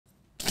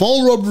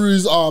phone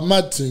robberies are a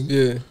mad thing.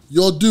 Yeah.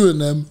 You're doing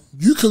them,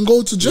 you can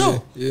go to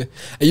jail. Yeah.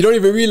 And you don't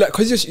even realize,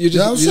 because you're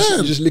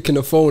just licking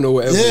the phone or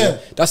whatever. Yeah.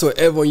 That's what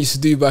everyone used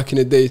to do back in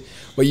the day.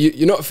 But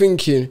you're not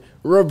thinking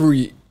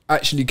robbery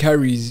actually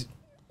carries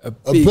a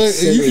big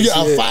sentence. You can get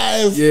a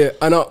 5,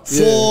 and up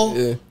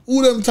 4,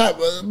 all them type,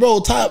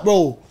 bro.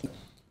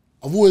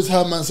 I've always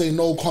heard man say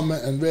no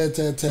comment and red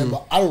tear,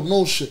 but I don't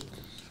know shit.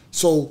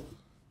 So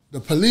the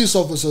police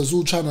officers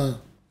all trying to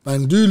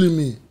bandooly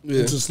me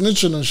into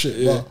snitching and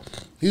shit. But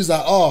he's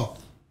like, oh,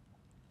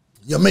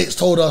 your mates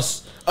told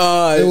us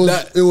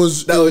it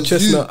was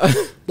Chestnut.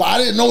 But I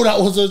didn't know that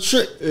was a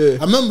trick. I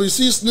remember, you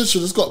see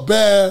snitching, it's got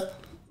bare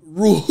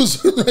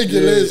rules and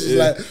regulations.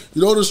 Like,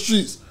 you know the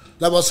streets.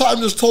 Like, but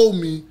something just told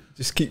me,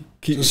 just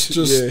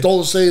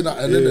don't say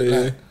nothing.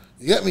 Like,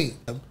 you get me?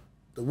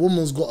 The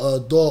woman's got her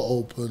door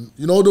open.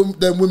 You know them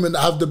women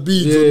that have the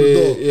beads on the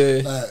door?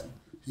 Like,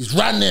 he's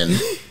running.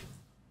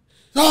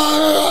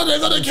 No, they're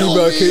gonna kill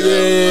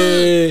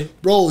me.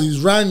 Bro, he's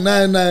rang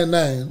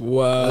 999.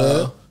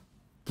 Wow.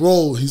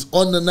 Bro, he's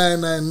on the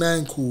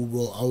 999 call,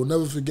 bro. I will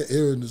never forget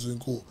hearing this in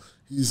court.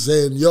 He's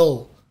saying,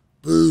 yo,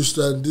 boost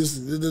and this,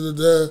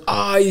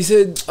 he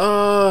said,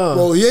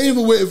 Bro, he ain't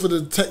even waiting for the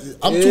detective.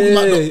 I'm talking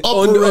about the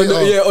operator.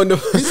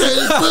 He said,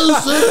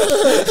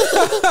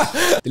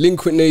 boost.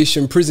 Delinquent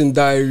Nation, Prison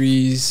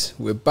Diaries.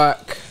 We're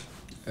back.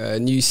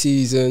 New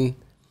season.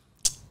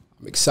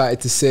 I'm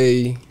excited to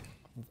say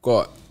we've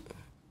got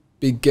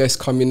big guest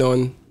coming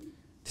on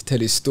to tell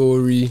his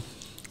story.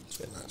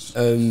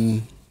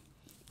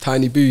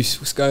 Tiny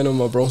Boost, what's going on,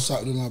 my bro? What's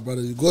happening, my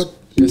brother? You good?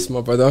 Yes,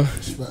 my brother.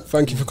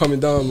 Thank you for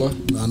coming down,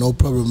 man. Nah, no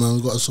problem, man.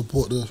 We've got to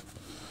support the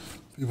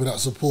people that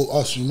support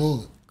us, you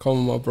know. Come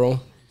on, my bro.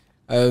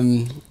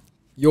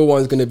 Your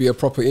one's going to be a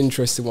proper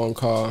interesting one,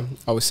 Car.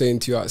 I was saying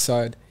to you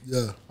outside.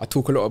 Yeah. I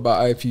talk a lot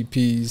about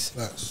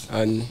IPPs,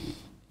 and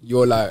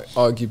you're like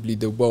arguably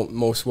the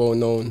most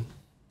well-known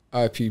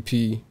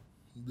IPP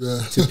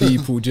to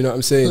people. Do you know what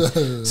I'm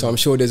saying? So I'm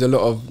sure there's a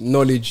lot of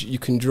knowledge you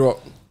can drop.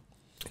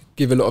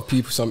 Give a lot of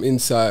people some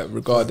insight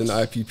regarding the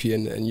IPP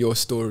and your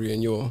story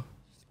and your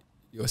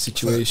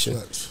situation.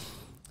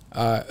 So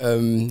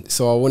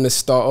I want to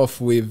start off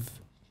with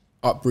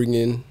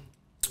upbringing.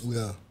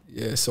 Yeah.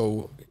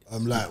 So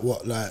what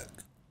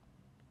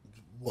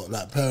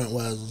parent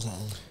wise or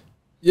something?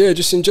 Yeah,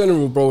 just in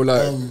general, bro.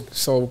 Like,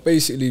 so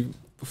basically,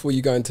 before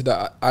you go into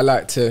that, I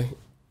like to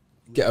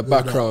get a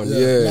background.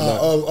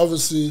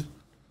 Obviously,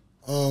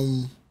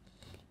 I'm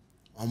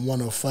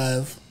one of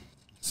 5.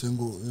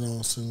 Single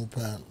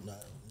parent.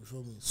 Like, you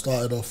feel me?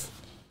 Started off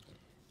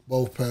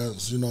both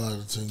parents, you know how the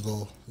thing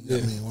go. You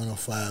get me? One of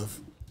 5.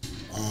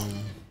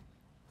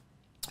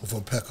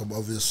 From Peckham,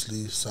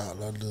 obviously, South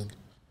London.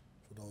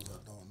 For those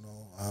that don't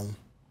know,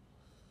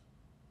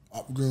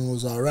 upbringing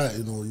was alright.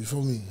 You know, you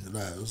feel me?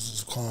 Like, it was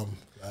just calm.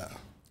 Like,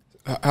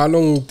 how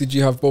long did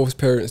you have both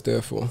parents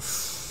there for?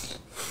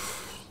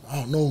 I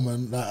don't know,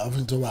 man. Like, I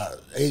think to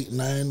about 8,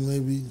 9,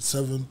 maybe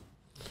 7.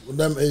 When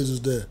them ages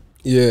there.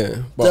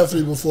 Yeah, but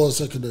definitely before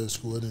secondary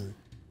school, anyway.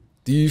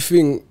 Do you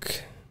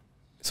think?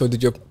 So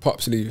did your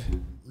pops leave?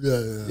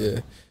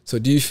 Yeah. So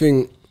do you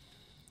think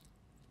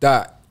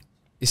that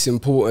it's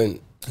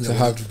important to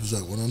have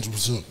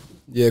 100%?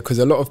 Yeah, because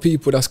a lot of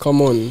people that's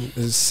come on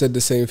has said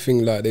the same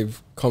thing. Like,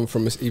 they've come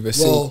from either.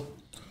 Well,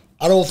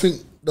 I don't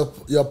think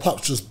your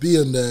pops just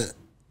being there.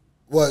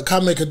 Well, it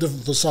can make a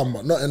difference for some,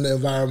 but not in the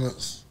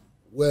environments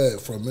where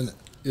it's from, innit?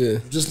 Yeah.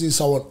 You just need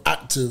someone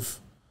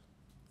active.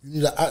 You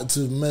need an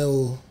active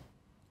male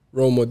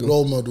role model,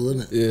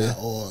 innit? Yeah.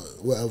 Like, or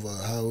whatever,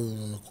 how we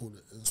want to call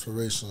it,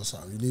 inspiration or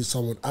something. You need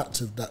someone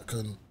active that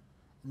can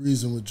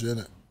reason with you,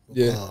 innit?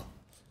 Yeah.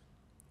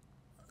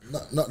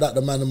 Not that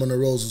the man on the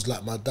roads is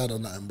like my dad or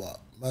nothing, but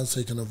man's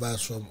taking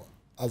advice from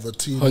other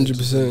teams.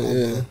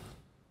 100%, yeah.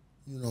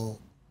 You know,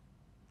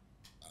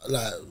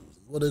 like,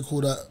 what they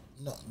call that?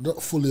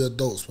 Not fully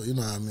adults, but you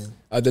know what I mean?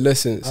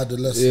 Adolescents or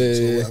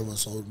whatever.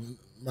 So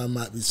man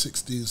might be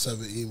 16,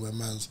 17 when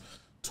man's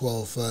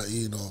 12,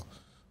 13, or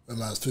when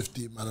man's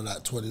 15, man are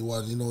like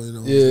 21, you know.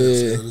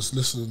 So just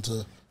listening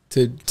to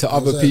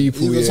other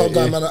people. Even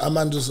sometimes a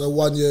man just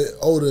 1 year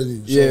older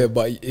than you. So.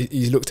 But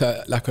he's looked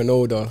at like an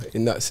older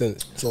in that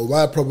sense. So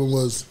my problem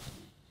was,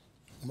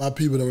 my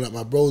people that were like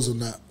my bros and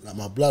that, like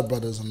my blood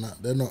brothers and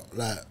that, they're not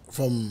like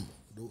from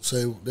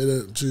they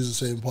didn't choose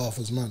the same path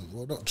as man.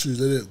 Well, not choose,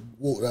 they didn't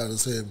walk down the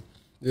same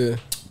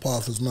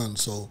path as man.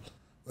 So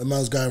when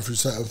man's going through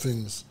certain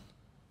things,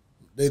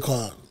 they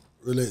can't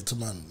relate to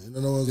man. You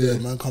know what I'm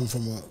saying? Man come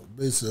from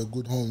basically a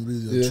good home,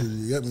 really, truly,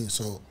 you get me?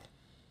 So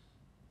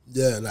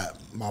yeah, like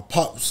my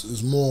pops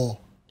is more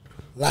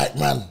like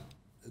man,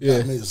 if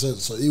that makes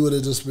sense. So he would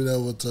have just been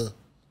able to,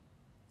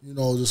 you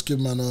know, just give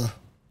man a,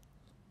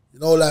 you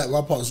know, like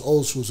my pops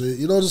old school, so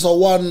you know, just a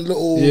one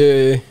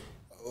little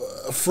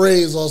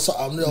phrase or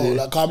something, you know,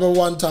 like I remember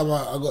one time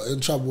I got in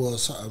trouble or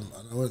something,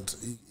 and I went to,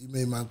 he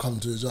made man come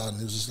to his yard, and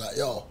he was just like,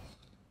 yo,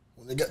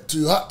 when they get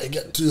too hot, they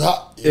get too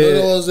hot. You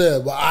know what I'm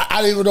saying? But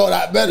I didn't even know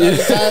that meant at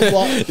the time,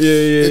 but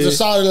it just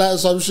sounded like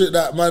some shit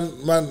that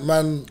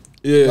man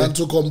man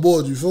took on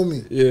board. You feel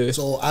me? Yeah.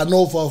 So I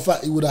know for a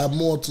fact he would have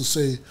more to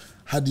say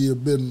had he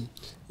have been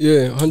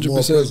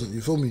 100%.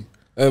 You feel me?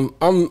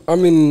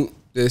 I'm in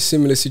a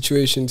similar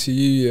situation to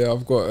you. Yeah,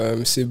 I've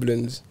got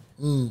siblings.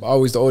 But I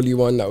was the only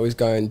one that was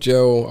going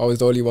jail. I was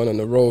the only one on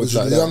the roads.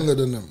 Was you younger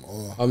than them?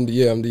 Or? I'm the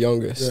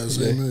youngest. Yeah,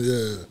 same here,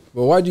 yeah.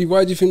 But why do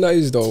you think that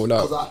is though?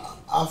 Like,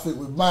 I think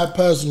with my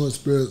personal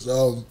experience,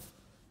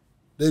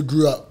 they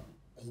grew up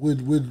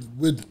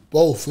with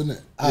both,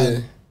 innit?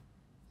 And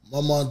my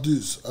mom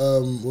Dukes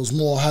was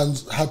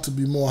had to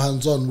be more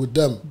hands on with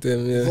them.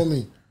 You feel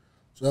me?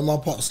 So when my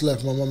pops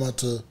left, my mum had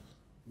to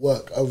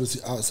work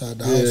obviously outside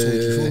the household.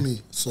 You feel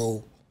me?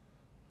 So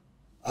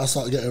I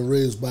started getting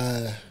raised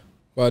by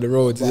the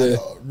roads,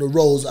 the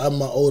roads and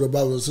my older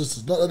brothers and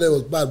sisters. Not that they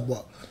was bad,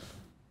 but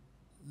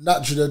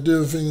naturally they're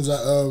doing things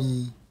that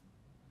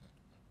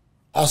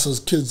us as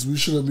kids we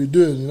shouldn't be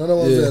doing. You know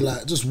what I'm saying?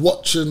 Like just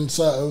watching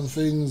certain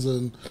things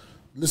and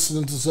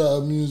listening to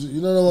certain music.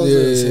 You know what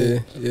I'm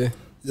saying? Yeah.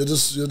 You're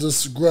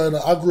just growing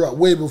up. I grew up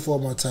way before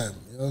my time.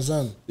 You know what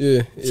I'm saying?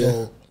 Yeah.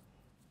 So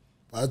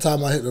by the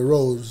time I hit the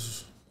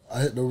roads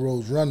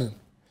running.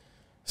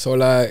 So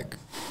like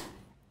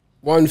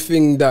one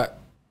thing that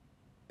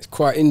is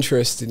quite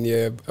interesting,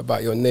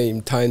 about your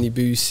name, Tiny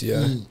Boost,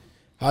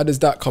 How does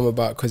that come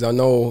about? Because I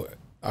know,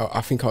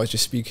 I think I was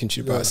just speaking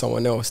to you about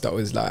someone else that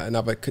was like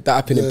that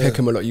happened in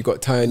Peckham a lot. You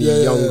got Tiny,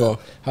 younger.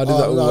 How does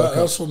that all work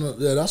out?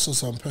 That's just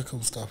some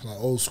Peckham stuff, like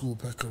old school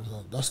Peckham.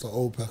 That's the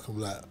old Peckham,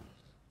 like,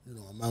 you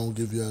know, a man will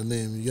give you a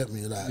name, you get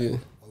me? Like,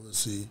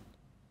 obviously,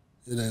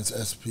 your name's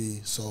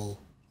SP, so,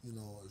 you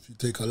know, if you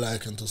take a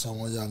liking to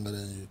someone younger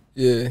than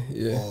you,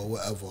 or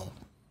whatever,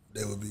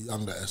 they would be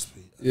younger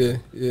SP.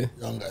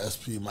 Younger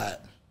SP might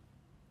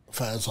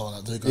find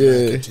someone that take a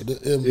liking to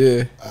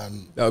him,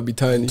 and that would be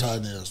Tiny.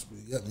 Tiny SP,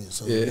 you get me?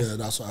 So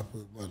that's what I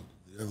put, man.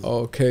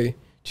 Okay. Do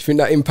you think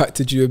that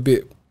impacted you a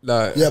bit?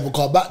 Like, yeah,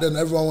 because back then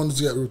everyone wanted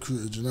to get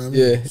recruited, you know what I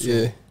mean?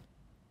 So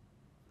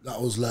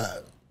that was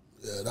like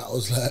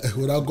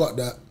when I got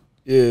that.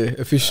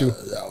 Official.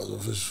 That was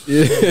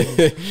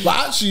official.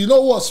 But actually, you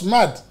know what's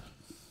mad?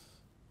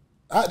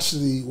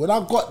 Actually, when I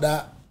got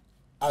that,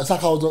 it's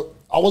like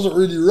I wasn't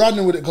really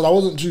running with it because I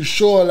wasn't too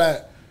sure, like,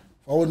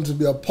 if I wanted to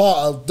be a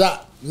part of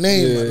that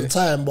name at the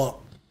time. But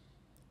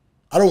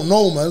I don't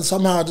know, man.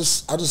 Somehow I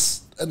just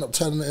end up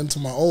turning it into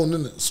my own,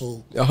 innit?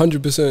 So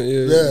 100%,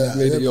 you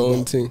made it your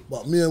own thing.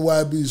 But me and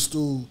YB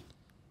still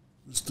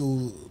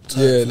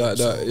tight, like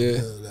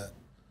that,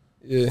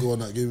 The one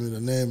that gave me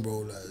the name, bro,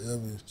 like, you know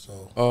what I mean?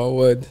 So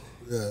word.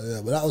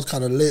 Yeah. But that was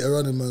kind of later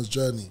on in man's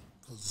journey,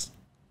 because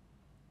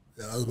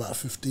I was about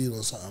 15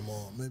 or something,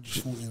 or maybe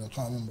 14, I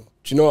can't remember.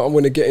 Do you know what I'm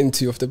going to get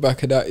into off the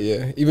back of that,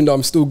 even though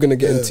I'm still going to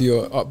get into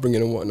your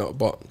upbringing and whatnot,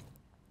 but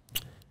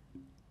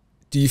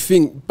do you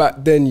think back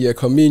then,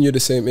 because me and you're the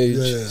same age,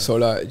 so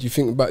like, do you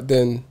think back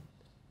then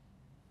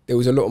there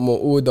was a lot more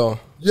order on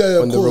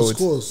the roads? Of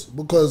course,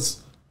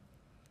 because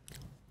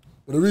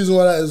the reason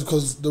why that is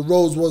because the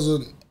roads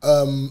wasn't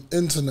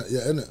internet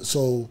yet, innit?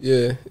 So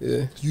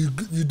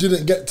you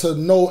didn't get to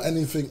know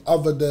anything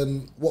other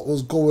than what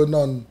was going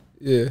on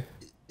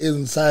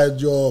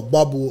inside your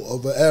bubble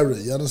of an area,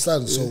 you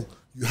understand? So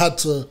you had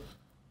to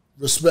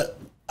respect,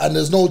 and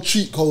there's no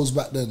cheat codes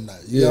back then,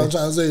 like, you know what I'm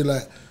trying to say?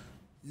 Like,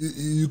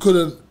 you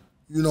couldn't,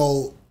 you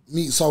know,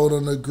 meet someone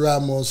on the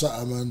gram or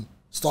something and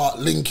start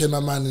linking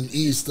a man in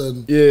East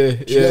and you know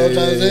what I'm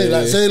trying to say?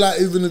 Like, say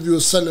like even if you were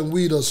selling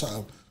weed or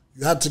something,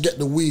 you had to get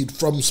the weed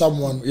from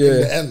someone in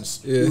the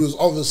ends who was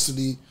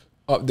obviously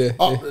up there,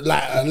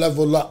 like a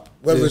level up,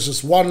 whether it's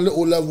just one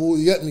little level,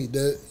 you get me?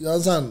 There, you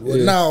understand?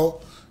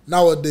 Well,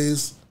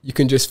 nowadays you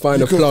can just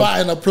find a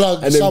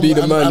plug and then be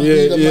the man.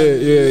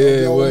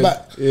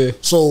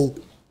 So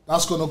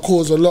that's gonna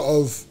cause a lot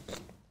of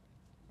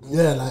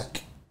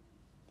like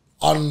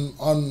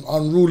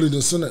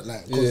unruliness, innit?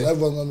 Like, because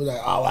everyone's gonna be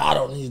like, oh, I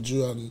don't need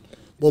you, and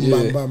boom,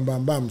 bam,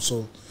 bam, bam.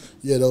 So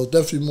there was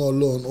definitely more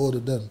law and order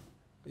then.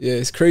 Yeah,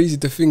 it's crazy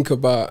to think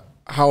about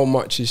how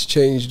much has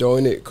changed, though,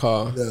 innit,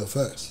 Car? Yeah,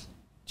 facts.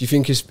 Do you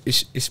think it's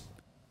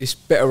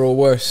better or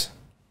worse?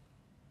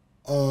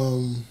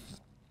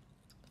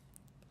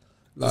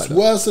 It's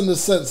worse in the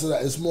sense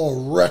that it's more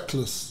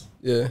reckless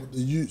with the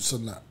youths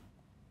and that.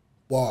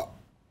 But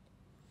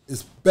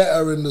it's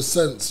better in the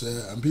sense,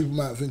 and people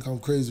might think I'm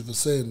crazy for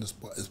saying this,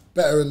 but it's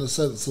better in the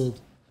sense of,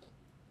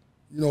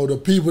 you know, the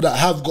people that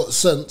have got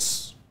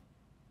sense,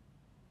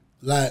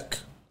 like,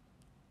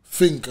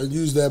 think and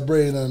use their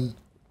brain, and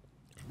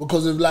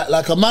because if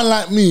like a man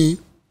like me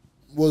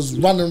was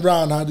running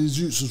around how these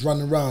youths was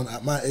running around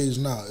at my age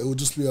now, it would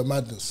just be a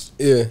madness.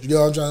 You get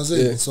what I'm trying to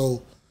say?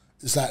 So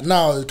it's like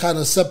now it kind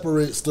of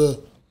separates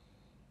the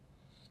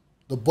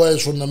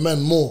boys from the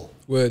men more.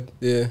 Word,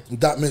 If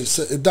that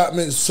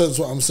makes sense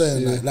what I'm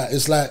saying. Like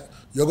it's like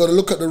you're gonna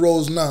look at the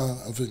roles now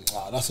and think,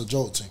 that's a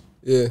joke thing.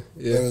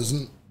 Whereas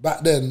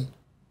back then,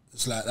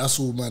 it's like that's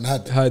all man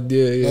had. You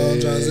know what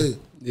I'm trying to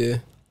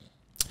say?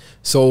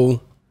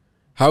 So,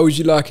 how was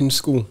you like in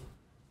school?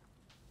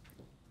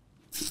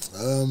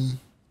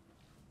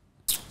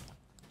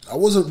 I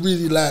wasn't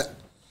really like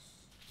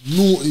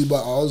naughty,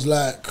 but I was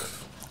like,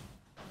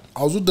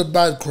 I was with the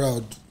bad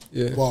crowd,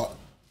 but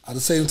at the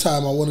same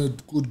time, I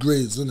wanted good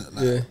grades, innit?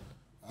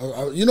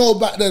 Like, you know,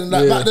 back then,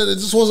 back then, it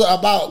just wasn't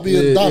about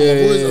being dumb.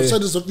 I've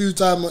said this a few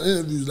times in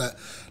interviews, like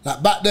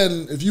back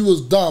then, if you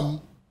was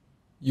dumb,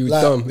 you was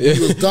dumb.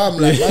 You was dumb.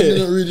 Like, I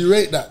didn't really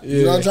rate that.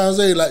 You know what I'm trying to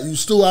say? Like, you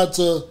still had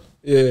to,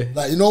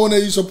 like, you know when they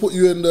used to put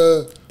you in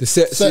the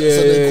sets and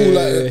they call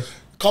like,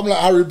 come like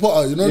Harry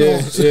Potter, you know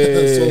what I'm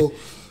saying? So,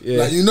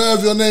 like, you know,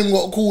 if your name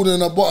got called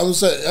in a bottom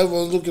set,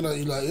 everyone's looking at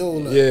you like, yo,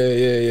 like,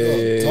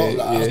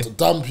 that's the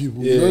dumb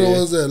people. You know what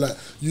I'm saying? Like,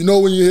 you know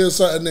when you hear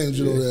certain names,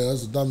 you know,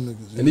 that's the dumb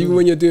niggas. And even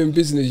when you're doing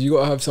business, you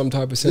gotta have some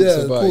type of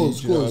sense about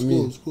it. You know what I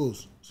mean? Of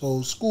course.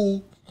 So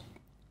school,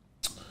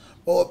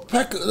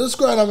 Peckham. Let's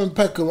go ahead. I'm in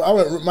Peckham. I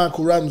went with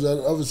Michael Ramsey.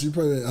 Obviously, you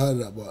probably ain't heard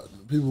that, but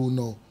people will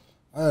know.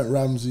 I went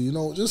Ramsey. You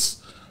know,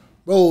 just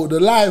bro, the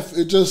life.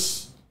 It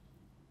just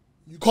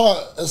you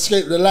can't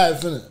escape the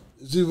life, innit?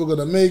 It's either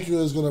gonna make you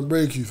or it's gonna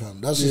break you,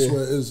 fam. That's just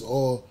where it is,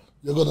 or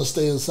you're gonna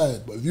stay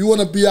inside. But if you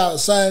wanna be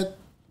outside,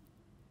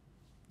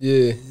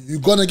 you're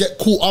gonna get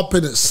caught up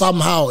in it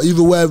somehow.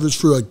 Either whether it's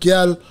through a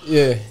girl,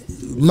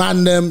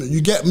 man, them you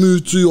get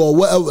moved to or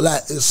whatever.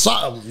 Like it's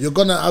something. You're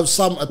gonna have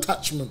some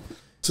attachment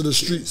to the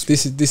streets.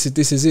 This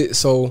is it.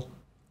 So,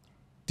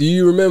 do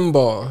you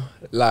remember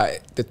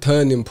like the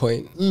turning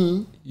point?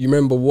 You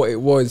remember what it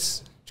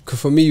was? Cause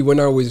for me, when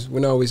I was you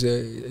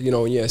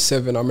know, in year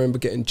 7, I remember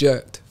getting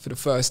jerked for the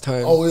first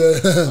time. Oh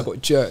yeah, I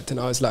got jerked, and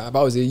I was like,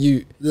 I was a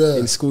youth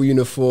in school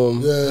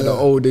uniform, and an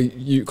older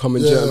youth come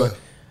and jerk me.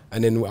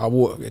 And then I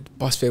walked.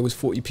 Bus fare was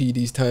 40p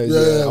these times.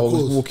 I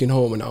was walking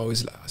home, and I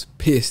was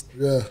pissed.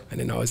 And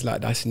then I was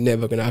like, that's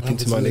never gonna happen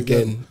to man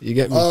again. You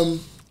get me?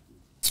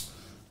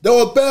 There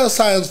were bare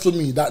signs for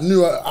me that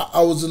knew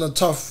I was in a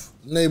tough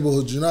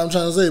neighborhood. You know what I'm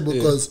trying to say?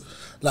 Because,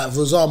 like,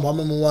 for example, I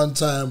remember one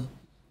time.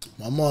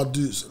 My mom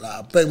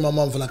I begged my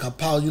mum for like a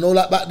pound. You know,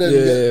 like back then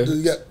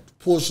you get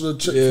portion of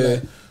chips,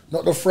 like,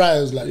 not the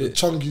fries, like the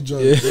chunky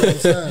joint. You know what I'm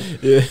saying?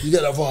 You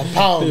get that for a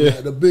pound,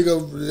 like the bigger,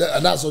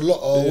 and that's a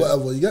lot or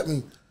whatever. You get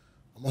me?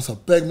 I must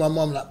have begged my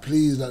mum like,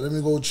 please, like let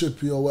me go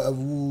chippy or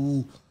whatever.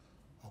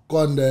 I've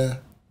gone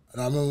there,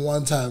 and I remember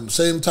one time,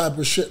 same type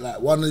of shit. Like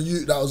one of the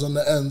youth that was on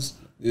the ends,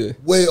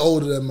 way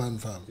older than man,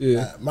 fam.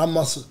 Like, man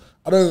must.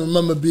 I don't even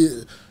remember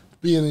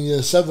being in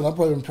year 7. I'm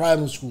probably in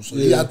primary school, so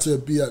he had to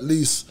be at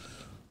least.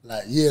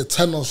 Like year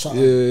 10 or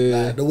something.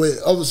 Like the way,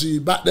 obviously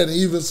back then he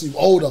even seemed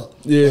older.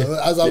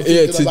 As I'm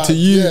thinking about to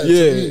you,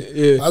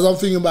 as I'm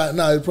thinking about it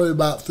now, he's probably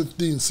about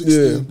 15,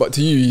 16. But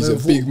to you, he's a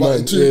big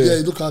man.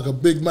 He looked like a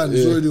big man.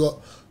 He's already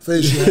got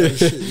facial hair and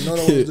shit. You know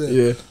what I'm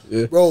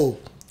saying? Bro,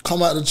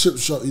 come out the chip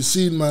shop. He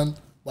seen man,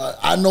 but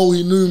I know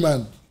he knew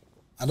man,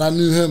 and I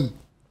knew him.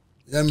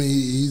 You know what I mean?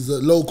 He's a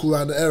local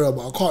around the area,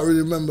 but I can't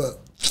really remember.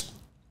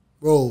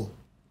 Bro,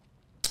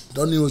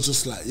 Donnie was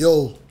just like,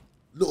 yo.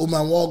 Little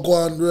man, what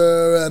going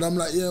on? And I'm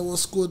like, yeah,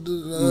 what's good?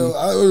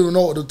 I don't even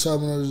know what the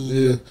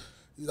terminology is.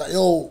 He's like,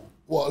 yo,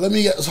 what? Let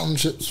me get some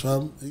chips,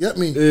 fam. You get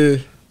me?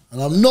 And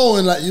I'm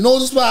knowing, like, you know,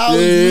 just about how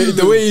he's moving.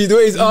 the way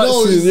he's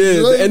asking,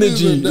 the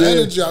energy. The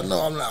energy, I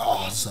know. I'm like,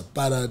 oh, it's a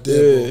bad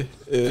idea,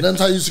 bro. And then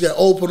time used to get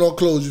open or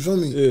closed, you feel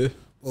me?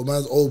 Well,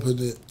 man's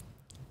opened it.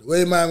 The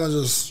way my man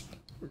just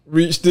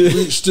reached in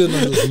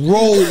and just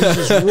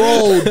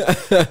rolled.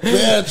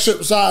 Bare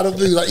chips out of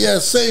things. Like, yeah,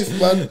 safe,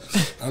 man.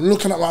 I'm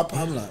looking at my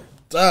pan, I'm like,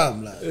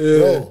 damn, like,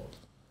 bro,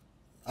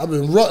 I've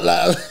been rocked,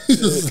 like, you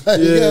know what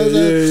I'm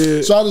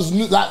saying? So I just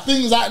knew, like,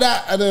 things like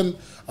that. And then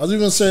I was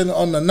even saying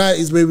on the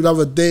 90s, maybe the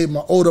other day,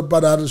 my older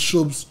brother had a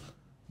shubs,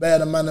 bear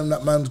the man them,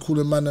 that man's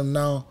calling man them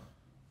now,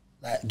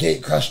 like,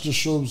 gate crashed the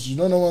shubs, you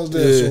know, no one's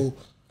there. So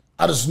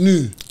I just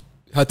knew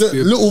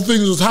little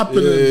things was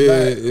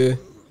happening,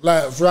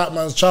 like, throughout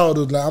man's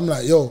childhood. Like, I'm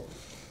like, yo,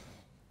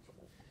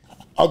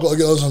 I gotta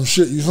get on some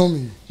shit, you feel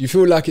me? You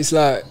feel like it's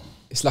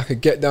like a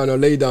get down or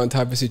lay down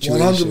type of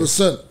situation.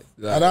 100%.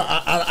 Like, and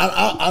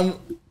I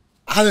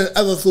hadn't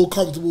ever feel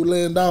comfortable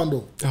laying down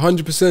though.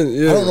 100%,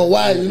 yeah. I don't know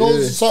why. You know,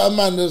 certain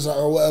man there's like,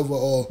 or whatever,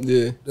 or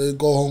they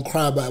go home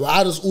cry back. But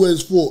I just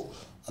always thought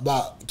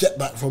about get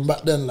back from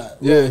back then, like,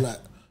 bro, like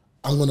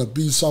I'm gonna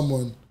be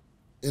someone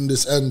in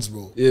this ends,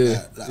 bro.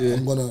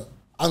 I'm gonna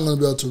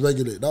be able to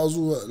regulate. That was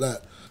all,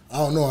 like, I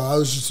don't know. I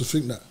always used to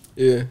think that.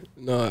 Yeah,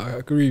 no, I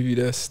agree with you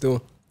there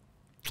still.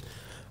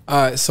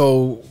 Alright,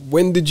 so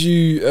when did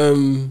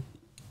you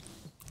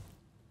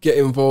get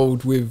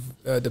involved with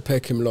the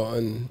Peckham lot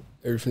and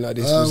everything like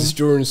this? Was this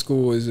during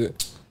school or is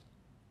it?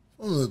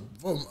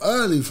 From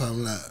early,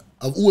 fam, like,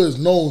 I've always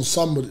known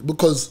somebody,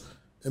 because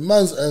in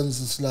man's ends,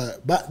 it's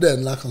like, back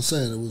then, like I'm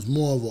saying, it was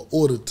more of an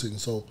order thing,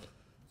 so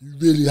you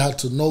really had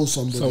to know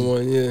somebody.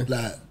 Someone,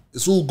 Like,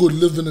 it's all good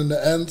living in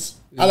the ends.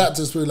 I like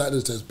to explain it like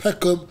this, there's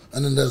Peckham,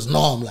 and then there's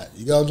Nam, like,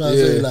 you get what I'm trying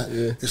to say? Like,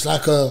 it's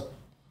like a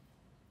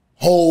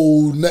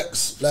whole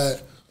next,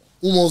 like,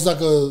 almost like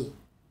a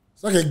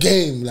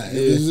game, like,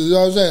 you know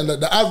what I'm saying? Like,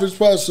 the average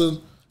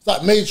person, it's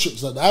like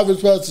Matrix, like, the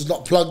average person's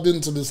not plugged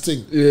into this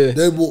thing.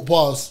 They walk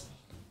past,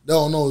 they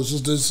don't know, it's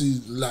just they see,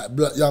 like,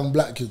 young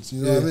black kids,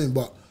 you know what I mean?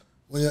 But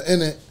when you're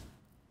in it,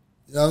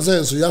 You know what I'm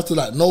saying? So you have to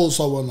like know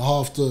someone,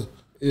 have to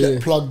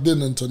get plugged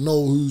in and to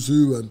know who's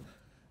who and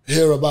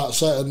hear about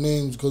certain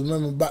names. Because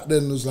remember back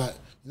then it was like,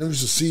 you never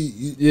used to see,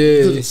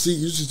 you couldn't see,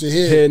 you used to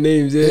hear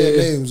names, hear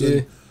names.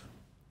 And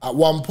at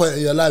one point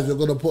in your life, you're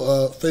going to put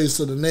a face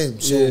to the name.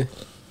 So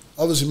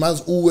obviously man's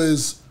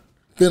always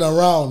been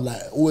around,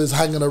 like always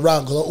hanging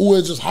around. Because I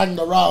always just hanged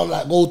around,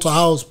 like go to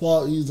house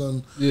parties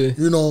and,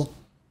 you know,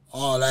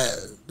 like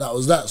that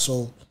was that.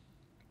 So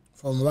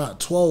from about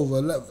 12,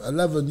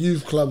 11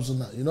 youth clubs and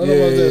that, you know what I'm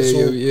saying?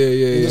 So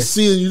you just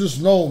see and you just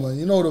know, man.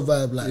 You know the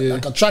vibe.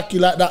 Like a tracky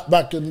like that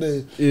back in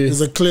the day is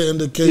a clear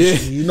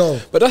indication, you know.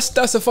 But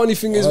that's a funny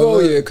thing as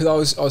well,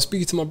 because I was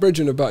speaking to my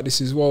brethren about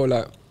this as well,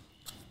 like,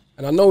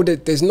 and I know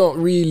that there's not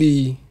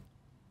really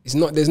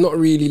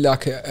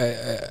like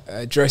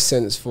a dress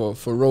sense for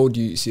road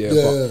youths,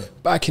 but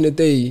back in the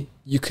day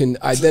you can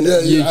identify,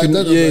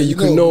 you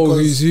can know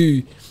who's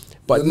who.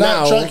 But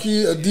now,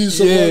 tracky, a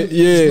decent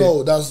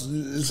one,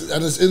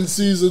 and it's in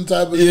season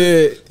type of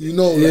thing, you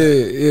know,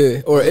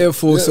 or Air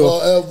Force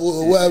or Air Force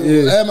or whatever,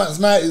 Air Max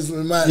 90s,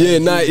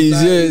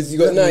 90s, you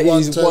got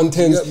 90s,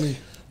 110s,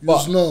 but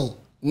just know.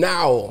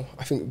 Now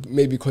I think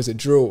maybe because of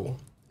drill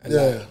and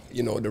like,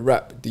 you know,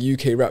 the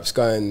UK rap's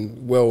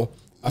going well.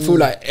 I feel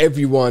like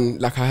everyone,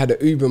 like I had an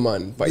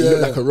Uberman, but he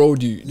looked like a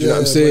road youth. Do you know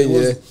what I'm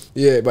saying?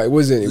 But it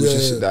wasn't. It was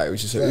just like, it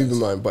was just an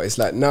Uberman. But it's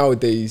like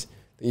nowadays,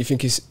 you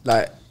think it's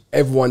like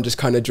everyone just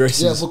kind of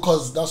dresses. Yeah,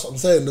 because that's what I'm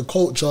saying. The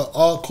culture,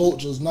 our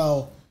culture's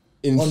now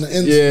on the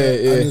internet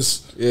and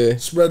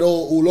it's spread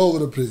all over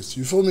the place.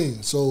 You feel me?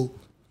 So,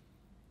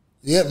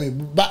 you get me?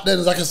 Back then,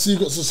 it's like a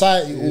secret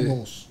society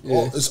almost.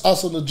 It's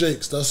us and the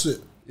Jakes, that's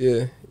it.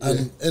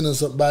 And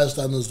innocent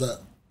bystanders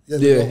that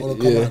don't want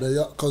to come out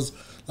there. Because,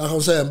 like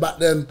I'm saying, back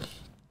then,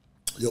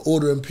 you're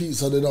ordering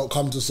pizza, they don't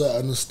come to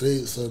certain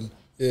estates and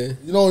you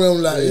know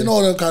them you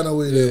know them kind of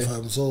way there,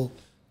 fam. So,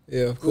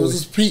 of course. It was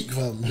just peak,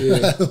 fam.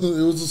 It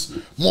was just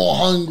more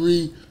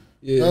hungry.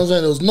 You know what I'm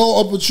saying? There was no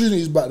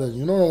opportunities back then.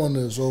 You know what I'm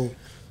saying? So,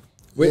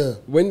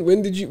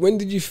 when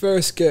did you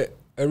first get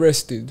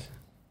arrested?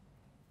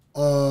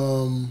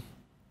 I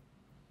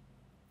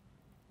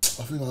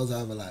think I was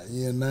either like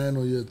year 9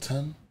 or year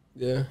 10.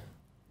 Yeah.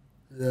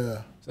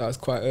 So that was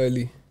quite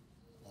early.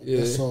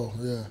 So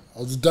I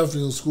was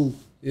definitely in school.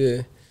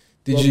 Did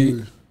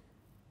you?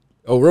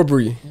 Oh,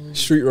 robbery,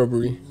 street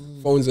robbery.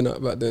 Phones and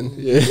that back then.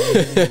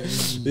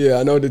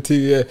 I know the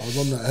two. I was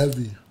on that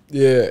heavy.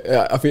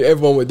 I think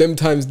everyone with them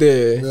times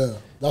there.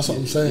 That's what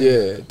I'm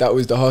saying. That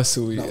was the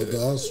hustle. That was the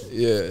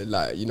hustle.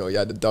 Like, you know, you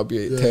had the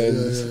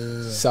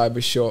W810s,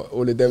 Cyber Shot,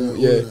 all of them.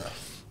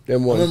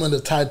 Them ones. I remember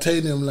the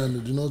titanium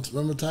landed. You know,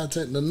 remember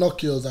titanium? The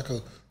Nokia was like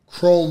a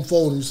chrome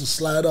phone. It used to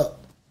slide up.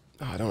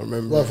 I don't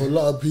remember. Well, for a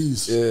lot of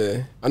peas.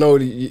 I know.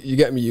 You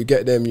get me. You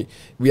get them.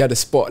 We had a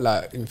spot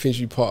like in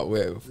Finchley Park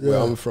where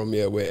I'm from.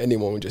 Where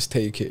anyone would just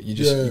take it. You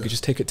could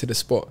just take it to the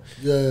spot.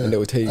 And they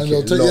would take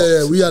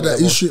it. We had that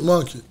East Street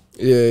Market.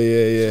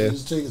 So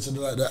just take it to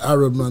the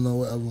Arab man or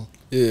whatever.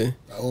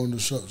 That owned the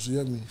shops.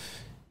 You get me?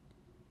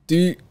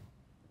 Do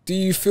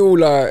you feel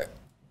like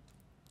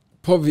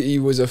poverty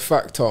was a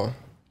factor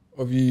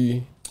of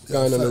you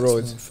going on the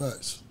roads?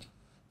 Facts.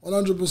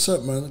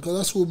 100%, man. Because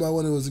that's all man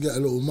wanted was to get a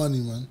little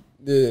money, man.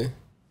 Man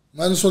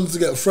just wanted to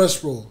get fresh,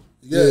 bro.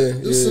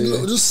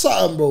 Just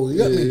something, bro. You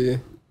get me?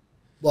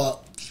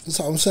 But that's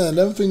what I'm saying.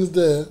 Them things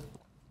there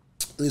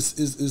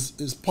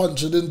is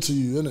punching into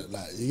you, innit?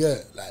 Like, you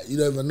get, like, you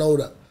don't even know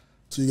that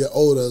till you get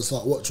older. It's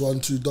like watch 1,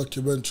 2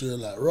 documentary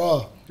and like,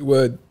 raw.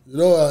 Word. You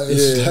know, like,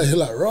 it's like, you're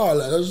like, raw,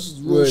 like, that's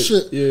just real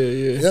shit.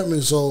 You get me?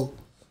 So,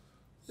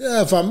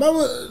 fam,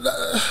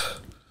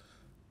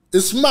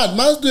 it's mad.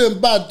 Man's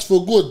doing bad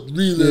for good,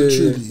 really and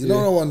truly. You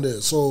know what I'm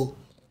there? So,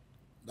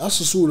 that's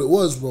just all it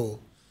was, bro.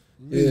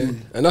 Really.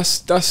 And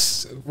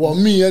that's well,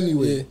 me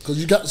anyway. Because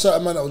you got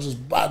certain man that was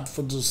just bad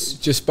for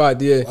just bad,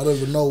 I don't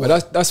even know.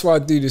 But that's why I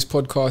do this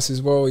podcast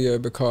as well,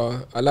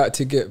 because I like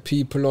to get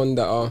people on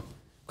that are,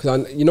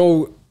 because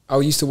I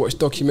used to watch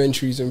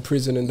documentaries in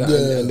prison and that,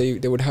 and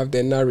they would have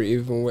their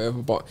narrative and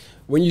whatever. But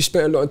when you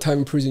spend a lot of time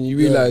in prison, you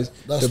realise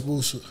that's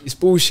bullshit. It's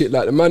bullshit.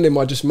 Like the man them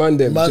are just man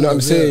them. Do you know what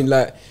I'm saying?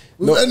 Like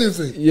with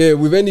anything. Yeah,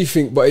 with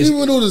anything. But even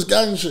with all this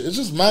gang shit, it's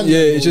just man.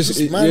 It's just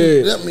man.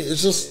 You get me?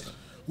 It's just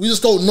we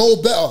just don't know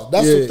better.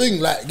 That's the thing.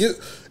 Like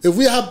if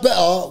we had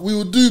better, we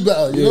would do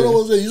better. You know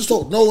what I'm saying? You just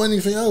don't know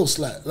anything else.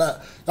 Like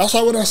that's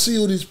why when I see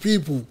all these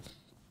people,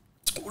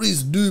 all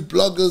these new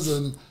bloggers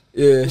and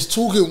it's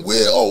talking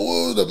weird.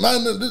 Oh, the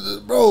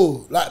man,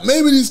 bro. Like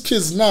maybe these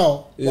kids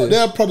now, but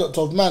they're a product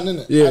of man,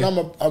 innit?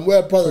 And we're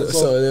a product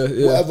of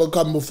whatever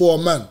come before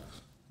man.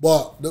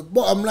 But the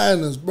bottom line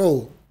is,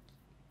 bro,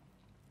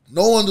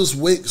 no one just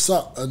wakes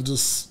up and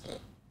just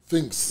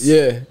thinks,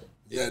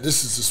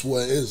 this is just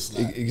what it is.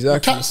 Like,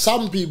 exactly. You catch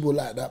some people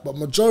like that, but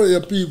majority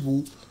of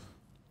people,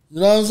 you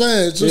know what I'm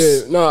saying? It's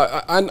just,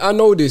 I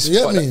know this.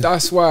 But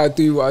that's why I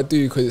do what I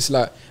do, because it's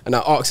like, and I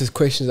ask these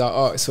questions I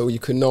ask so you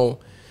can know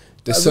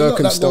the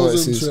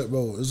circumstances. There's a lot that goes into it,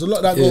 bro. There's a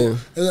lot that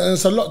goes, and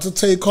it's a lot to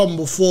take on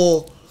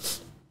before.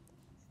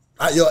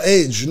 at your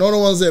age. You know the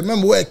ones there.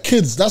 Remember, we're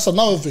kids. That's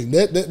another thing.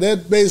 They're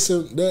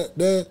basing,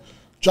 they're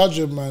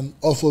judging man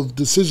off of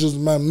decisions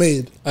man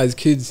made as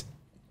kids.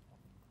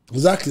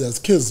 Exactly, as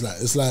kids. Like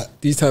it's like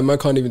these times man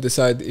can't even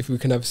decide if we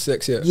can have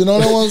sex yet. You know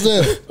the ones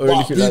there. Or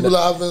but people like that.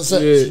 are having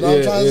sex. Yeah, you know what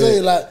I'm trying to say?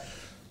 yeah. Like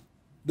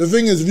the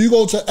thing is, if you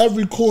go to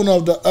every corner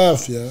of the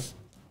earth, yeah,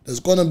 there's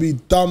gonna be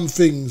dumb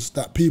things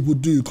that people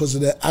do because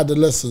of their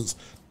adolescence,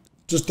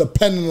 just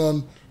depending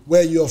on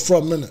where you're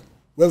from, innit?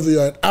 Whether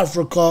you're in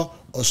Africa,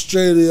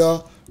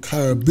 Australia,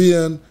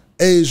 Caribbean,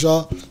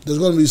 Asia, there's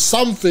gonna be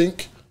something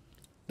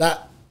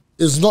that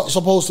is not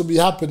supposed to be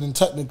happening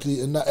technically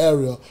in that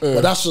area,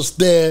 but that's just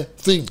their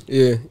thing.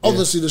 Yeah.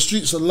 Obviously, the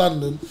streets of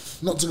London,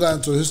 not to go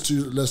into a history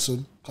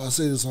lesson, I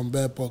say this on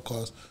Bear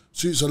Podcast,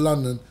 streets of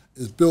London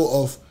is built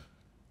off,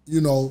 you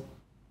know,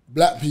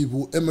 black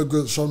people,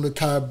 immigrants from the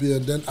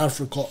Caribbean, then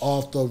Africa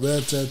after,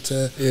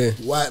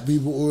 white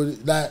people already,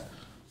 like,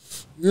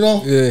 you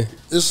know? Yeah.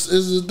 That's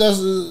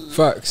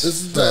facts.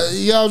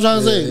 You know what I'm trying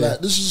to say? Like,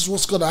 this is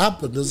what's going to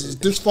happen. It's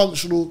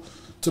dysfunctional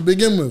to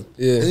begin with.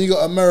 Yeah. And you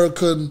got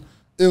American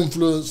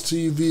influence,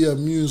 TV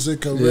and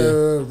music and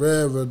rare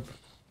and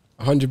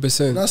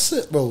 100%. that's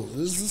it, bro.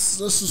 This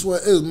is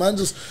what it is, man.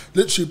 Just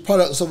literally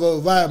products of an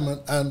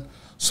environment, and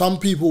some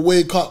people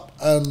wake up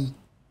and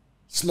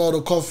smell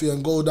the coffee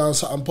and go down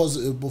something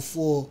positive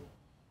before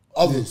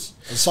others,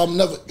 and some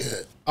never get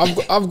it.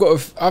 I've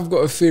got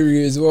a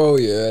theory as well.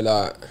 Yeah,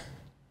 like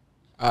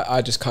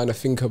I just kind of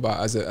think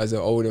about as an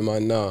older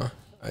man now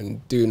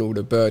and doing all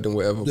the bird and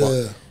whatever.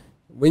 Yeah. But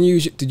when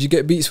did you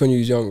get beats when you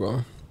was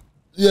younger?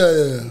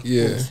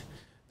 Yeah.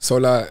 So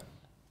like,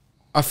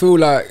 I feel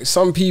like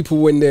some people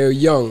when they're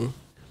young,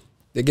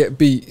 they get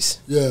beats.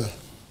 Yeah.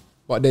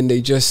 But then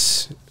they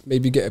just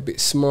maybe get a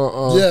bit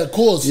smarter. Yeah, of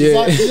course. Yeah.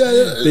 Like, They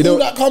all don't-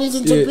 that comes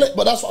into yeah. play.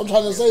 But that's what I'm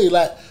trying to say.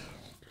 Like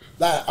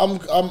I'm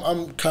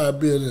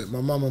Caribbean. Innit?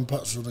 My mum and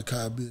pops from the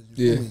Caribbean.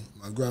 You feel me?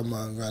 My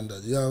grandma and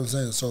granddad. You know what I'm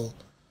saying? So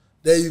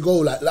there you go.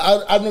 Like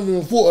I've never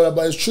even thought of that,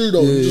 but it's true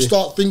though. You just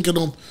start thinking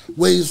of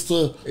ways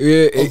to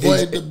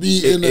avoid the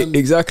beating. And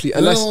exactly,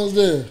 and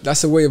there.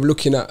 that's a way of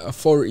looking at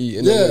authority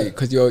in a way,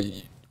 because you're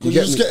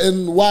just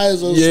getting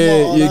wiser and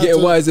smarter. You're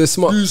getting wiser and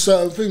smart. Do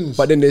certain things.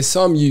 But then there's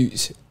some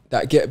youths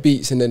that get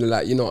beats and then they're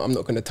like, you know, I'm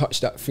not going to touch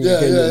that thing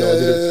again.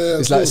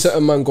 It's like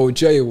certain man go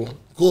jail.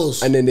 Of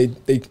course. And then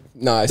it's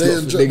not.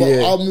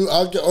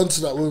 I'll get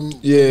onto that when.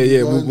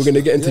 We're going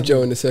to get into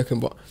jail in a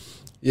second. But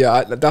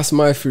yeah, that's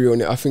my theory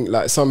on it. I think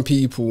like some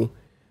people,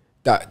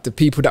 that the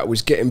people that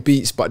was getting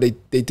beats, but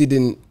they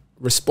didn't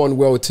respond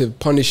well to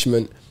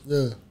punishment.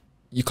 Yeah.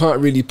 You can't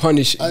really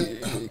punish.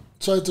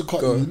 Sorry to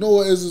cut you. You know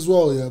what it is as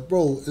well, yeah,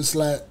 bro? It's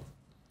like,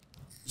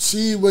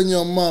 see when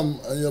your mum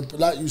and your,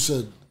 like you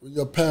said, when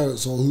your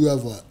parents or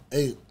whoever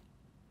ain't,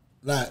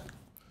 like,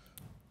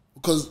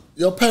 because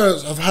your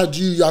parents have had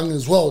you young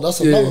as well. That's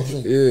another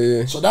thing.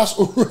 Yeah. So that's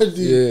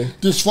already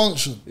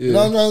dysfunction. You know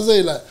what I'm trying to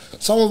say? Like,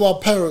 some of our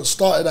parents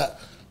started at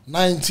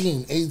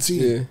 19, 18.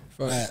 Yeah,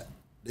 like,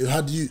 they've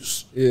had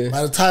youths. Yeah.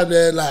 By the time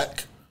they're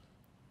like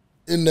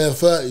in their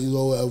 30s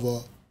or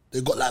whatever,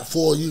 they got like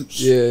 4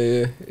 youths.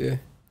 Yeah.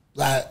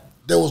 Like,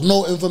 there was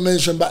no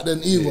information back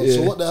then either.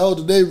 So what the hell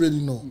did they really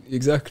know?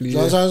 Exactly. You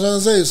know what I'm trying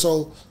to say?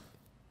 So,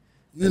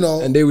 you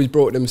know. And they was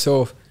brought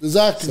themselves.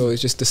 Exactly. So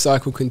it's just the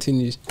cycle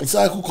continues. The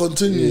cycle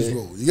continues,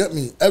 bro. You get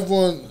me?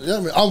 Everyone, you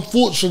get me?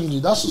 Unfortunately,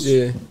 that's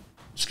just,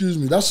 excuse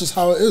me, that's just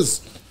how it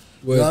is.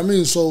 You know what I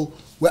mean? So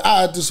we're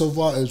at a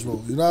disadvantage,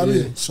 bro. You know what I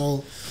mean?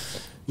 So,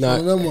 now,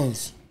 some of them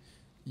ones.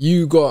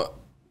 You got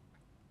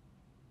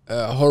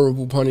a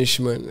horrible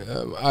punishment,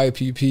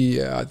 IPP.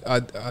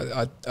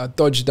 I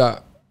dodged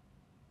that.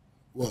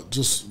 What,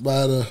 just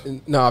by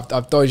the... No,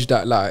 I've dodged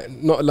that, like,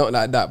 not a lot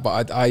like that,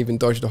 but I even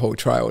dodged the whole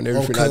trial and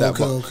everything like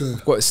that.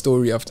 I've got a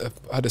story, I've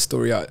had a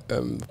story, I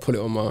put it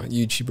on my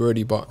YouTube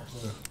already, but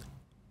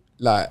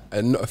like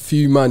a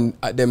few man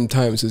at them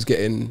times was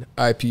getting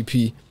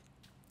IPP.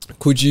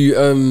 Could you...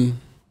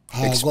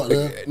 how I got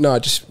there? No,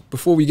 just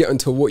before we get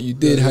into what you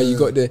did, how you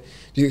got there,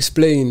 just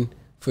explain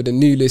for the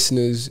new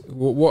listeners,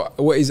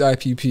 what is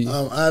IPP?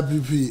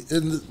 IPP,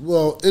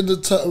 in the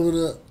term of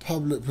the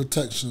public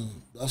protection,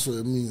 that's what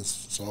it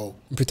means. So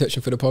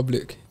protection for the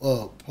public.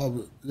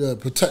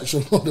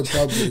 Protection for the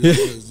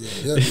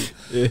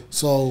public.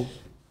 So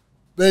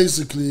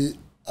basically,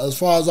 as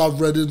far as I've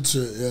read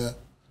into it,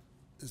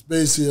 it's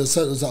basically a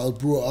sentence that was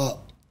brought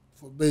up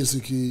for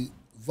basically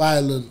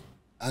violent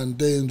and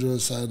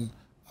dangerous, and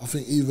I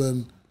think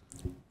even,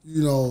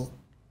 you know,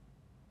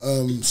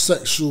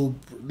 sexual,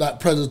 like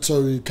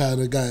predatory kind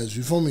of guys.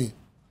 You feel me?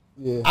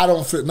 Yeah. I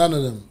don't fit none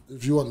of them.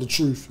 If you want the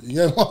truth, you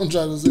get what I'm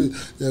trying to say.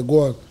 Yeah,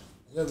 go on.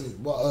 You get me?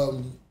 But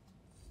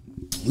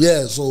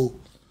so,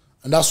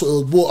 and that's what it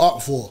was brought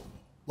up for.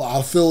 But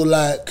I feel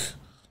like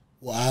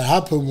what had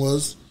happened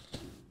was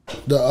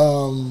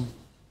the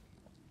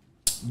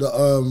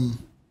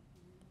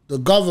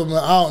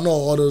government, I don't know,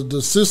 or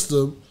the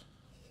system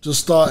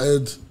just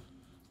started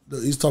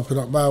Look, he's topping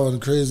up my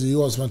one crazy. He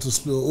wants man to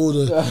spill all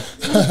the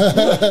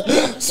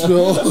spill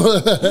all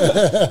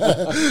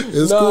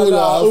it's cool.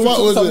 I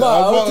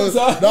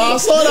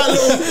saw that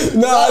little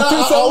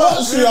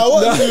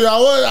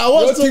I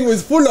watched your thing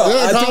was full up.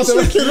 Yeah, I was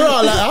thinking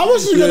around like how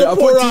much you gonna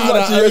pour out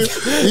that?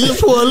 You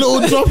just pour a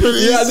little drop in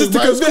it. Yeah, just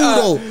it's cool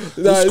though.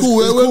 It's cool.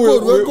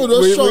 We're good.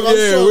 We're strong.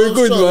 We're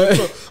good,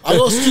 man. I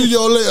got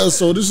studio later,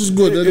 so this is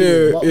good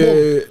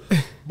anyway.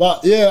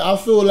 But yeah, I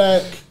feel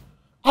like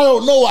I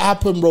don't know what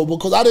happened, bro,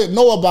 because I didn't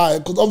know about it.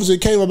 Because obviously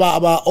it came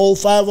about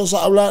 05 or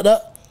something like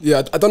that.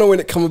 Yeah, I don't know when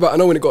it came about. I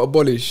know when it got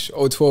abolished,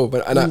 012,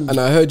 and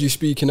I heard you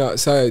speaking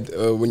outside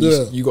when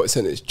you got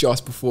sentenced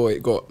just before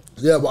it got.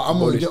 Yeah, but I'm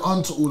gonna get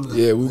onto all of that.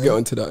 Yeah, we'll get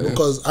onto that.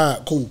 Because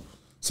alright, cool.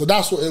 So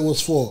that's what it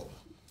was for.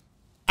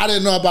 I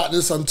didn't know about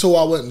this until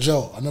I went in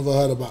jail. I never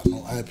heard about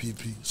no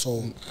IPP.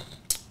 So,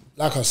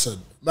 like I said,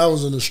 man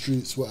was in the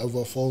streets,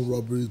 whatever, phone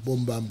robberies,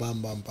 boom, bam,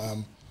 bam, bam,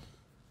 bam.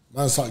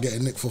 Man started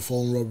getting nicked for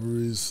phone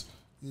robberies.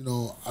 You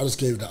know, I just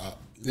gave that up.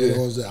 You know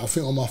what I'm saying? I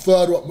think on my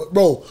third one, but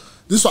bro,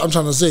 this is what I'm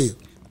trying to say.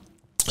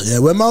 Yeah,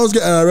 when man was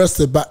getting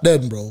arrested back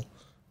then, bro,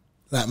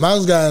 like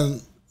man's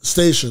getting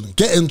stationed,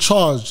 getting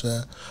charged,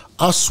 yeah,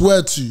 I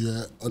swear to you,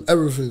 yeah, on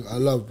everything I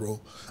love,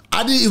 bro,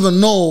 I didn't even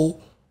know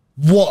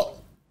what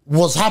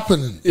was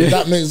happening. If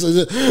that makes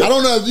sense. I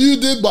don't know if you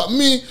did, but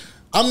me,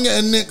 I'm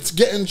getting nicked,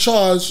 getting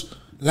charged,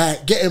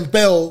 like getting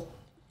bail.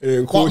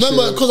 Yeah, but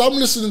remember, because I'm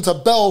listening to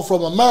Bell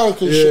from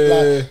American shit,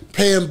 like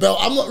paying Bell.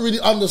 I'm not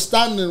really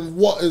understanding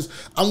what is.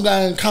 I'm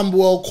going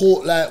Camberwell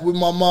Court like with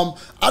my mum.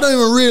 I don't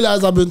even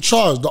realize I've been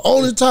charged. The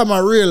only time I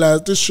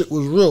realized this shit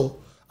was real,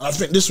 and I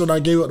think this when I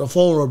gave up the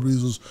phone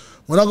robberies was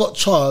when I got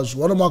charged.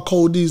 One of my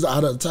co-Ds that I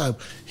had at the time,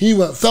 he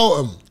went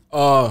Feltham.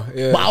 Oh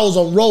yeah. But I was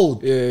on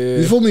road. Yeah.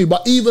 You feel me?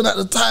 But even at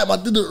the time, I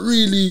didn't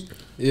really.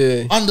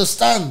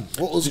 Understand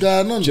what was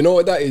going on. Do you know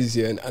what that is?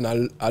 Yeah, and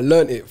I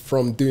learned it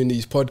from doing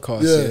these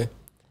podcasts. Yeah.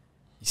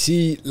 You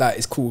see, like,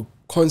 it's called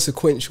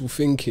consequential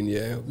thinking,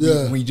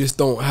 we just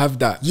don't have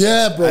that.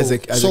 Yeah, bro. As a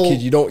kid,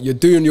 you're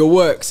doing your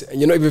works and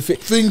you're not even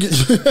thinking,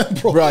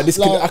 bro, this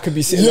like, I could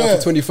be sitting there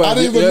for 25 years.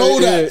 I didn't even know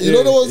that. You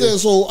know what I'm saying?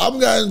 So I'm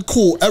getting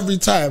caught every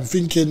time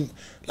thinking,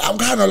 like, I'm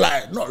kind of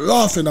like, not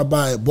laughing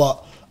about it,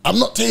 but I'm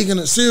not taking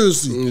it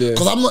seriously.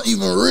 Because I'm not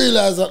even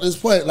realizing at this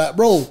point, like,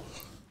 bro,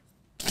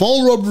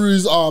 phone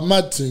robberies are a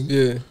mad thing.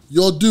 Yeah.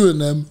 You're doing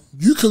them.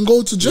 You can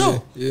go to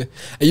jail. Yeah.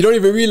 And you don't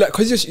even realize,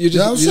 because you're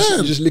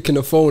just licking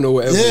a phone or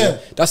whatever. Yeah.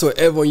 That's what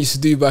everyone used to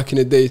do back in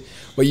the day.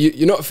 But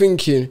you're not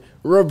thinking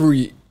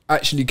robbery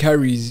actually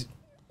carries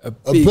a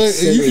big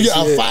sentence. You can get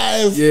a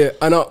 5,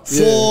 and up,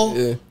 4,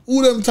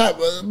 all them type,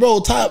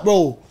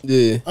 bro.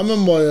 Yeah. I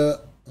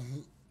remember,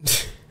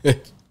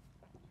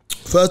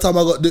 first time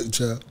I got dicked,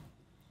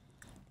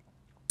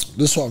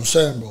 this is what I'm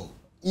saying, bro.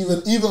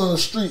 Even on the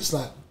streets,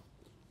 like,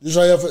 this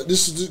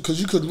is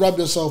because you could rub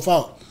yourself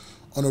out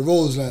on the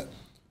roads. Like,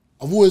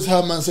 I've always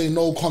heard man say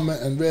no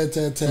comment and red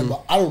tear,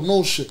 but I don't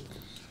know shit.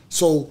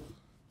 So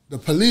the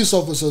police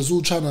officers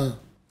all trying to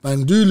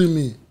bandooly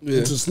me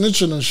into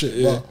snitching and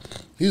shit. But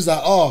he's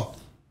like,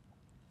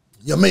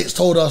 your mates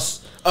told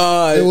us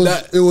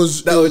it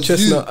was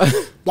chestnut.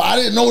 But I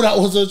didn't know that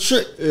was a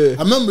trick.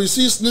 I remember, you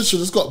see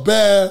snitching, it's got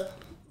bare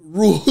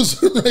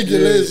rules and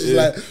regulations.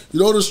 Like, you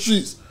know, the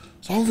streets.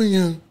 So I'm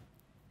thinking,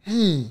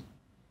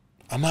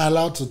 am I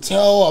allowed to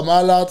tell? If a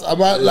man,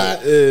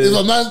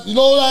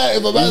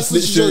 if a man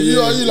snitches,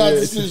 you like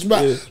to snitch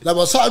back. Like,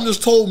 but something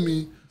just told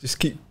me, just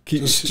keep,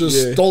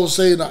 don't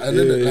say nothing.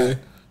 Like,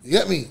 you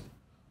get me?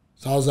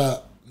 So I was like,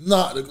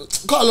 nah.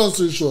 Cut a long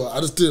story short, I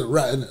just did it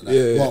right, innit?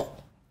 Like, but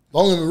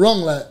don't get me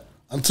wrong, like,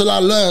 until I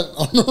learned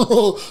on the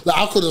road, like,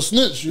 I could have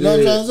snitched. You know what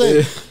I'm trying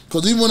to say?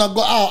 Because even when I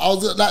got out, I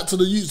was like to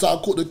the youths that I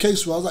caught the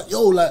case with. I was like,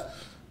 yo, like,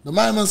 the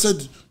man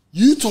said,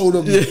 you told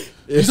him.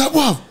 He's like,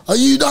 bruv, are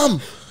you dumb?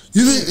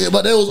 You think,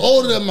 but they was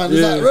older than man.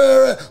 He's like,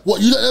 what,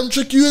 you let them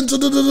trick you into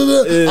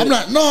I'm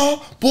like, nah,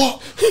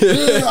 but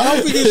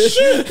I'm thinking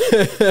shit.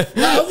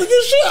 I was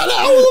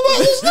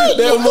about to snitch.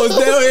 They almost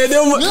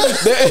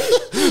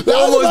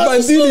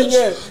bandini.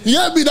 You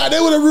get me? Like, they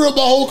would have ruined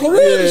my whole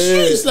career in the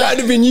streets. Like, that'd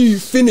have been you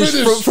finished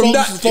from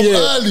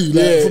early,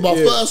 like, from my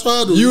first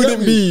hurdle. I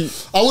wouldn't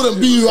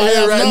be who I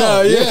am right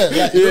now. You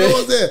know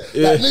what I'm saying?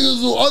 Like,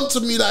 niggas were onto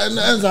me, like, in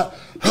the end, like,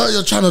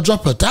 you're trying to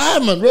drop a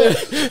dime, man.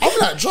 I'm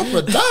like, drop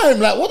a dime?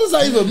 Like, what does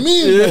that even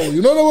mean, bro?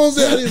 You know what I'm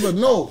saying? I don't even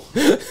know.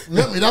 Get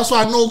me? That's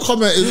why no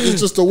comment is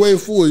just the way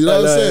forward. You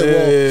know what I'm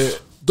saying?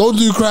 Don't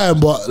do crime,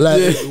 but,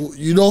 like,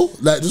 you know,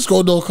 like, just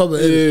go no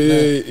comment.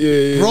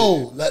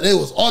 Bro, like, they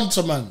was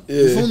onto, man.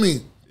 You feel me?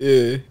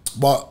 Yeah.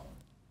 But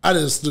I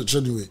didn't snitch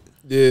anyway.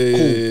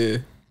 Cool.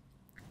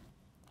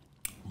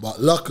 But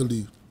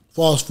luckily,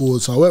 fast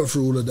forward, so I went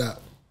through all of that.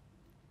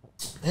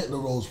 Hit the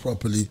roads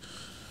properly.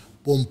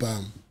 Boom,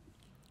 bam.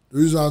 The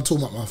reason I'm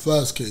talking about my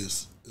first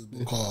case is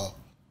because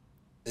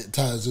it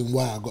ties in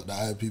why I got the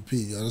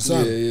IPP. You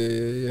understand?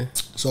 Yeah.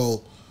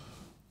 So,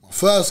 my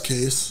first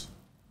case,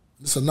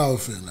 this is another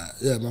thing.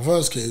 Like, my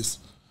first case,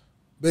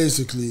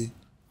 basically,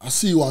 I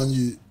see one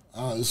you.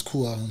 It's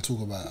cool, I can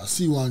talk about it. I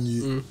see one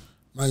you,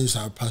 man used to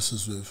have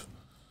passes with.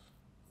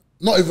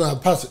 not even a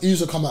pastor. He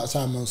used to come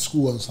outside my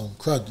school on some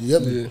crud. You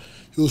get me?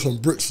 He was from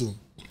Brixton.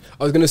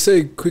 I was gonna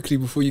say quickly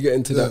before you get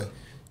into that,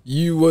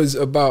 you was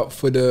about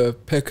for the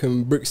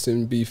Peckham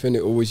Brixton beef,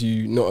 innit, or was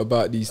you not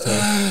about these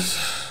times?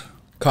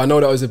 Cause I know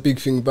that was a big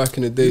thing back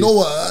in the day. You know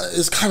what?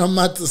 It's kind of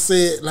mad to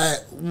say it like,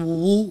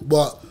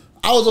 but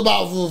I was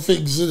about for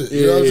things, innit?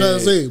 You know what I'm trying to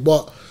say?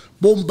 But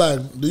boom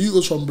bang, the youth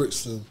was from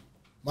Brixton.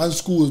 My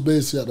school was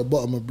basically at the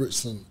bottom of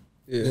Brixton,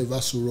 near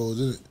Vassal Road,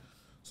 innit?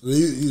 So they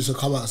used to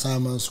come outside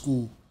my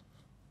school,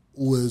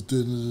 always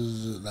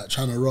doing like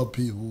trying to rob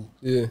people.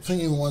 I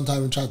think even one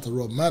time he tried to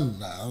rob man.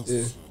 Like,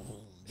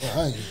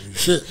 I ain't giving you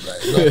shit.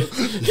 Like, you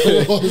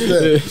know what I'm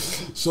saying?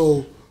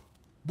 So,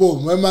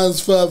 boom, when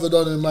man's further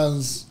down in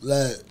man's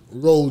like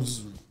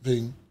roads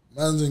thing,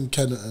 man's in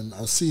Kennerton.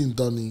 I've seen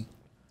Donny.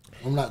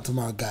 I'm like to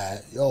my guy,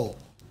 yo,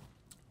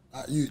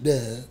 that you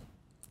there?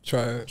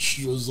 Try it.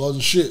 She was on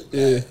shit.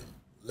 Like,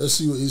 let's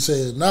see what he's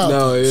saying now.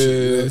 No, you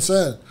know what I'm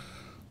saying?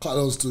 Cut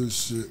those two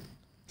shit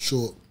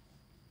short.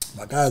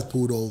 My guys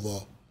pulled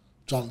over,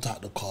 jumped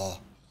out the car.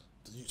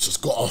 The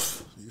just got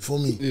off. You feel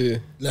me?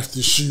 Left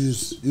his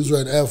shoes. He was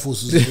wearing Air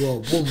Forces as well.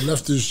 Boom,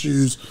 left his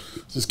shoes.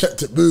 Just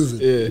kept it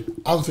moving.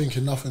 I'm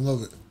thinking nothing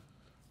of it.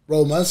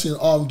 Bro, man, seen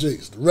armed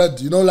jakes. Red,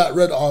 you know, like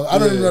red arm. I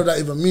don't even know if that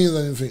even means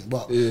anything,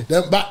 but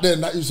then back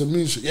then that used to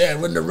mean shit. Yeah,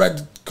 when the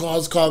red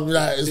cars come,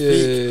 like it's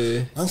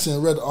big. I'm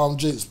seeing red armed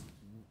jakes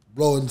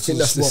blowing. I think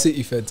that's the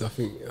city feds. I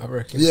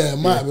reckon. Yeah, it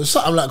might have been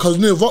something like because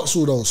near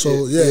Vauxhall though.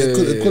 So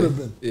it could have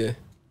been. They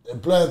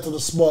playing to the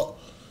spot.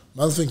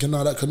 Man thinking,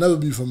 nah, that could never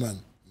be for man.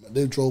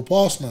 They drove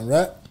past man,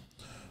 right?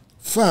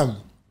 Fam,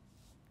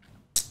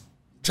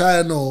 try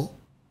and know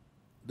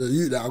the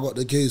youth that I got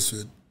the case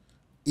with,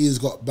 he's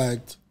got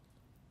bagged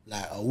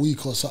like a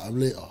week or something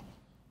later.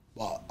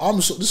 But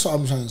this is what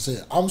I'm trying to say.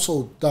 I'm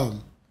so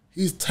dumb.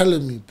 He's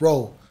telling me,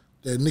 bro,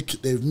 they've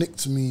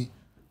nicked me.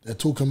 They're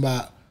talking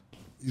about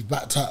we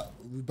backed out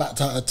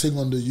a thing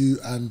on the U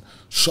and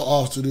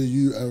shot after the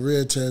U and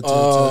rear tear.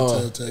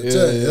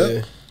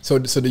 So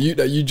the youth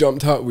that you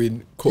jumped out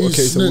with caught a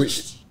case of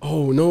which.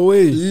 Oh, no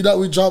way. The youth that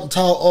we jumped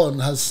out on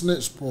has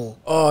snitched, bro.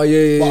 Oh,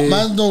 yeah. But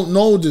man don't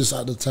know this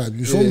at the time.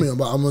 You feel me?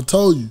 But I'm going to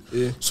tell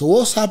you. So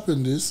what's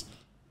happened is,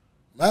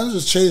 man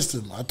just chased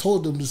him. I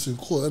told them this in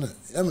court, innit?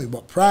 You know me?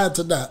 But prior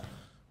to that,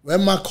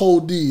 when my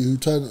Code D,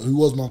 who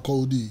was my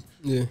Code D,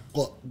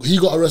 he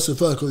got arrested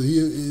first because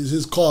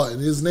his car in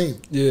his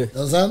name. You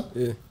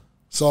understand?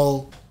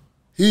 So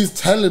he's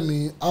telling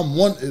me I'm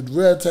wanted,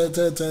 rare,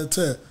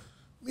 tear.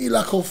 Me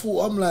like a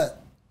fool, I'm like,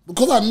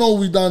 because I know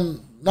we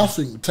done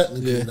nothing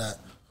technically, like,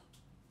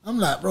 I'm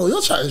like, bro,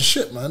 you're chatting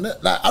shit, man.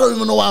 Like, I don't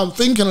even know why I'm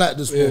thinking like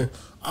this, bro.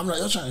 I'm like,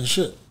 you're chatting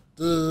shit.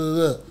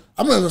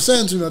 I'm not even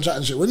saying to him I'm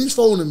chatting shit. When he's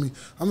phoning me,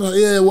 I'm like,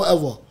 yeah,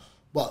 whatever.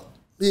 But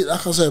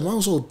like I said, man, I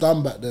was so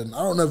dumb back then.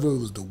 I don't know if it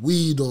was the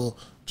weed or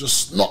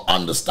just not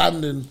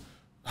understanding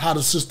how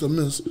the system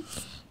is.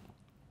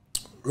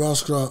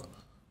 Rascal,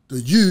 the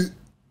youth,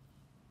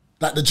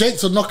 like the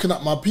Jakes are knocking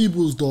at my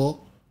people's door,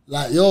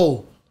 like,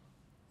 yo,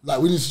 like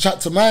we need to chat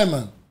to my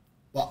man.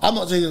 But I'm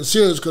not taking it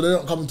serious because they're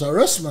not coming to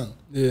arrest man.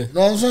 You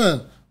know what I'm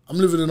saying? I'm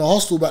living in a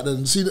hostel back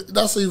then. See,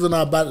 that's even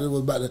how bad it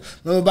was back then.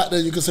 Remember back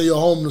then you could say you're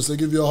homeless, they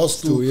give you a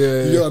hostel,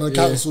 you get on a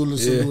council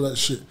list and all that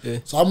shit.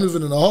 So I'm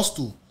living in a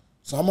hostel.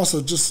 So I must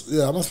have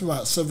I must be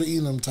about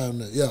 17 them time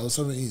there. Yeah, I was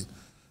 17.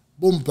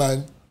 Boom,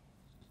 bang.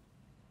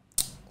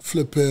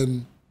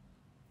 Flipping.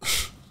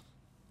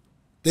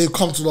 They've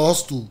come to the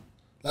hostel.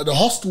 Like the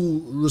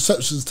hostel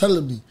reception's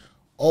telling me,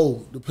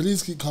 oh, the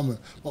police keep coming.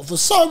 But for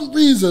some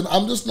reason,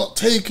 I'm just not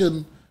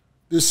taking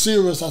this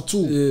serious at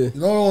all. You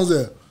know what I was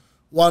there?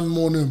 One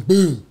morning,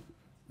 boom,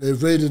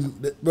 they've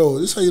raided. Bro,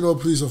 this is how you know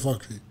police are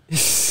fuckery.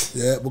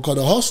 Because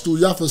the hostel,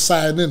 you have to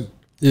sign in.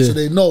 So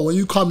they know when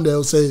you come there,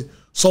 they'll say,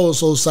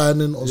 so-and-so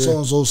signed in or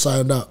so-and-so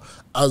signed out,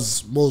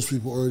 as most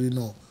people already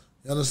know.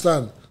 You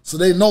understand? So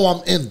they know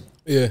I'm in.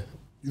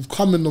 You've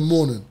come in the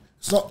morning.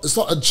 It's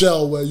not a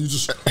jail where you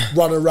just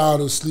run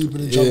around and sleep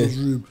in each other's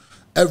room.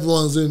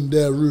 Everyone's in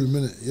their room,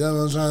 innit? You know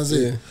what I'm trying to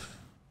say?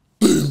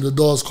 Boom, the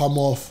doors come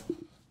off.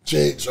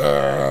 Jakes,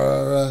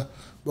 bro,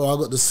 I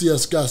got the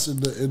CS gas in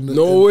the in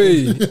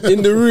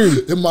the room.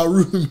 In my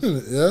room,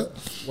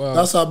 innit? Wow.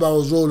 That's how I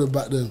was rolling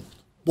back then.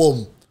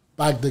 Boom,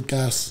 bagged the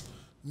gas,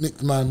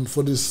 nicked man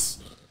for this.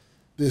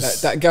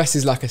 That gas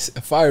is like a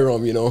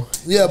firearm, you know.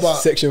 Yeah, but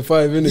Section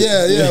 5, innit?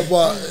 Yeah,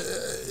 but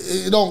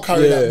it don't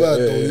carry that bird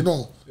though, you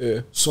know.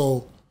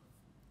 So,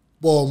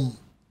 boom,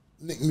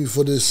 nicked me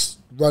for this,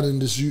 running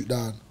this youth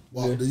down.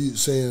 While the youth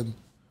saying,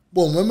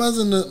 boom, when man's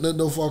in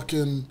the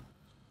fucking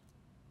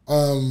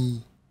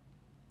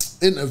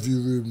interview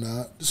room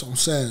now, this is what I'm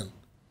saying.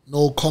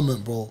 No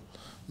comment, bro.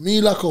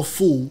 Me like a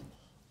fool,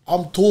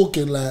 I'm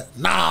talking like,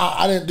 nah,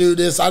 I didn't do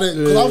this,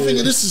 because I'm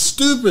thinking this is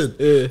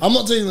stupid. I'm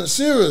not taking it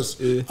serious.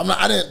 I'm like,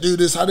 I didn't do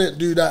this, I didn't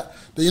do that.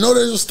 Then you know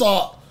they just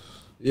start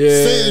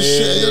saying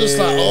shit, and you're just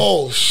like,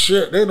 oh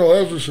shit, they know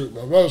everything,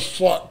 man. That's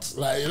fucked.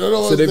 Like, you know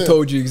what So they've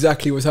told you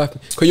exactly what's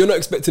happening. Because you're not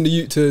expecting the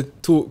youth to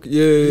talk.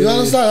 You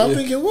understand? I'm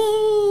thinking,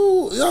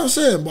 whoa, you know what I'm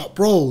saying? But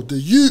bro, the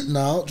youth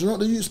now, do you know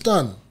what the youth's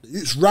done? The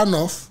youth's ran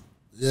off,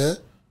 yeah,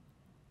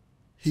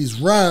 he's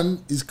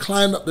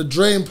climbed up the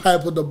drain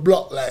pipe of the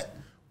block, like,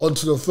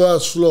 onto the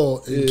first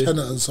floor in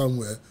Kennerton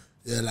somewhere.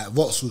 Yeah, like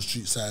Vauxhall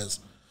Street size.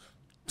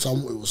 It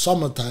was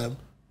summertime.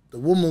 The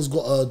woman's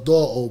got her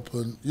door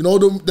open. You know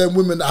them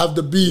women that have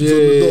the beads on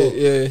the door?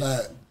 Yeah.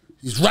 Like,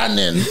 he's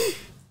running.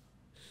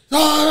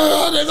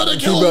 No, they're gonna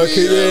kill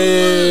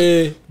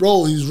me. Yeah.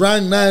 Bro, he's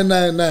rang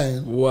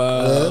 999.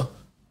 Wow. Yeah?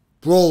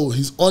 Bro,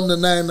 he's on the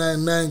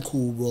 999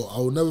 call, bro. I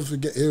will never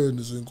forget hearing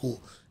this in court.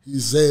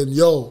 He's saying,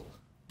 yo,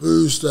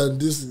 boost and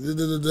this,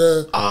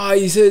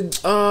 he said,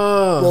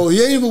 Bro,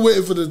 he ain't even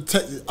waiting for the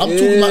tech. I'm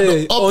talking about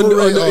the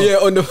operator.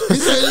 On the He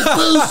said,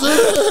 boost.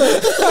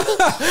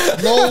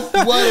 No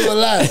word of a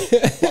lie.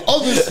 But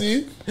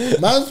obviously,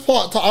 man's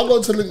part-time. I'm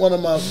going to link one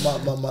of my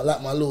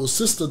little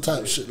sister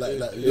type shit like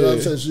that. You know what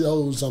I'm saying? She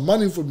owes some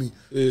money for me.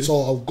 Yeah.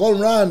 So I've gone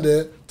round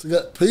there to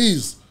get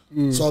peas.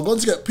 So I've gone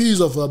to get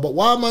peas off her. But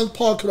while man's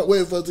parking up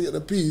waiting for her to get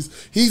the peas,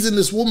 he's in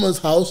this woman's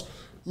house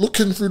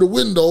looking through the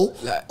window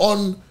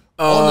on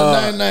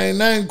the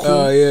 999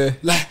 call.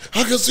 Like,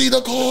 I can see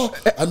the car.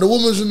 And the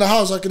woman's in the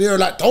house. I can hear her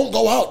like, don't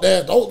go out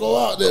there. Don't go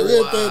out there.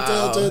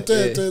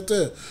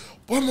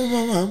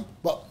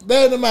 But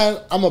bear in mind,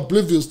 I'm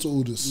oblivious to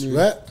all this,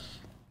 right?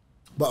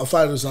 But I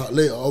find this out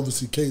later,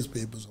 obviously case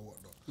papers and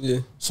whatnot. Yeah.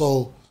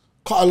 So,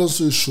 cut a long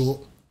story short,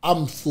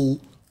 I'm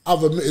full.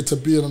 I've admitted to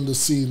being on the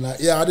scene. Like,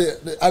 yeah, I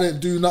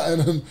didn't do nothing,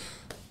 and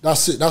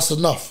that's it. That's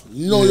enough.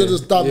 You know, you're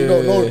just done. You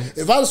don't know.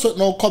 If I just went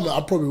no comment, I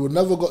probably would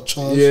never got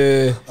charged.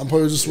 Yeah. And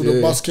probably just would have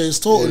bust case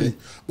totally. Yeah.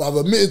 But I've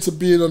admitted to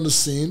being on the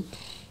scene,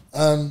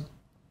 and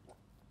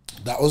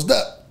that was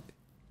that.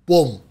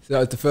 Boom. So that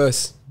was the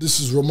first. This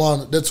is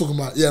Roman. They're talking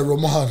about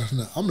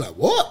Roman. I'm like,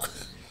 what?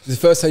 This is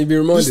the first time you've been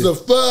reminded. This is the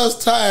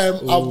first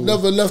time I've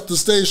never left the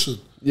station.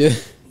 Yeah.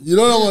 You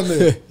know what I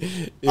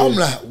mean? I'm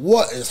like,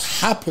 what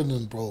is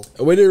happening, bro?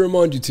 Where did it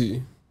remind you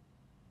to?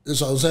 That's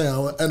what I'm saying.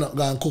 I end up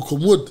going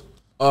Cookham Wood.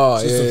 Oh,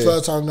 so it's the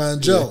first time I'm going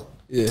to jail.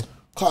 Yeah.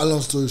 Cut a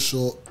long story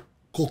short,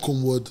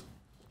 Cookham Wood,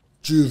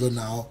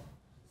 juvenile,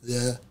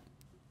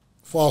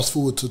 Fast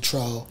forward to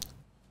trial.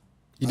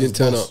 He didn't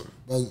turn up?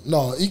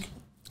 No,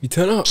 he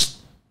turned up?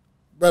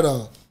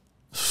 Brother.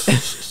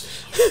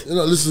 You're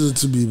not listening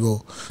to me,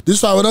 bro. This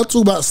is why when I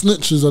talk about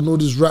snitches and all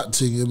this rat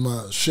thing in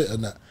my shit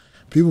and that,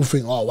 people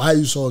think, oh, why are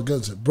you so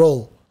against it?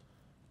 Bro,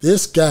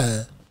 this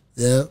guy,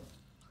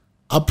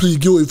 I plead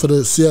guilty for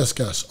the CS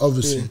gas,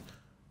 obviously.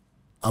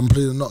 I'm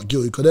pleading not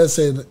guilty because they're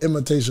saying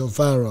imitation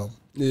firearm,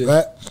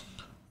 right?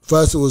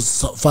 First it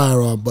was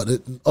firearm, but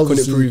it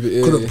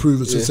obviously couldn't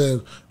prove it. So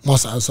saying,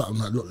 must have something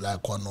that looked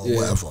like one or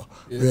whatever.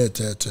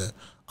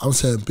 I'm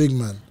saying, big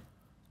man,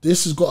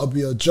 this has got to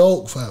be a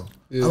joke, fam.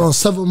 I'm on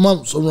 7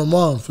 months on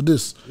remand for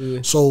this.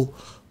 So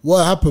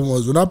what happened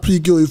was, when I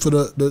plead guilty for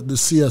the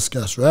CS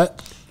gas, right?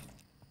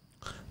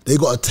 They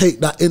got to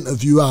take that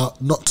interview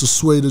out not to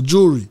sway the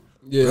jury,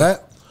 right?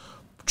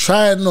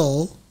 Try and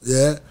know,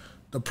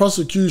 the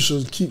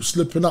prosecution keeps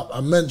slipping up.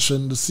 I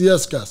mentioned the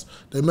CS gas.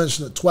 They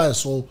mentioned it twice,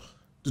 so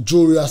the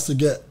jury has to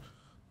get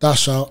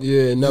dash out.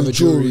 Yeah, another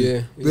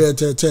jury.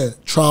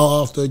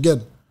 Trial after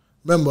again.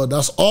 Remember,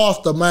 that's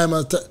after my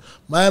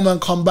man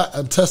come back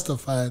and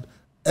testified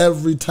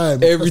every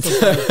time. Every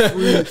time.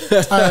 3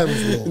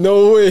 times, bro.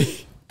 No way.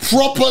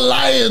 Proper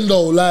lying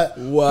though, like,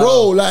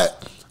 bro, like,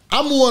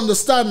 I'm more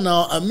understand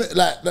now.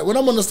 Like when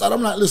I'm understand,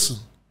 I'm like, listen,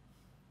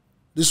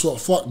 this is what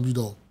fucked me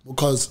though,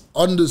 because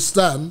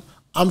understand,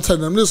 I'm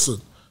telling them,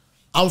 listen,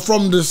 I'm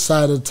from this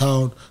side of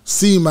town,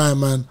 see my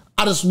man,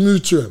 I just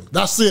moved to him.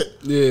 That's it.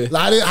 Yeah.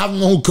 Like I didn't have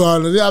no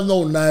gun, I didn't have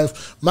no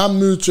knife. Man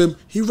moved to him,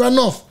 he ran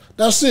off.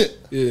 That's it.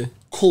 Yeah.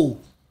 Cool.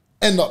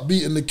 End up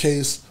beating the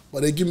case,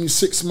 but they give me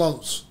 6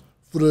 months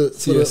for the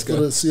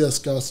CS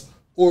gas.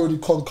 Already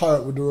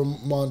concurrent with the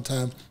remand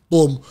time.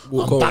 Boom.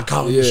 I'm back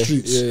out in the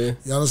streets. You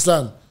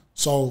understand?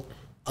 So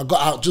I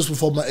got out just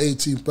before my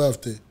 18th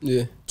birthday.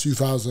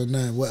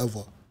 2009,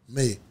 whatever.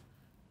 May.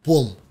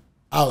 Boom.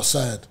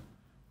 Outside.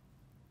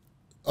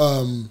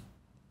 On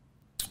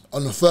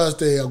the first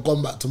day, I've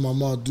gone back to my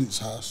Ma Duke's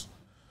house.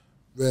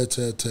 You ain't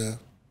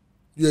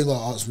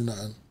gonna ask me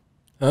nothing.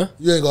 Huh?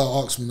 You ain't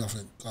gonna ask me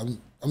nothing.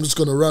 I'm just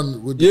gonna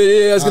run with.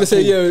 I was gonna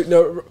say,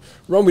 no,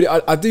 run with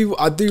it. I do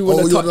want to touch.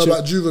 Oh, you don't know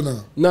about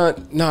juvenile? No.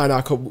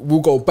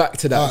 We'll go back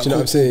to that. Right, do you know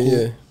what I'm saying? Cool.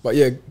 Yeah, but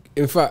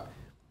in fact,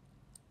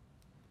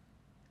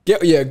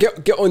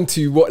 get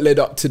onto what led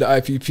up to the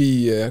IPP.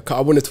 Yeah, 'cause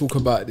I want to talk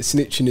about the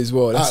snitching as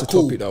well. That's a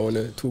topic that I want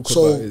to talk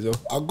about as well.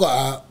 I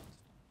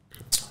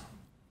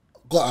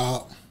got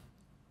out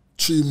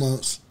 2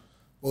 months.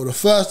 Well, the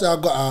first day I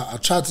got out, I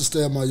tried to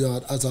stay in my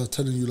yard, as I was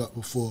telling you like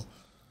before.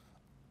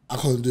 I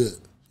couldn't do it.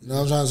 You know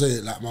what I'm trying to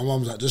say? Like my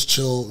mum's like, just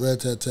chill,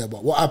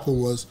 But what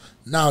happened was,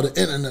 now the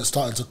internet's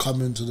starting to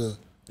come into the.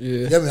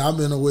 I've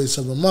been away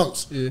 7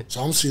 months.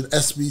 So I'm seeing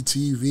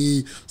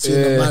SBTV,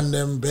 seeing the man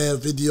them bare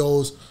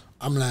videos.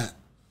 I'm like,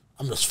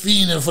 I'm just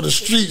fiending for the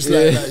streets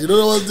like that. You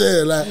know what I'm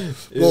saying? Like,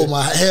 bro,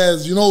 my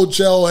hair's,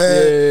 gel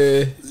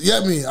hair. You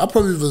get me? I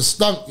probably even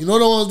stunk. You know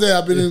what I'm saying?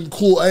 I've been in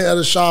court, I ain't had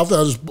a shower.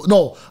 I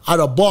had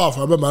a bath.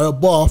 I remember I had a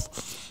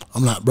bath.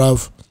 I'm like,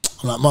 bruv.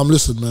 I'm like, Mum,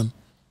 listen, man.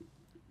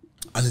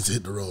 I need to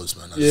hit the roads,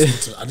 man. I need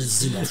to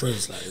see my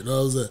friends, like, you know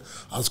what I'm saying?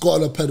 I was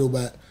got on a pedal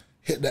bike,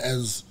 hit the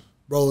ends,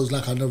 bro, it was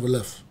like I never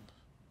left.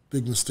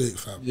 Big mistake,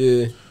 fam.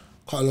 Yeah.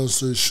 Quite a long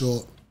story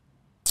short,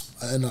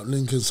 I end up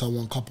linking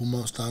someone a couple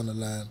months down the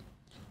line,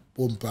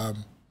 boom,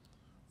 bam,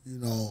 you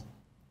know,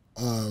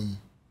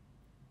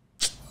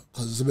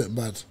 because it's a bit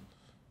bad.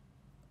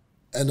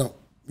 End up,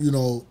 you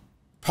know,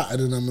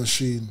 patterning a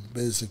machine,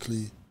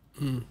 basically.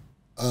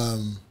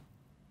 Man's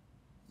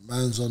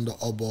on the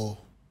oboe.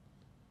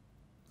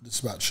 This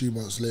is about 3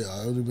 months later.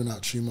 I only been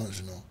out 3 months,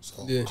 you know.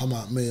 So come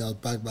out May, I was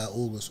back by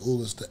August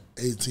the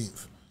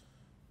 18th.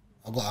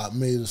 I got out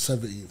May the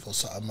 17th or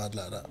something mad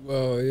like that.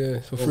 Well, yeah,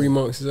 for 3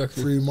 months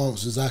exactly. 3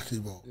 months exactly,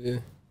 bro. Yeah.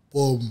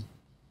 Boom.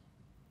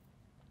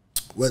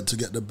 Went to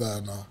get the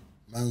burner.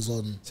 Man's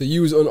on. So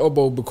you was on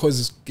oboe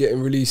because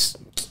getting released.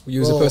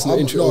 You was a personal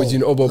interest, or was you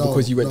on oboe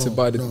because you went to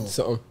buy the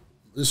something?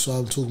 This is why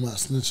I'm talking about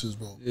snitches,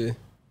 bro. Yeah.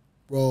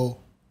 Bro,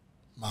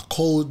 my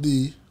cold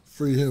D,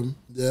 free him,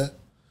 yeah.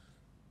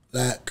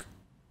 Like,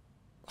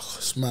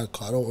 it's mad,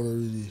 cause I don't want to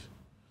really.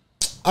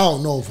 I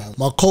don't know, fam.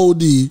 My cold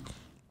D,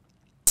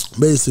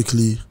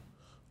 basically,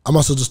 I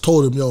must have just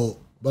told him, yo,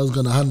 man's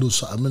gonna handle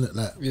something, minute,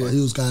 like. But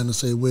he was going the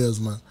same way as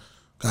man,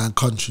 going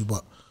country,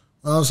 but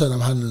when I'm saying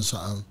I'm handling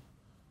something,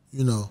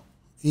 you know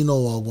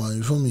what I want,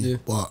 you feel me? Yeah.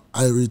 But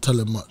I ain't really tell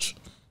him much.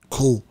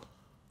 Cool.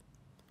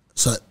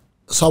 So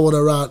someone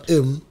around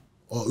him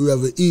or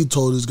whoever he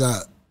told this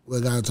guy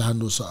we're going to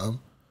handle something,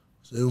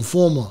 it's the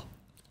informer.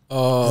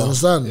 Oh, you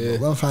understand? Yeah.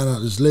 We'll find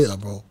out this later,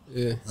 bro.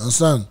 Yeah. You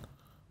understand?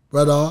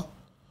 Brother,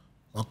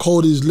 my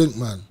cody's link,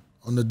 man,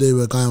 on the day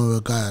we're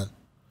going.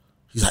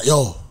 He's like,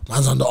 yo,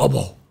 man's on the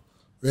oboe.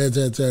 But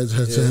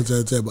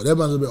that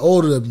man's a bit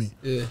older than me.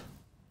 Yeah.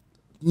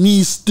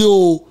 Me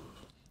still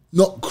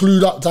not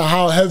clued up to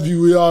how heavy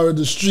we are in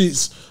the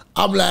streets.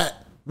 I'm like,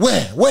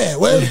 where's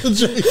the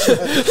drink?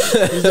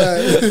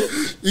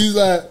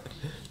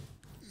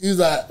 he's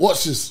like,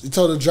 watch this. He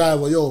told the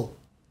driver, yo,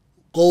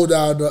 go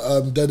down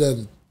the dead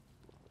end.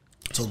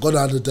 So go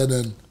down the dead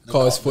end.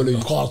 Cars following.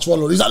 Cars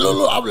following. He's like,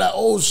 look. I'm like,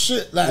 oh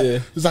shit. Like,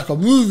 it's like a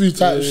movie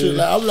type shit.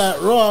 Like, I'm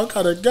like, raw, I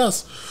kind of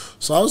guess.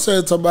 So I'm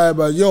saying to my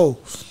man, yo,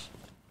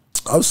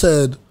 I was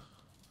like,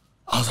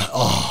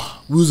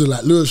 oh, we was in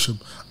like Lewisham.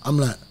 I'm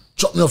like,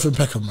 drop me off in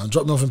Peckham, man.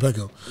 Drop me off in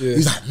Peckham. Yeah.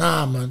 He's like,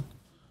 nah, man.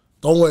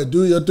 Don't worry, do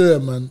what you're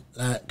doing, man.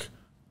 Like,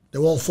 they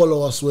won't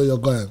follow us where you're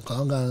going. Cause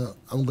I'm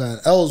going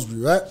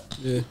Ellsbury, right?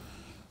 Yeah.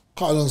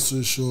 Cut a long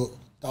story short,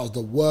 that was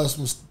the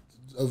worst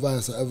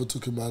advice I ever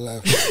took in my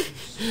life.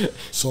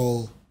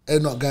 So,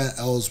 end up going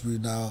Ellsbury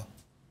now,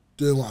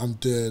 doing what I'm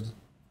doing.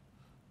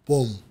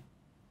 Boom.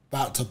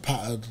 Back to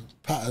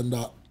patterned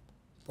up.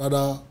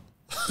 Brother,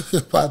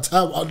 by the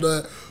time I'm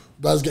there,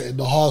 man's getting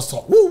the hard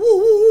stop. Woo, woo,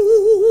 woo,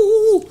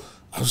 woo, woo.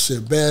 I'm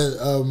seeing bare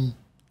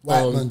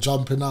white man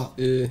jumping out.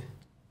 Yeah.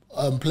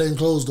 Plain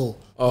clothes though.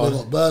 They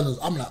got burners.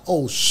 I'm like,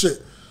 oh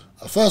shit.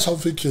 At first I'm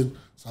thinking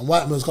some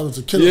white man's coming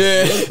to kill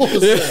us.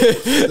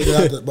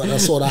 But I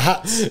saw the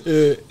hats,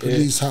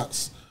 police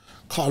hats.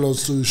 Cut a long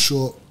story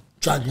short,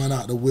 drag man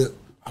out the whip.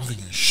 I'm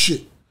thinking,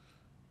 shit.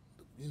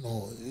 You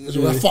know,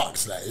 we're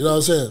fucked, like, you know what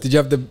I'm saying? Did you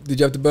have the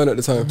burner at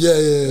the time? Yeah,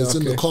 it's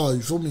in the car,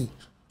 you feel me?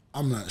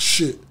 I'm like,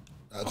 shit.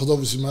 Because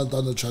obviously man's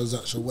done the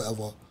transaction,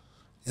 whatever.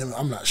 Yeah,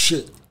 I'm like,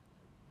 shit.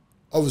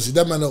 Obviously,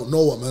 that man don't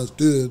know what man's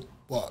doing,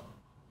 but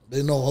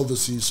they know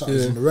obviously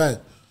something's in the right.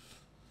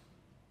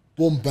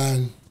 Boom,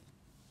 bang.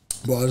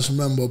 But I just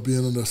remember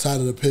being on the side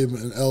of the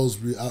pavement in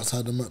Ellsbury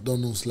outside the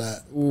McDonald's,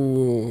 like,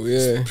 ooh,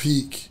 yeah,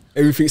 peak.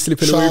 Everything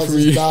slipping away from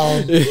you.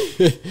 Down.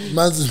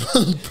 man's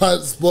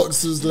pants,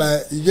 boxes,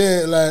 like, you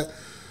get it,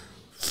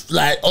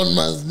 like on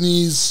man's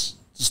knees,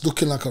 just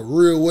looking like a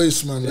real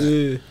waste man.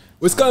 Like.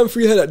 What's going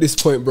through your head at this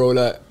point, bro?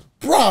 Like,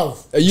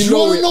 bruv, you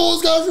want to know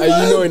what's going through my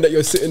head? Are you knowing that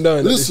you're sitting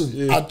down?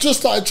 Listen, I just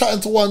started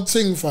chatting to one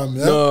thing, fam,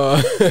 yeah?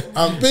 No.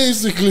 And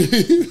basically,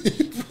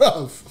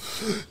 bruv,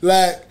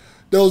 like,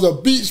 there was a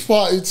beach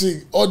party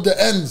thing on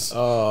the ends.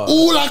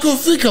 All I could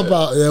think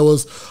about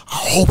was, I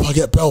hope I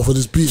get bail for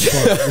this beach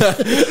party.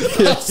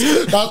 that's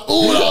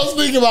all I was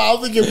thinking about. I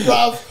was thinking,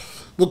 bruv,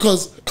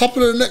 because a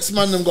couple of the next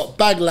man them got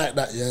bagged like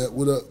that, yeah,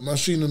 with a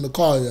machine in the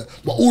car, yeah,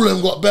 but all of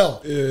them got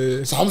bail.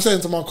 Yeah. So I'm saying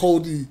to my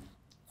Cody,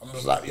 I'm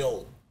just like,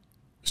 yo,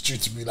 it's due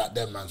to be like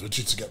them, man. We're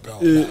due to get bail,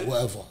 like,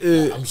 whatever.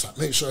 Like, I'm just like,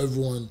 make sure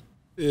everyone,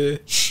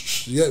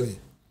 shh, you get me?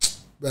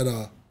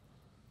 Better.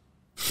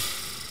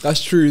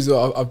 That's true as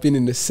well. I've been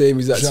in the same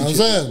exact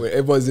situation where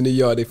everyone's in the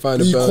yard, they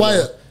find a burner,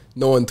 quiet.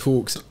 No one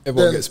talks,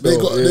 everyone gets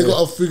bailed. They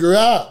got to figure it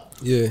out.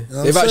 Yeah, you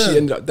know they've actually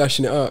ended up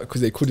dashing it out because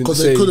they couldn't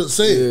say.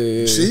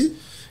 Yeah. See,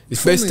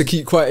 it's best to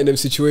keep quiet in them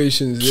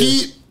situations.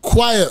 Keep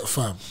quiet,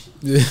 fam.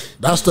 Yeah,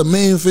 that's the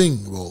main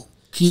thing, bro.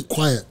 Keep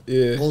quiet.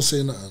 Yeah, don't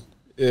say nothing.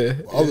 Yeah,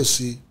 but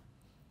obviously,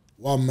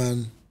 one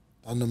man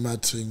done the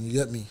mad thing. You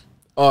get me?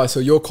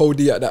 So you're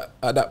Cody at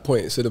that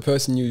point. So the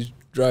person you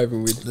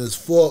driving with, there's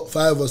 4,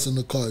 5 of us in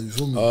the car. You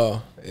feel me?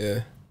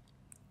 Yeah.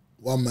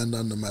 One man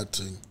done the mad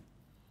thing.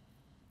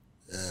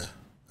 Yeah,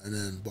 and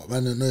then but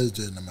man didn't know he was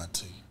doing the mad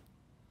thing.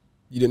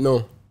 You didn't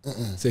know?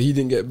 So he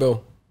didn't get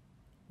bail?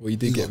 Well, he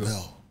did get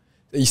bail.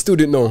 You still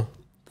didn't know?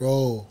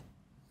 Bro,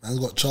 man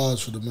got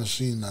charged for the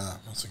machine now.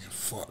 I was thinking,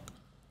 fuck.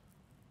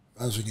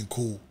 I was thinking,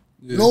 cool.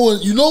 Yeah.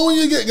 You know when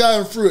you get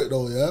going through it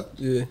though, yeah?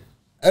 Yeah.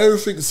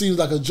 Everything seems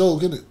like a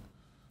joke, innit?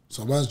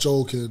 So man's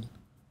joking.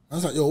 I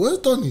was like, yo, where's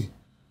Donny?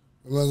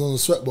 The man's on the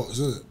sweatbox,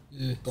 innit?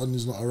 Yeah.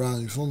 Donny's not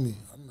around, you feel me?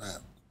 I'm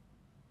like,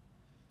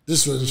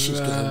 this was shit's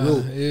getting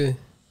real. Yeah.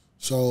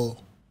 So,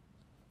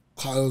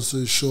 cut long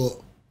story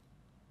short,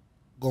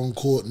 gone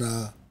court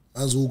now.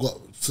 Man's all got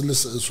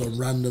solicitors from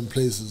random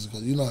places,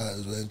 because you know how it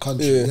is, we're in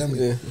country, you get me?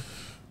 Yeah.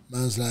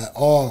 Man's like,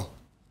 oh,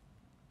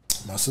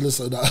 my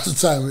solicitor at the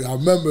time, I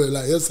remember it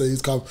like yesterday,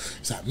 he's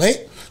like,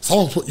 mate,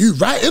 someone put you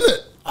right in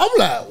it. I'm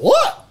like,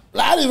 what?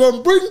 Like, I didn't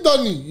even bring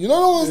Donny, you know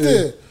no one's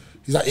there.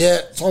 He's like,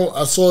 yeah,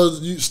 I saw the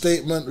youth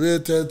statement,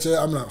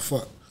 I'm like,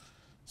 fuck.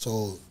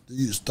 So, the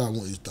youth's done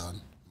what he's done.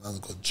 Man's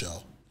got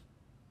jail.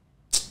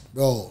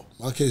 Bro,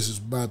 my case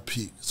is mad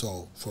peak.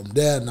 So, from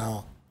there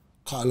now,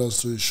 cut a long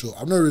story short,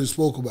 I've never really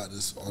spoke about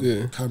this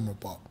on camera,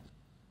 but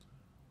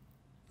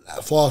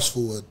like, fast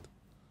forward,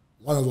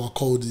 one of our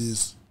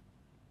coldies,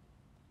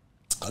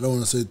 I don't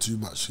want to say too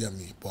much, you get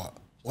me, but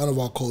one of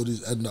our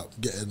coldies end up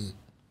getting,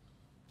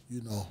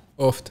 you know,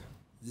 offed.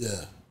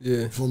 Yeah.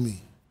 Yeah. For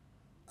me.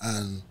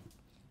 And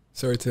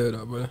sorry to hear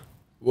that, brother.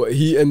 What,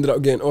 he ended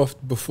up getting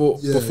offed before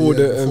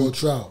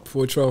trial.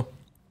 Before trial.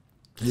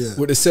 Yeah.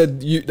 Would have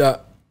said you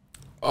that.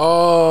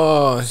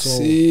 Oh, I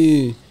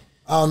see.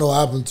 I don't know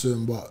what happened to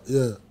him, but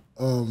yeah.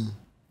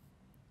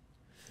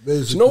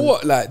 Basically, do you know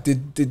what? Like,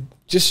 did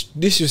this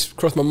just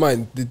crossed my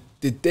mind?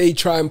 Did they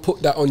try and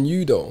put that on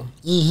you though?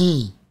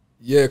 Mm-hmm.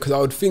 Yeah, because I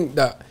would think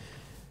that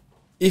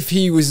if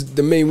he was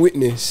the main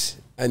witness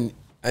and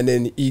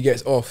then he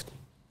gets offed,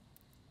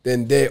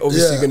 then they're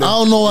obviously gonna. I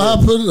don't know what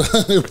happened,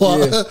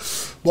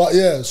 but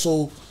yeah.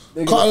 So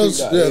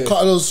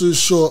cut a long story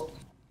short.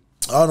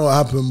 I don't know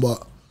what happened,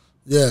 but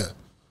yeah,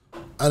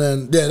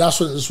 and then that's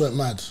when it just went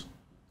mad.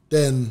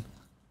 Then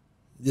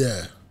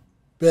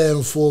bare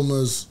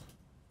informers,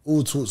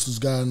 all sorts was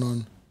going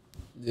on.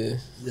 Yeah,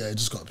 it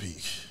just got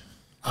peak.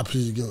 I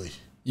pleaded guilty.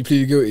 You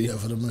pleaded guilty? Yeah,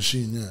 for the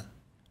machine. Yeah.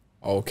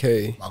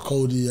 Okay. My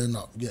Cody ended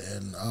up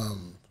getting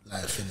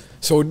life in it.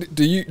 So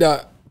the youth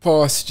that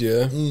passed,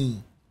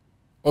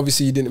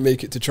 obviously he didn't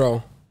make it to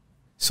trial.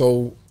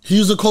 So he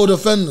was a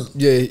co-defendant.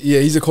 Yeah,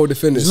 he's a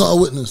co-defendant. He's not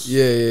a witness.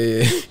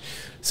 Yeah.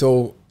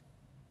 So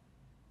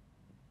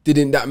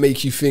didn't that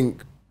make you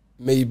think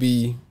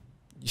maybe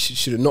you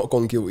should have not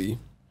gone guilty?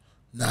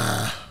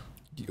 Nah.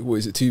 What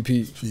is it, 2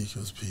 peak? Peak, it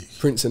was peak.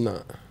 Prince and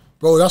that.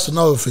 Bro, that's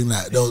another thing.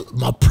 Like,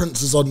 my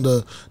prince is on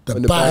the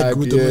bag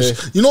with the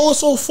machine. You know what's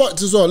so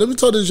fucked as well? Let me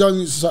tell this young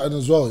youth something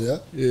as well, yeah?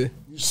 Yeah.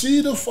 You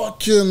see the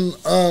fucking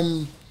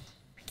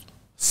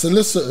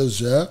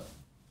solicitors, yeah?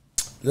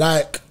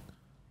 Like,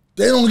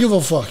 they don't give a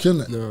fuck,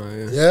 innit?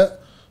 No, yeah?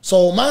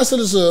 So my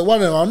solicitor,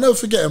 one of them, I'll never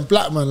forget him,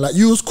 black man, like,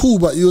 you was cool,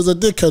 but you was a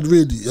dickhead,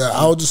 really. Yeah,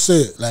 I'll just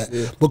say it. Like,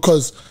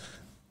 because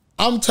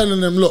I'm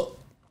telling them, look,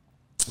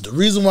 the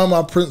reason why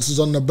my prince is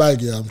on the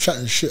bag, I'm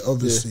chatting shit,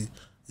 obviously,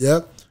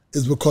 yeah?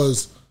 Is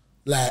because,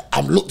 like,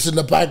 I'm looked in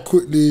the bag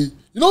quickly. You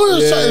know what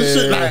I'm saying?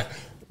 Shit, like,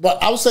 but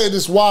I'm saying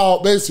this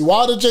while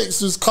the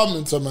Jakes is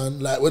coming to, man,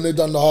 like, when they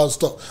done the hard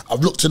stop, I've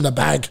looked in the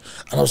bag,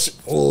 and I was,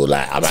 I'm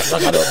act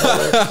like I don't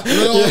know. You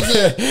know what I'm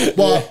saying?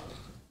 But,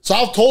 so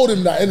I've told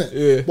him that, innit?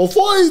 Yeah.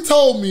 Before he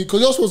told me,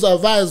 because you're supposed to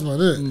advise, man,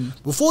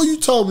 innit? Before you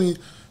tell me,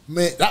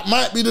 mate, that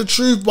might be the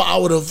truth, but I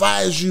would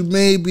advise you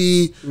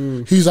maybe.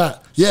 He's like,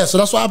 yeah, so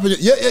that's what happened.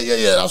 Yeah,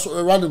 that's what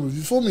we're running with.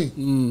 You feel me?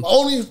 But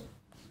only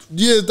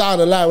years down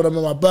the line when I'm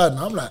in my bird,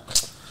 I'm like,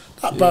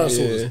 that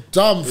barrister was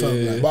dumb,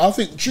 fam. Like, but I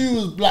think True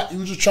was black. He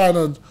was just trying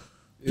to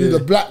do the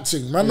black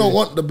thing. Man don't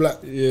want the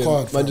black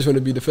card. Man just want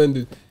to be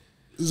defended.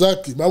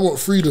 Exactly. Man want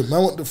freedom.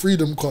 Man want the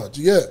freedom card.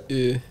 You get?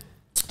 Yeah.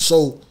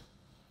 So,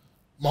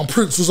 my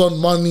prince was on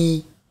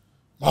money.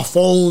 My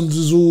phones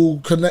is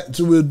all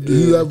connected with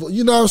whoever.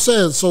 You know what I'm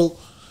saying? So,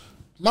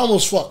 man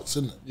was fucked,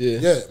 innit?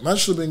 Yeah. Man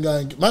should have been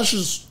going. Man should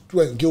have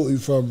went guilty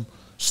from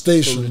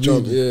station. From the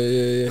job.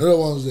 Yeah. No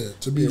one was there,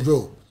 to be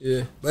real.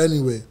 Yeah. But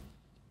anyway,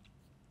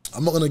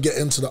 I'm not going to get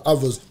into the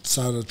other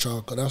side of the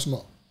trial, because that's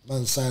not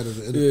man's side of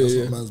it, innit? That's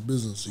not man's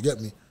business, you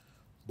get me?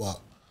 But,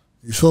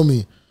 you feel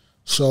me?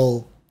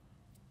 So,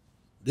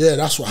 yeah,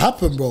 that's what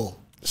happened, bro.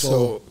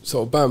 So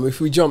bam, if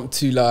we jump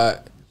to, like,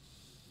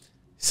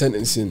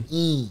 sentencing,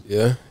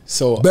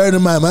 so... Bearing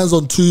in mind, man's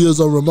on 2 years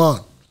on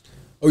remand.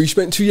 Oh, you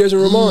spent 2 years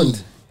on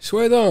remand?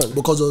 Swear down.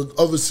 Because of,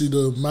 obviously,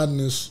 the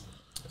madness.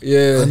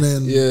 Yeah. And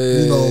then,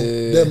 you know,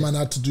 them man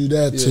had to do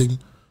their thing.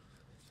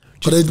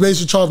 Because they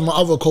basically charged my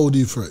other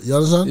Cody for it, you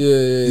understand?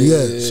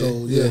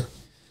 Yeah.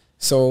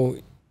 So,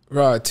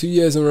 right, 2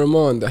 years on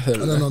remand.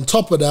 And then on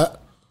top of that,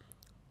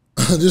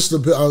 this is the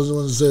bit I was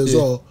going to say as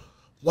well,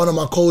 one of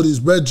my Cody's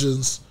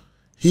brethrens,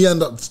 he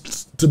ended up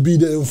to be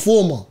the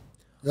informer.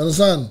 You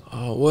understand?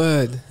 Oh,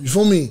 word. You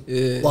feel me?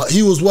 Yeah. But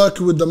he was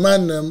working with the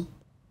man them,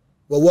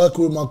 but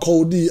working with my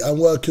Cody and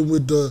working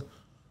with the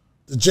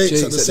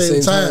Jakes at the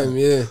same time.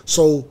 Yeah.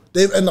 So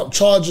they've ended up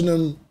charging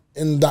him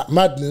in that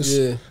madness.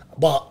 Yeah.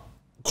 But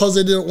because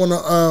they didn't want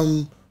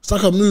to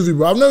It's like a movie,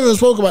 bro. I've never even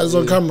spoken about this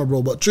on camera,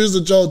 bro. But True's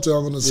the jail thing,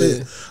 I'm gonna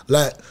say it.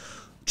 Like,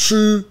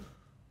 True,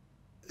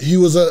 he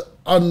was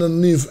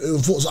underneath.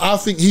 So I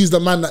think he's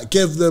the man that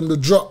gave them the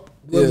drop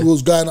when we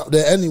was going up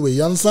there anyway.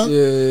 You understand?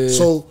 Yeah.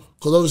 So,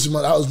 because obviously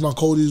that was my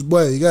Cody's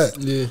boy. You get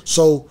it? Yeah.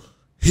 So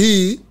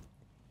he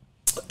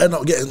ended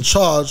up getting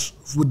charged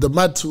with the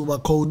mad talk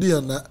about Cody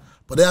and that,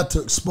 but they had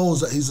to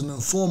expose that he's an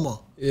informer.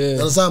 Yeah. You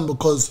understand?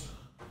 Because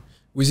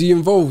was he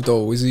involved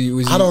though? Was he?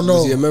 I don't know.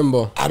 Was he a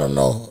member? I don't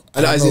know.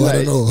 I don't know.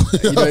 I don't know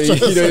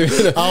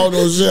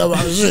shit about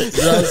shit.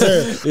 You know what I'm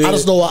saying? Yeah. I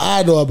just know what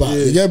I know about.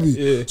 You get me?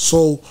 Yeah.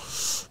 So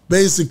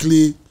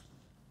basically,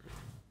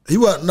 he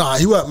weren't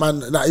part of. You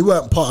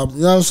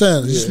know what I'm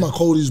saying? He's just my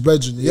Cody's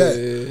brethren.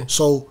 Yeah.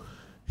 So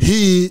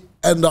he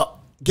end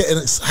up getting.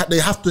 They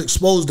have to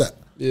expose that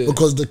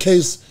because the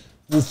case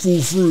will fall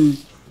through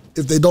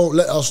if they don't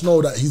let us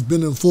know that he's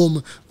been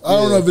informed. I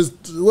don't know if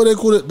it's what they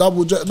call it,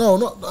 double jet. No,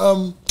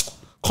 not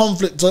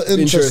conflict of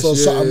interest or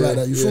something like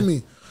that. You feel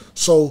me?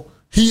 So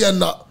he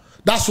ended up.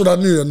 That's what I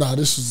knew. Nah,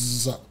 this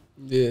is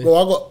bro.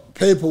 I got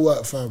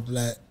paperwork, fam.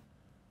 Like,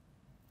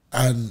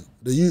 and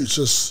the youth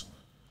just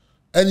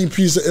any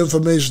piece of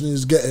information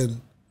he's getting,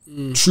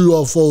 true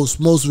or false,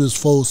 most of it's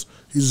false.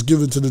 He's just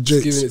giving to the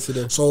jakes. Giving it to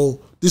them.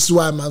 So this is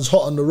why man's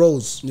hot on the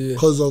roads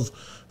because of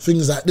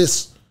things like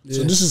this.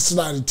 So this is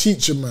tonight to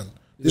teach him, man.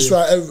 This is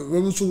why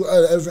when we talk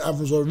about everything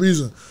happens for a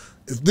reason.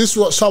 If this is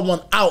what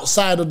someone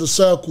outside of the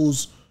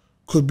circles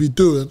could be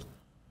doing,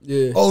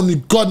 only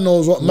God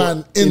knows what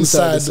man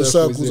inside the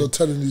circles are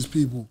telling these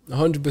people.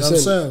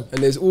 100%.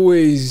 And there's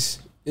always,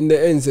 in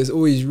the ends, there's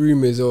always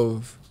rumours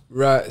of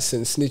rats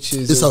and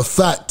snitches. It's a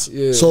fact.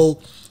 So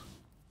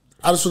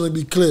I just want to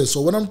be clear.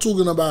 So when I'm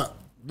talking about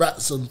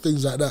rats and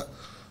things like that,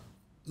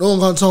 no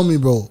one can tell me,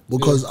 bro,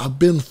 because I've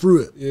been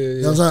through it.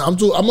 You know what I'm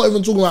saying? I'm not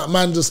even talking about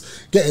man just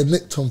getting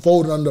nicked and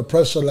folding under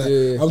pressure. Like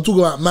I'm talking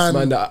about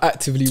man that are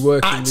actively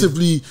working.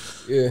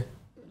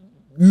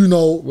 You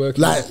know,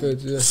 working like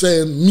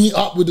saying meet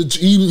up with the.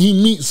 He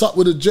meets up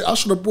with the Jake. I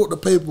should have brought the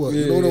paperwork.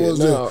 You know what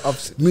I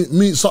was doing?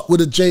 Meets up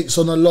with the Jakes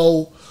on the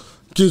low,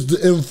 gives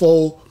the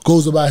info,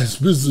 goes about his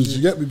business.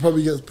 You get me?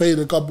 Probably gets paid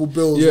a couple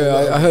bills.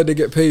 Yeah, I heard they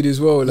get paid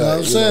as well. Like, you know what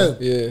I'm saying?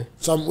 Yeah.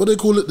 Some what they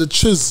call it, the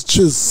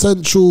Chiz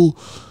Central.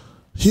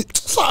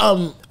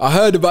 I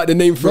heard about the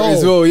name for it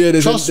as well. Yeah,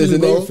 there's a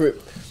name for it,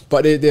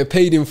 but they're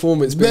paid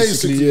informants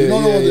basically.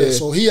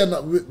 So he ended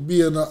up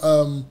being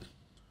a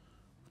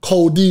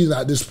codeine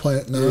at this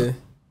point. Now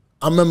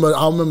I remember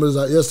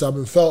like yesterday. I've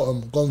been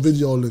Feltham, gone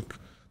video link.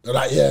 They're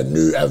like,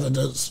 new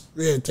evidence,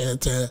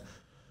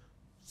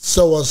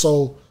 so and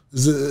so.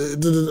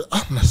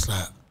 I'm just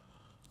like,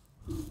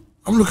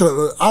 I'm looking at.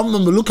 I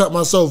remember looking at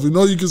myself. You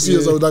know, you can see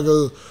yourself like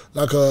a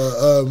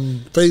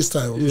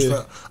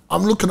FaceTime.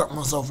 I'm looking at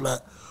myself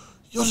like,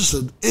 you're just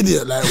an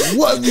idiot. Like,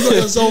 what have you got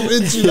yourself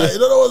into? Like, you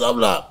know what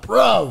I'm like,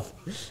 bruv,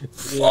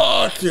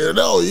 fuck it,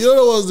 no, you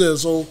know what's there.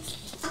 So,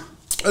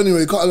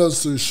 anyway, cut a long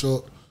story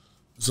short.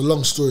 It's a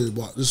long story,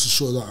 but this is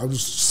short. I'm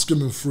just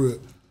skimming through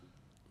it.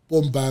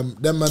 Boom, bam.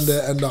 Them man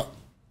there end up.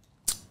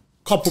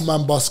 Couple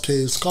man bust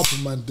case. Couple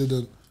man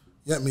didn't.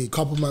 You get me?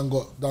 Couple man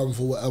got done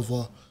for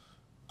whatever.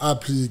 I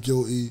pleaded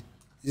guilty.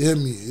 You hear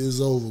me?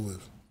 It's over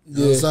with.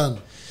 You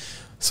understand?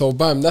 So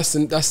bam, that's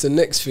the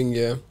next thing.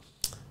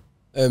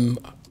 I'm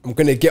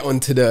gonna get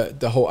onto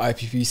the whole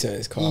IPP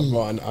sentence card,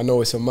 but I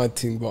know it's a mad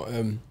thing, but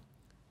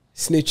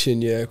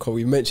snitching, because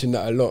we mentioned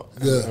that a lot.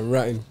 And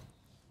ratting.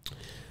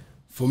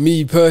 For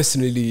me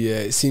personally,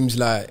 it seems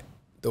like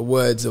the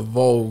words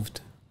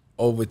evolved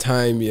over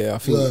time. I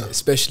think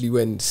especially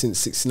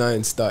since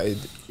 6ix9ine started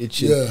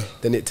itching,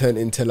 then it turned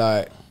into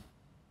like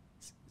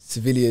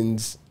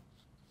civilians.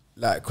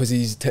 Like, because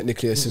he's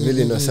technically a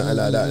civilian or something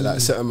like that, like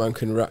certain man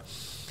can rap.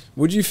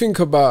 What do you think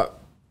about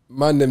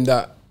them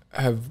that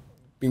have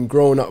been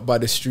grown up by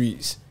the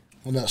streets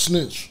and that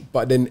snitch,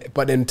 but then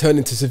turn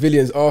into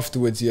civilians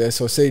afterwards?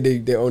 So say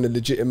they own a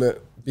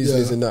legitimate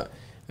business and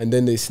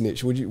then they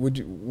snitch.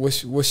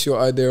 What's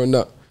your idea on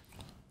that?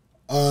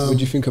 What do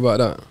you think about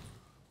that?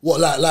 What,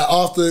 like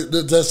after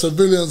they're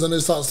civilians and they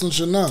start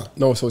snitching now?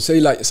 No, so say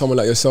like someone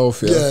like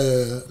yourself,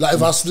 Like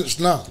if I snitch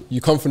now,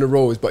 you come from the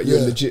roads, but you're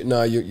legit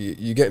now.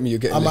 You get me. You're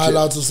getting. Am legit. I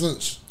allowed to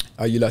snitch?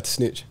 Are you allowed to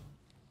snitch?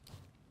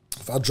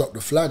 If I drop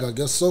the flag, I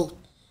guess so.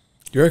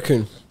 You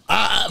reckon?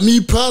 Me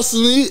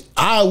personally,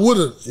 I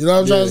wouldn't. You know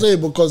what I'm trying to say?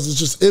 Because it's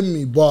just in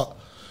me. But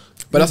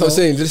that's what I'm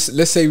saying.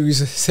 Let's say we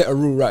set a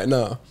rule right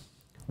now.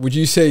 Would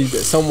you say that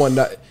someone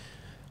that,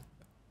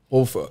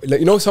 or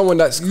someone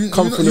that's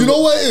come from you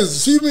know what it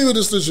is? See me with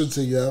the snitching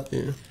thing,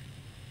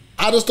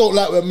 I just don't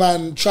like when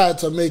man try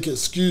to make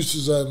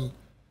excuses and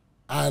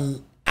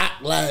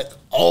act like,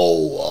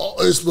 oh,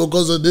 it's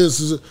because of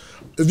this.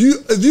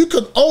 If you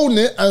can own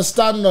it and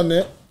stand on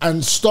it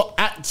and stop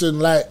acting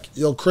like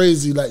you're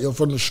crazy, like you're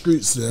from the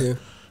streets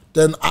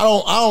then I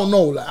don't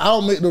know. Like, I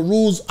don't make the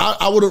rules.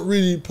 I wouldn't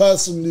really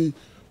personally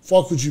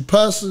fuck with you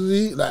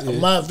personally, like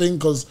my thing,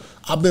 because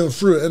I've been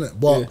through it, innit?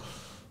 But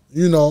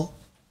you know,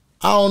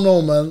 I don't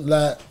know, man.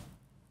 Like,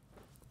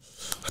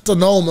 I don't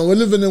know, man. We're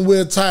living in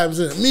weird times,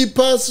 innit? Me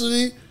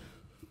personally,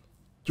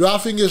 Do I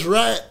think it's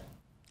right?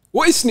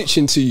 What is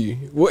snitching to you?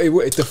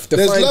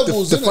 There's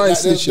levels, define like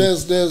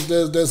snitching.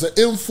 there's an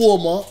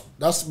informer.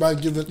 That's man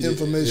giving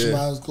information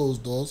behind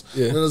closed doors.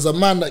 Yeah. Then there's a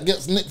man that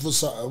gets nicked for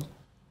something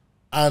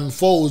and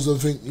folds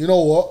and think, you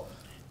know what?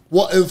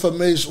 What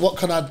information? What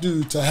can I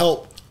do to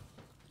help?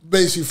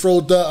 Basically,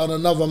 throw dirt on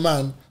another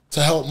man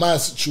to help my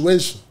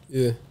situation.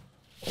 Yeah.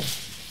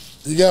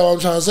 You get what I'm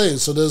trying to say?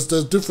 So there's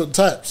different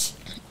types.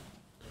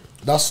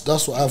 That's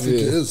what I think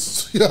it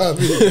is. You know what I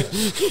mean?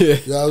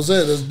 You know what I'm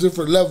saying? There's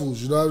different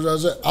levels. You know what I'm trying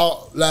to say?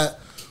 Like,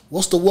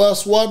 what's the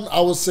worst one?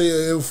 I would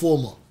say an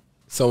informer.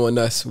 Someone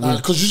that's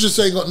because you just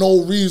ain't got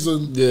no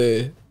reason,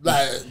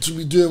 like, to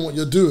be doing what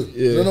you're doing.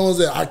 Yeah. You know what I'm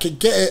saying? I can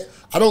get it.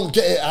 I don't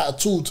get it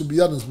at all, to be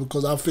honest,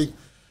 because I think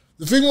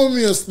the thing with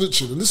me is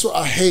snitching, and this is what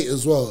I hate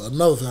as well.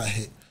 Another thing I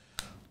hate: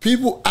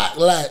 people act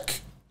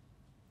like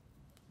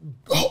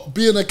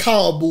being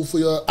accountable for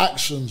your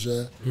actions,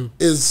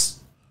 is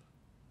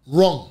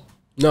wrong.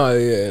 No,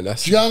 yeah,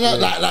 that's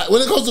like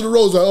when it comes to the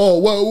roads, like,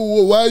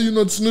 oh, why are you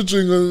not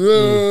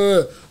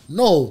snitching?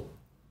 No,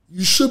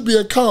 you should be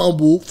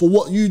accountable for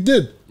what you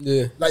did.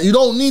 Yeah, like you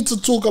don't need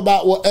to talk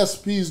about what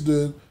SP's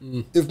doing.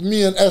 If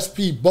me and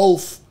SP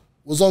both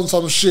was on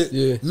some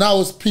shit,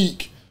 now it's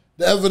peak.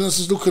 The evidence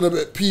is looking a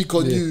bit peak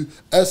on you.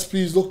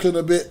 SP's looking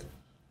a bit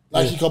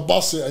like he can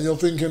bust it, and you're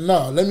thinking,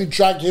 nah, let me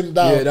drag him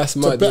down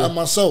to better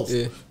myself.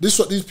 This is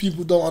what these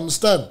people don't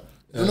understand.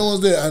 You know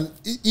what's there? And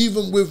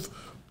even with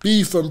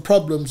beef and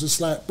problems,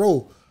 it's like,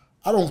 bro,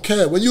 I don't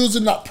care. When you was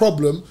in that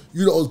problem,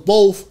 you lot was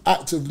both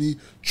actively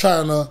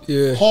trying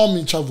to harm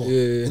each other.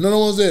 You know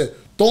what's there?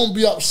 Don't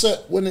be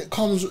upset when it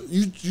comes.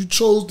 You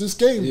chose this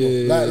game,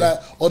 bro.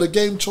 Or the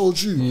game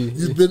chose you.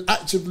 You've been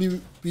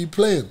actively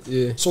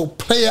playing. So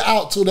play it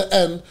out till the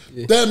end.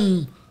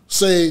 Then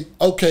say,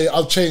 okay,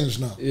 I've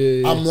changed now.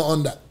 I'm not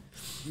on that.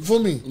 You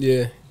feel me?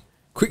 Yeah.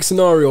 Quick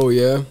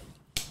scenario,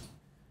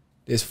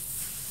 There's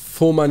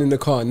 4 man in the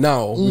car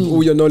now. With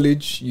all your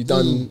knowledge, you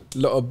done a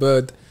lot of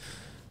bird.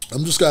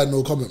 I'm just got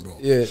no comment, bro.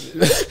 Yeah.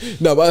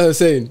 No, but as I was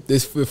saying,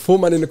 there's 4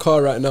 man in the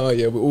car right now,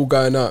 we're all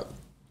going out.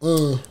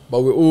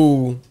 But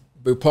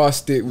we're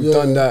past it, we've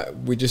done that,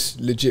 we're just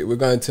legit, we're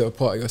going to a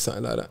party or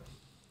something like that.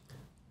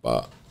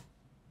 But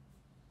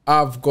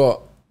I've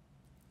got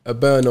a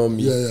burn on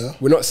me.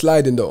 We're not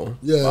sliding though.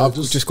 I've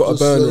just got a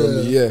burn on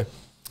me,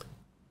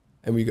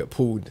 and we get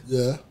pulled.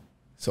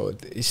 So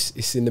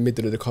it's in the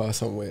middle of the car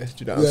somewhere. Do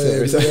you know what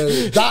I'm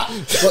saying? But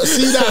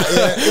see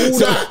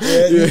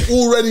that, you've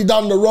already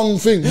done the wrong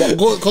thing. But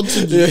go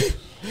continue.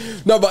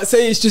 No, but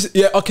say it's just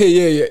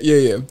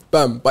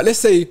bam. But let's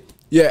say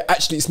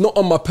actually it's not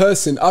on my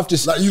person. I've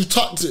just like you've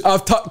tucked it.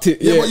 I've tucked it.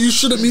 But you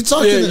shouldn't be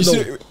tucking it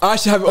though. I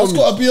should have it on me.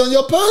 That's got to be on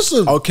your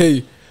person.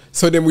 Okay.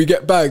 So then we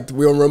get bagged.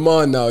 We're on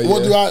remand now.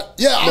 What do I?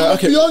 I'm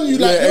gonna be on you.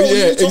 Like,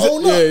 you need to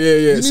hold that.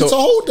 You need to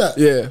hold that.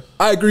 Yeah,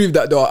 I agree with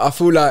that though. I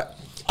feel like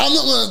I'm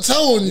not gonna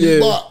tell on you,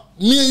 but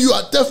me and you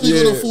are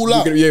definitely gonna fall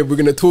out. We're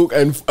gonna talk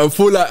and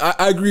feel like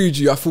I agree with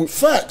you. I feel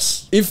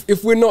facts.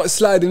 If we're not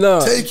sliding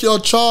out, take your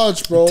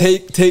charge, bro.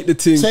 Take the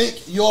thing.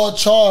 Take your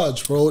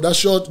charge, bro.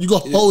 That's your. You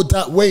gotta hold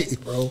that weight,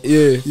 bro.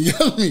 Yeah, you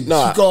get me.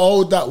 Nah, you gotta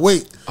hold that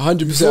weight.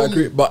 100%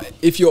 agree. But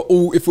if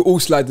we're all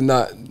sliding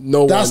out,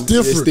 that's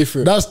different. It's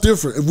different. That's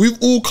different. If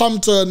we've all come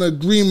to an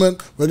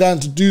agreement, we're going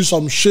to do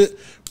some shit.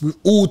 We've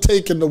all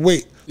taken the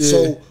weight.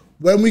 So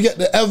when we get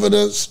the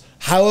evidence,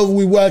 however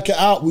we work it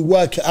out, we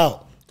work it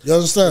out. You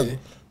understand?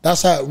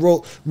 That's how it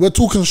rolls. We're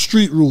talking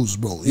street rules,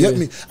 bro. You get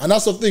me? And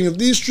that's the thing. If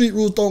these street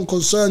rules don't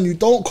concern you,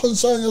 don't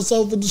concern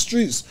yourself with the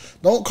streets.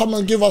 Don't come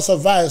and give us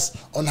advice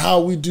on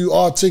how we do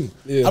our thing.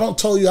 I don't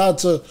tell you how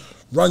to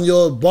run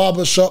your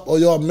barber shop or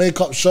your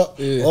makeup shop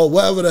or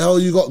whatever the hell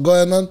you got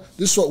going on.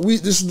 This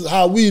is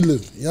how we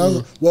live. You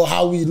know? Well,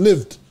 how we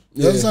lived.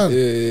 You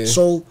understand?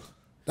 So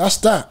that's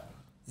that.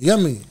 You get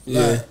me?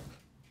 Like,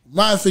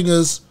 my thing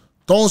is,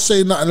 don't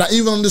say nothing. Like,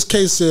 even on this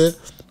case here,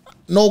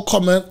 no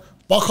comment.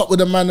 Buck up with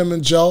the man them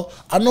in jail.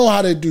 I know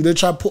how they do. They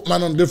try to put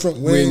man on different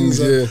wings.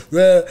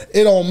 Where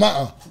it don't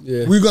matter.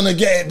 We're going to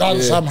get it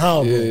done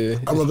somehow.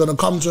 And we're going to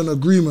come to an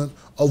agreement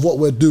of what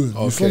we're doing.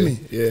 You feel me?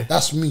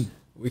 That's me.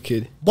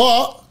 Wicked.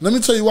 But let me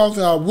tell you one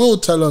thing I will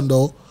tell them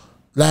though.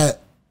 Like,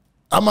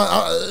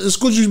 it's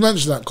good you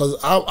mentioned that, because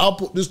I'll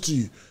put this to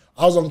you.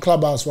 I was on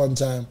Clubhouse one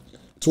time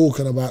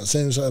talking about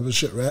same sort of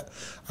shit, right?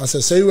 I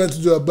said, say you went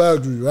to do a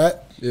burglary, right?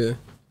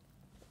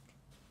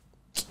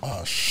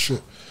 Oh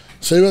shit.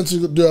 So you went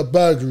to do a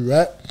burglary,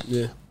 right?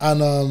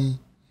 And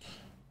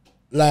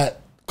like,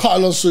 cut a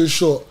long story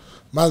short,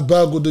 man's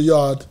burgled the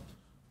yard,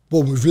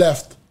 boom, we've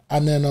left,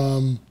 and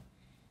then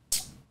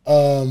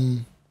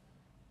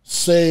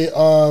say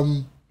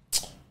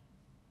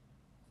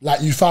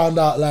like you found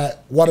out like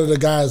one of the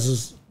guys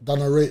has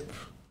done a rape.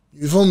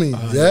 You feel me?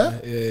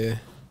 Yeah.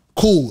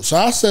 Cool. So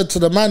I said to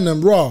the man then,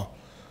 bro,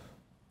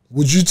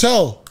 would you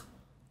tell?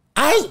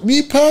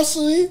 Me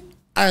personally,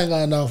 I ain't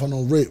going down for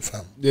no rape,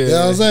 fam. You know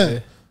what I'm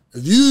saying?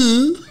 If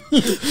you like,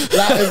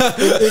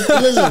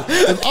 listen,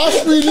 if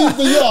us three leave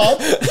the yard,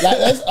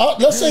 like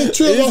let's say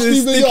two of us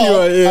leave the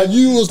yard and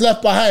you was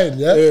left behind,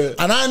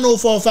 and I know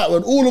for a fact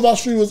when all of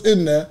us three was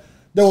in there,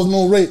 there was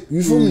no rape.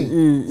 You feel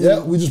me? Yeah,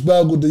 we just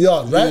burgled the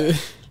yard, right? Yeah.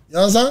 You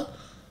understand?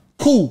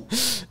 Cool.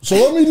 So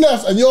when we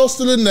left and you're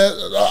still in there,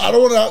 I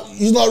don't want to,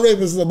 he's not a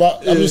rapist,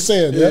 but I'm just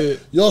saying, yeah?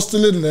 You're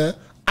still in there.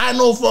 I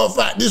know for a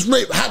fact this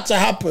rape had to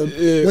happen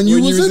when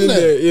you was in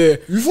there. Yeah.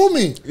 You feel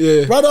me?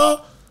 Yeah.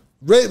 Brother,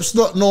 rape's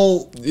not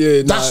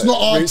that's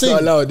not our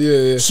thing. Not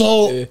allowed,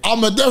 So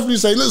I'ma definitely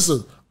say,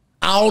 listen,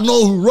 I don't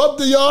know who robbed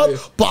the yard,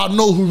 but I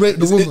know who raped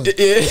the woman.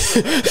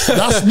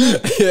 That's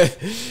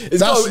me.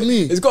 That's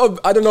me. It's got.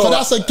 I don't know. So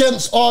that's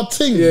against our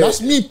thing. That's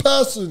me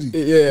personally.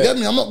 You get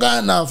me? I'm not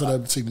going down for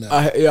that thing now.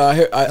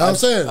 I'm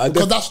saying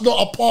because that's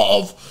not a part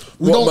of.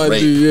 We don't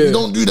rape. We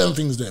don't do them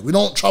things there. We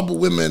don't trouble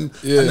women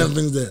and them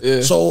things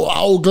there. So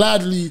I will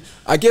gladly.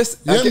 I guess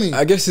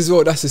as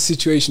well. That's a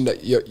situation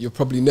that you're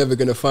probably never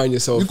gonna find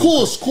yourself. Of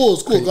course. I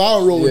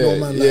don't roll with no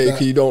man like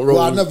that. You don't roll.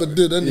 Well, I never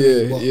did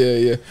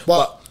anyway.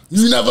 But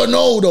you never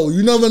know though.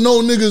 You never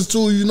know niggas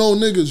till you know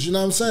niggas. You know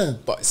what I'm saying?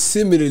 But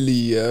similarly,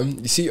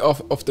 you see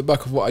off the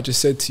back of what I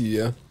just said to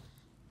you,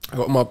 I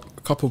got my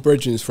couple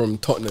brethren from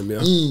Tottenham.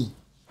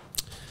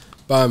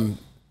 Bam,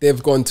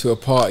 they've gone to a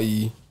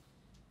party.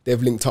 They've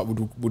linked up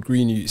with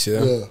Green Youths.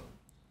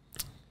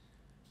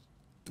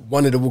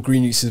 One of the Wood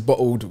Green Youths has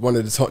bottled one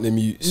of the Tottenham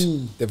Youths.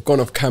 They've gone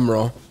off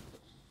camera,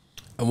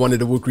 and one of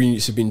the Wood Green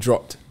Youths have been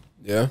dropped.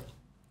 Yeah.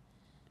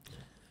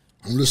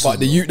 I'm listening. But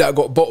the youth that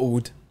got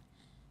bottled.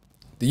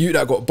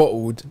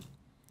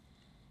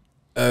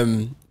 They're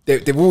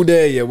all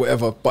there,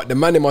 whatever. But the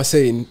man in my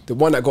saying, the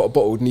one that got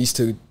bottled needs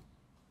to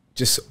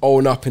just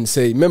own up and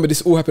say, remember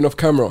this all happened off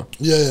camera.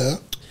 Yeah.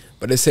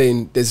 But they're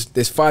saying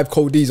there's 5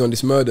 cold Ds on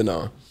this murder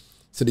now.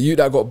 So the youth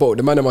that got bottled,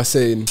 the man in my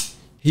saying,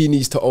 he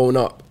needs to own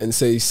up and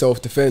say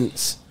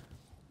self-defense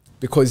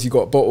because he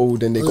got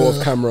bottled and they go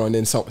off camera and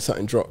then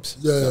something drops.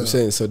 You know what I'm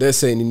saying? So they're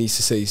saying he needs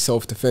to say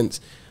self-defense,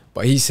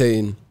 but he's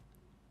saying,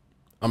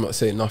 I'm not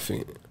saying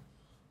nothing.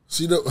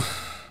 See that?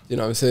 You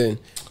know what I'm saying?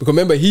 Because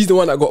remember, he's the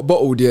one that got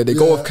bottled, they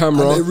go off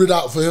camera. And they rid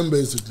out for him,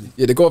 basically.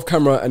 Yeah, they go off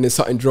camera and then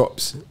something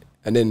drops.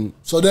 And then...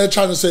 So they're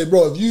trying to say,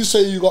 bro, if you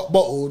say you got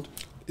bottled...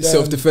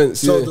 Self-defense,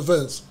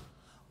 Self-defense.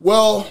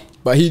 Well...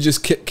 But he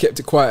just kept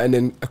it quiet and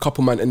then a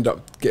couple man ended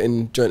up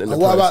getting joint in the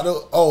what about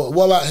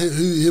him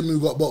who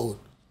got bottled?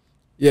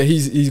 Yeah,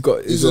 he's in jail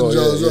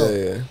as well.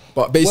 Yeah.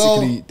 But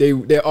basically,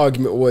 their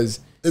argument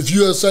was... If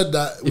you had said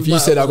that, if you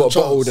said I got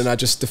bottled and I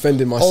just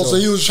defended myself. Oh, so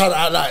he was trying to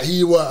act like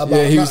he were about.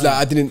 Yeah, he was like,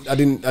 I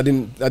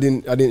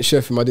didn't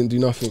chef him. I didn't do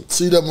nothing.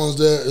 See them ones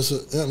there. It's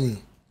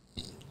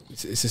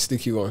a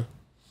sticky one.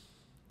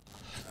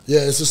 Yeah,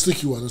 it's a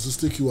sticky one.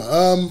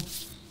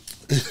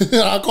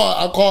 I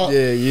can't.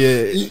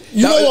 Yeah.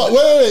 You know what?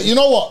 Wait. You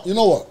know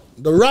what?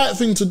 The right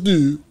thing to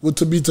do would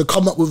be to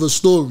come up with a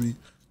story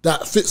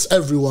that fits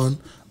everyone.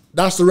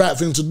 That's the right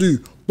thing to do.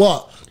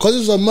 But because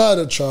it's a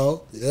murder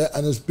trial,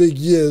 and it's big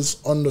years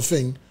on the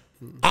thing,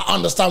 I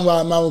understand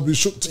why a man would be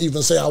shook to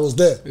even say I was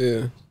there.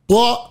 Yeah.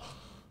 But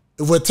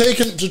if we're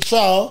taking it to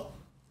trial,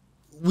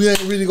 we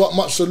ain't really got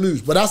much to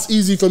lose. But that's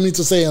easy for me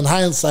to say in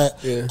hindsight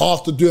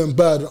after doing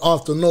bad and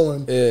after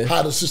knowing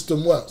how the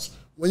system works.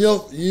 When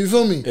you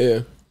feel me?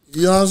 Yeah.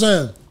 You know what I'm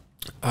saying?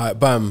 All right,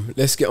 bam.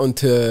 Let's get on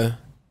to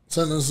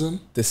sentencing.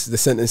 The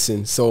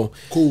sentencing. So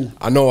cool.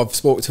 I know I've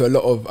spoke to a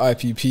lot of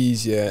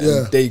IPPs,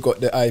 and they got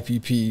the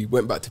IPP,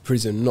 went back to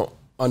prison, not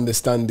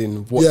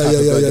understanding what type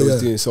of work they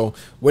was doing. So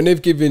when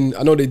they've given,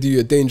 I know they do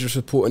a dangerous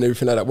report and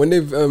everything like that. When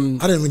they've, I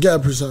didn't even get a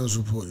pre-sentence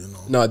report, you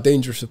know. No,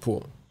 dangerous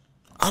report.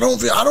 I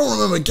don't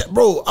remember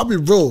bro. I'll be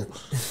real.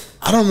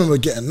 I don't remember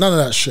getting none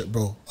of that shit,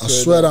 bro. I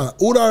swear down.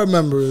 All I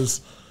remember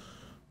is,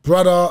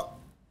 brother,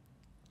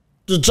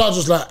 the judge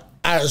was like,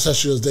 I said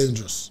she was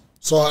dangerous.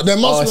 So there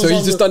must be so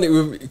he's just done it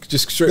with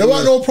just straight. There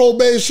wasn't no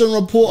probation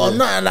report or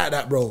nothing like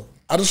that, bro.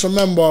 I just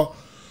remember,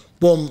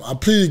 boom, I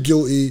pleaded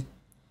guilty.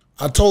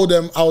 I told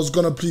them I was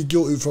gonna plead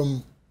guilty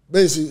from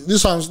basically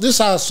this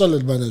how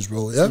solid man is,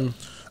 bro. Yeah,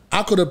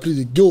 I could have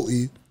pleaded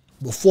guilty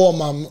before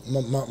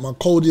my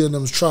Cody and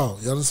them's trial.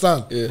 You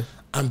understand? Yeah.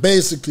 And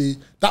basically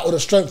that would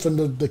have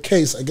strengthened the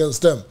case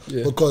against them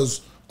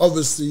because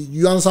obviously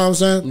you understand what I'm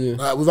saying? Yeah.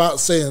 Like, without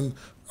saying,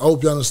 I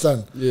hope you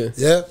understand. Yeah.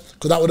 Yeah?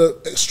 Because that would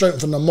have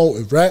strengthened the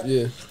motive, right?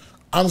 Yeah.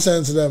 I'm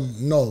saying to them,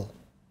 no.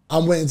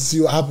 I'm waiting to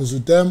see what happens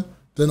with them.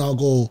 Then I'll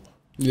go,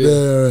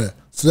 yeah.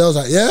 So they was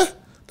like, yeah?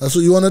 That's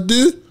what you want to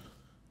do?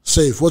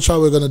 Safe. What's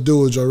how we're going to do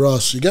with your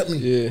Ross? You get me?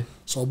 Yeah.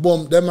 So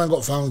boom, them man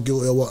got found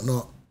guilty or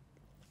whatnot.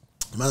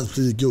 Man's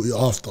pleaded guilty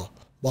after.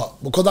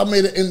 But because I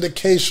made an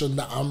indication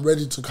that I'm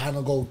ready to kind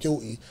of go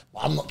guilty, but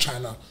I'm not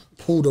trying to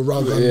pull the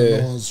rug under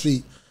no one's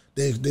feet,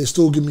 they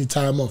still give me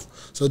time off.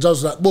 So the judge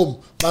was like, boom,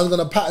 man's going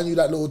to pattern you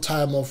that little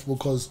time off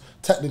because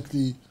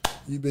technically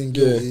you've been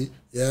guilty,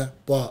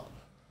 but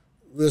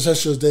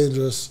recession was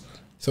dangerous.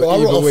 So I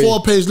wrote a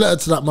 4-page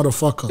letter to that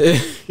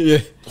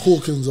motherfucker.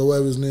 Hawkins or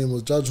whatever his name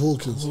was, Judge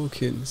Hawkins.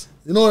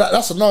 You know,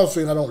 that's another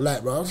thing I don't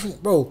like, bro. I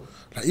think, bro,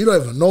 like, you don't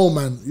even know,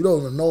 man. You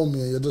don't even know me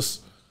and you're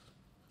just...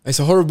 It's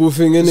a horrible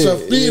thing, isn't it?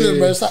 It's a feeling,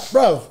 bro. It's like,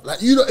 bro,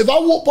 like you know, if I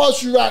walk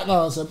past you right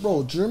now and said,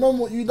 bro, do you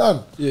remember what you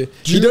done? Yeah.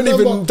 Do you don't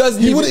remember? even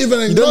doesn't He wouldn't even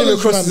you don't even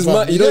acknowledge cross his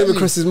mind. You don't even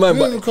cross his mind,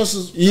 but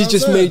he's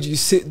just made you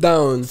sit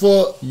down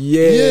for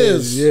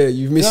years. Yeah,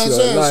 you've missed your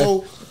life.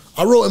 So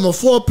I wrote him a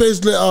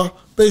 4-page letter,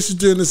 basically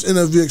doing this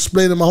interview,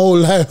 explaining my whole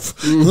life.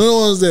 You know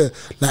what I was there?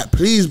 Like,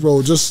 please,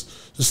 bro, just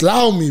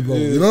allow me, bro.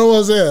 You know what I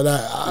was there?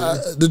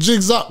 Like, the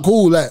jig's up,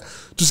 cool. Like,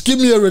 just give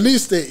me a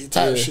release date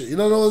type shit. You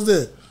know what I was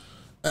there?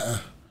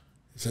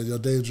 He said, you're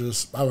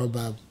dangerous. Bam, bam,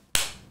 bam.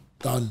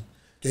 Done.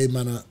 Gave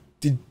man a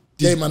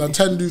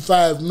 10 do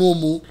 5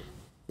 normal,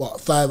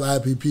 but 5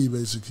 IPP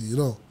basically, you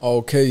know.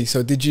 Okay,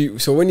 so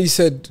so when he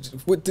said,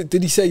 what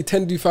did he say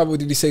 10 do 5 or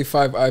did he say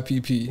 5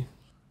 IPP?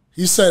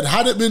 He said,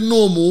 had it been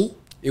normal,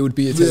 it would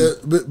be a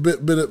 10.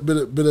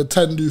 Been a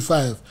 10 do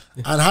 5.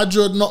 And had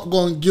you not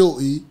gone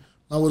guilty,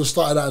 I would have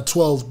started at a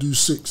 12 do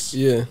 6.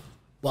 Yeah.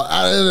 But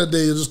at the end of the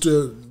day, you just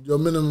do your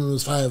minimum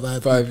is 5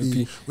 IPP. 5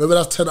 IPP. Whether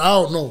that's 10, I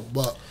don't know,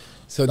 but.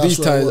 So these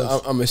times,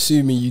 I'm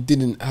assuming you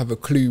didn't have a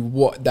clue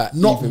what that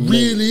not even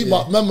really, meant.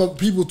 but remember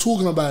people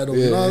talking about it though,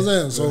 you know what I'm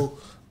saying? So,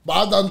 but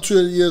I've done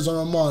 2 years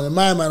on remand. In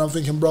my mind, I'm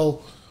thinking,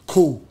 bro,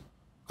 cool.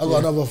 I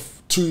got another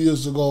 2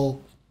 years to go.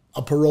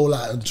 I parole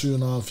out in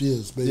 2.5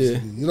 years,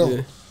 basically. You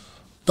know,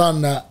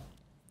 done that.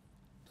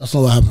 That's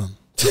not what happened.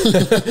 you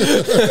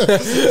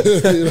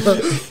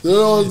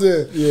know what I'm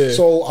saying? Yeah.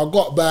 So I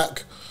got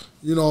back.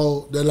 You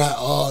know, they're like,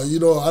 oh, you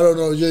know, I don't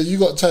know. Yeah, you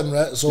got 10,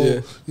 right? So,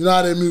 you know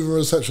how they move in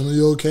reception? Are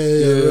you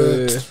okay?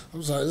 Yeah. I'm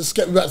just like, let's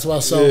get me back to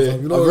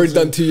myself. You know I've already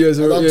done 2 years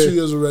already. I've done 2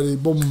 years already.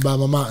 Boom,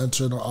 bam, I'm out in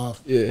 2.5.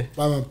 Yeah.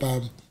 Bam,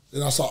 bam.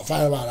 Then I start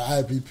finding out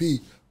the IPP.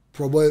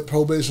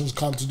 Probation's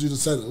come to do the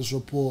sentence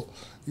report,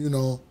 you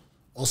know,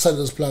 or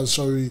sentence plan,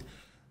 sorry.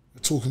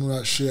 We're talking all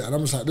that shit. And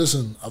I'm just like,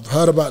 listen, I've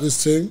heard about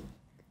this thing.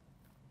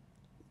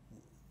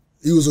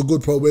 He was a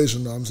good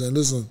probation, though. I'm saying,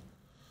 listen,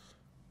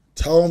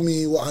 tell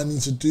me what I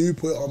need to do,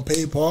 put it on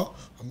paper,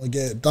 I'm going to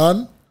get it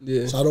done.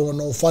 Yeah. So I don't want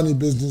no funny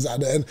business at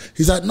the end.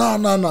 He's like, no,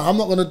 I'm not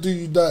going to do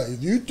you dirty.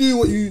 If you do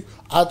what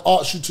I'd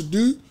asked you to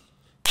do,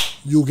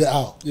 you'll get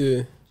out.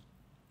 Yeah.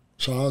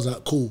 So I was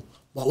like, cool.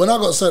 But when I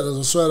got sentenced,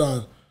 I swear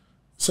down,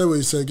 say what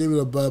he said, gave me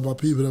the bird, my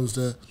people that was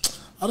there.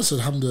 I just said,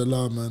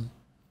 alhamdulillah, man.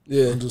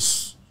 Yeah. And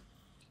just,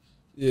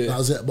 that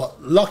was it.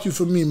 But lucky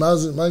for me,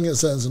 man get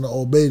sentenced in the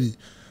Old Bailey.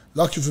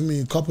 Lucky for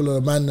me, a couple of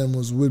the man them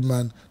was with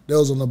man. They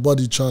was on a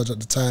body charge at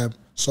the time.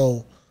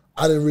 So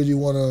I didn't really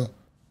want to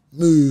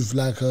move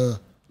like a...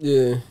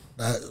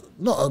 Like,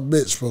 not a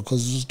bitch, bro,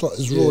 because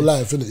it's real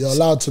life, innit? You're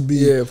allowed to be...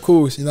 Yeah, of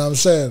course. You know what I'm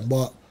saying?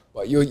 But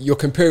you're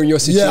comparing your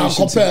situation. Yeah, I'm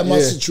comparing my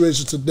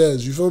situation to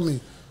theirs, you feel me?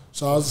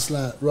 So I was just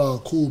like, rah,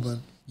 cool,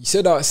 man. You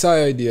said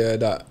outside,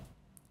 that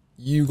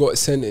you got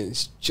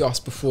sentenced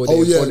just before they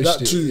abolished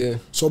that too. Yeah.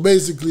 So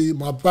basically,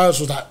 my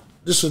barrister was like,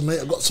 listen, mate,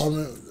 I got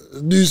some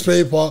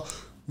newspaper.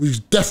 We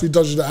definitely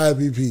dodged the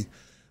IPP.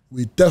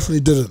 We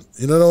definitely didn't.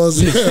 You know what I'm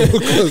saying?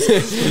 Because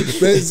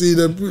basically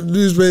the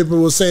newspaper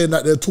was saying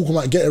that they're talking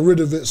about getting rid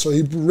of it, so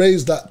he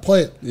raised that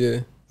point. Yeah.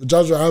 The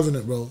judge were having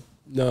it, bro.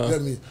 No. You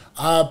get me?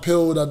 I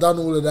appealed, I done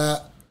all of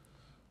that.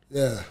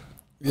 Yeah.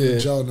 I'm in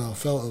jail now.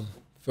 Felt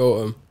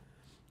him.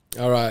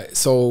 All right,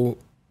 so...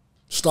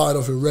 Started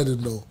off in Reading,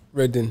 though.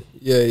 Reading,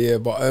 yeah.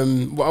 But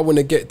what I want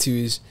to get to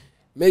is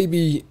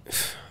maybe,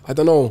 I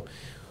don't know,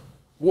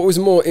 what was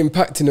more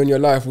impacting on your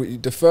life?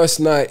 The first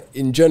night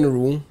in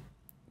general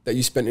that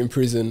you spent in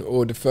prison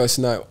or the first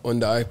night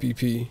on the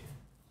IPP?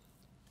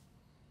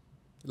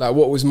 Like,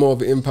 what was more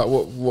of an impact?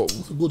 What?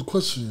 That's a good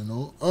question, you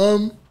know.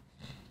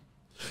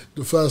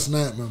 The first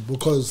night, man,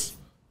 because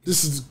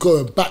this is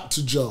going back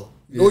to jail.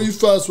 You know, when you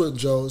first went to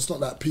jail, it's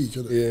not that peak,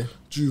 is it? Yeah.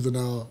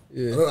 Juvenile.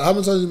 Yeah. How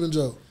many times have you been in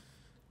jail?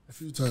 A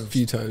few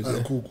times.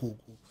 Yeah. Cool.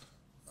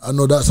 I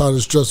know that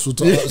sounded stressful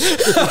to us.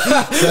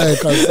 Say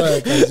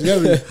it, you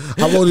get me?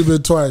 I've only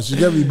been twice, you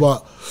get me?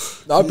 But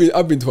I've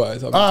been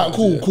twice.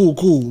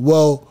 Cool.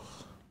 Well,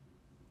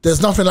 there's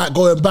nothing like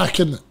going back,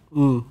 in it.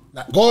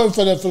 Like going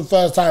for the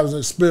first time is an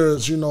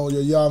experience. You know,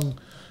 you're young,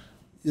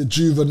 you're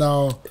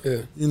juvenile.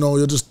 Yeah. You know,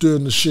 you're just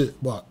doing the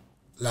shit. But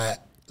like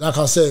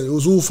I said, it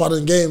was all fun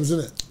and games,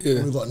 innit?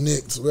 Yeah. We got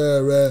nicked,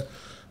 rare.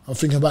 I'm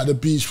thinking about the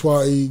beach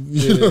party,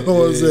 you know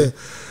what I'm saying?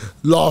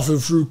 Laughing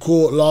through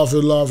court,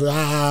 laughing, blah,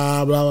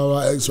 blah,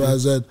 blah, X, Y,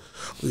 Z.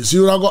 But you see,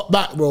 when I got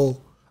back, bro,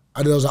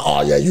 and it was like,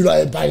 oh yeah, you lot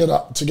ain't banging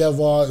up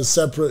together, it's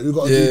separate, we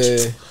got to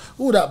do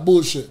all that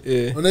bullshit.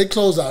 Yeah. When they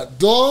closed that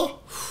door,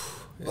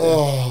 and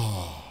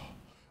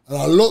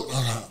I looked,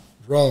 I'm like,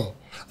 bro.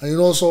 And you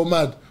know what's so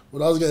mad?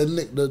 When I was getting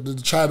nicked, the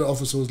China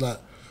officer was like,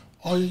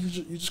 oh, you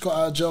just got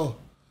out of jail.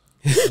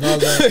 And I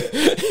was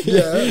like,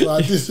 yeah,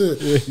 like, this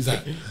is it. He's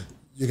like,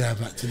 you're going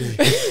back today.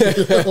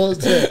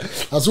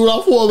 That's what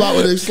I thought about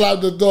when they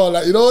slammed the door.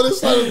 Like, you know when they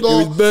slammed the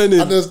door? It was burning.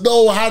 And there's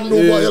no handle,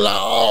 but you're like,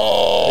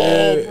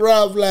 oh,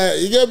 bruv, like,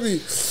 you get me?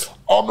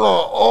 I'm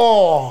like,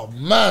 oh,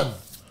 man.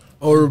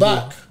 Horrible.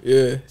 Back.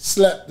 Yeah.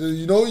 Slept.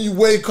 You know, you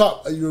wake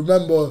up and you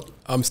remember,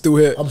 I'm still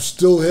here. I'm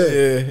still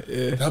here. Yeah,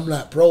 yeah. And I'm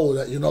like, bro,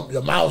 like, you know,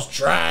 your mouth's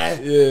dry.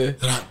 Yeah. You're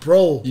like,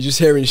 bro. You're just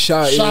hearing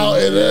shouting.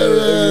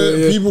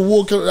 People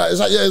walking, like, it's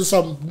like you're in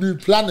some new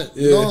planet.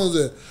 You know what I'm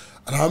saying?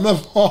 And I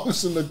remember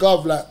asking the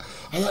gov, like,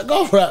 I was like,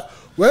 gov, like,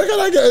 where can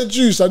I get a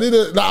juice? I need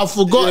it. Like, I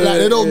forgot, like,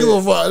 they don't give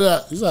a fuck.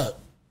 Like, he's like,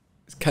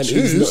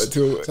 Canteen's not at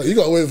all. So you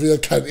got to wait for your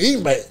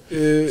canteen, mate. Yeah.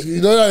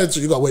 You know that?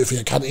 You got to wait for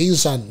your canteen,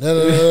 son.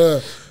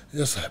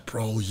 It's like,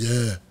 bro,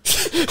 yeah.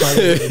 Can't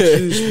get a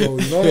juice, bro.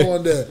 You know the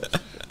one there.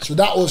 So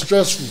that was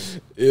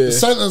stressful. Yeah. The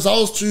sentence, I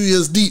was 2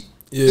 years deep.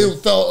 Yeah. In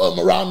Feltham,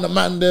 around the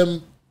man,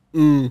 them.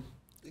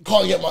 It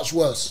can't get much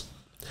worse.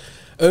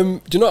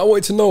 Do you know what I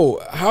wanted to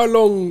know? How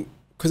long,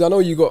 because I know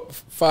you got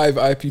 5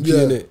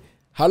 IPP in it.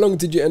 How long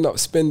did you end up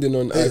spending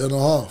on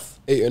 8.5.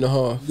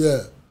 8.5?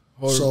 Yeah.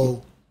 Horrible.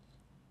 So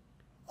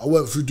I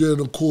went through doing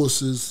the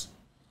courses.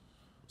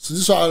 So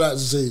this is what I like to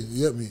say,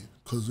 you get me?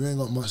 Because we ain't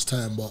got much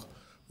time, but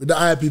with the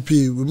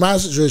IPP, with my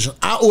situation,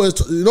 I always,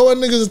 you know when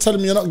niggas are telling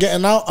me you're not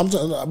getting out? I'm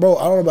telling them, bro,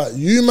 I don't know about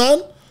you,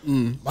 man.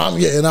 I'm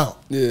getting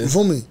out. Yeah. You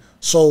feel me?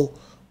 So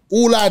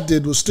all I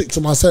did was stick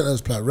to my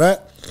sentence plan, right?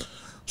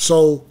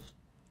 So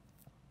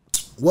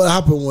what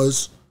happened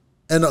was,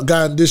 end up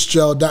going this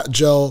jail, that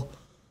jail,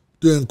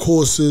 doing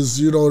courses,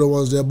 you know the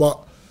ones there.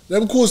 But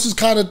them courses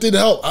kind of did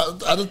help.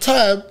 At the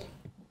time,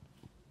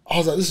 I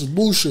was like, this is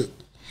bullshit.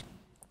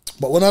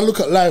 But when I look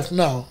at life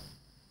now,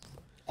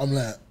 I'm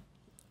like,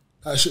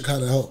 that shit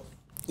kind of helped.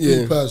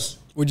 Yeah.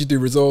 What'd you do,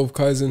 Resolve,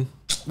 Kaizen?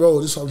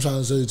 Bro, this is what I'm trying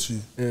to say to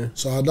you. Yeah.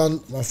 So I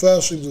done, my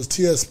first thing was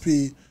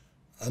TSP,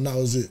 and that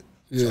was it.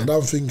 Yeah. So I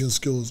done thinking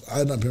skills. I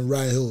ended up in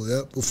Rye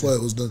Hill, before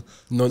it was the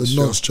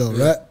nonce jail,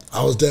 right?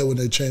 I was there when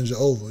they changed it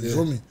over, you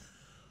feel me?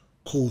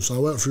 Cool, so I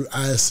went through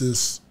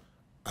ISIS,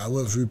 I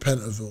went through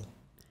Pentonville.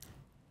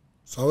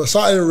 So I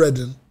started in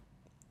Reading,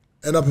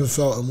 ended up in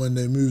Feltham when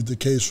they moved the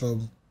case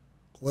from,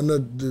 when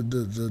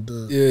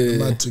the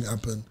mad thing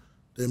happened,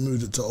 they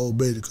moved it to Old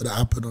Bailey because it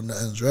happened on the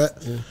ends, right?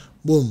 Yeah.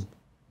 Boom.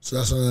 So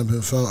that's when I ended up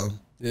in Feltham.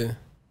 Yeah.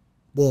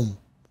 Boom.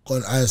 Got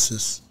in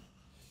ISIS.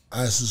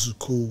 ISIS is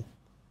cool.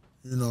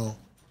 You know,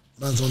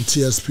 man's on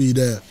TSP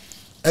there.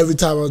 Every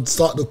time I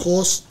start the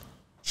course,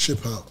 ship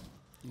out.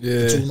 Yeah.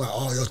 They're talking about,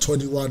 oh, you're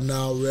 21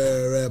 now,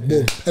 rare.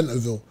 Boom,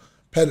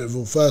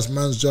 Pentonville, first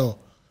man's jail.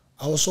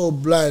 I was so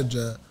blind,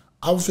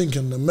 I'm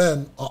thinking the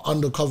men are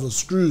undercover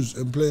screws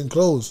in plain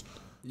clothes.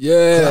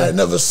 Yeah. I had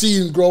never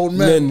seen grown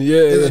men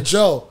in a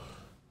jail.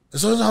 And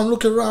so I'm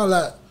looking around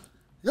like,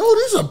 yo,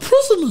 these are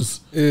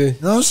prisoners. Yeah. You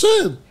know what I'm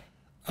saying?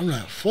 I'm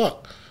like,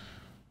 fuck.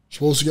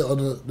 Supposed to get on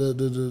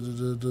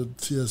the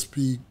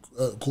TSP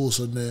course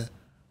on there.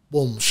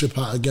 Boom, ship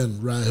out again,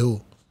 Rye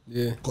Hill.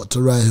 Yeah. Got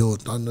to Rye Hill,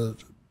 done the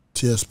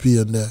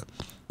TSP in there.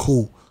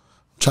 Cool.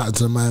 Chatting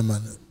to the man,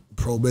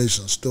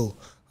 probation still.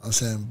 I'm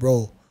saying,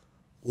 bro,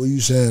 what you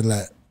saying?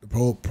 Like,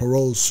 the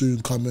parole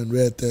soon coming,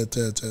 red,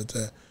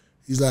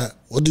 He's like,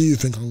 what do you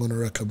think I'm going to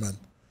recommend?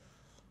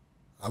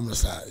 I'm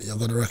just like, you're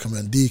going to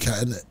recommend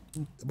DCAT, innit?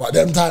 But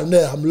them time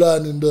there, I'm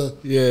learning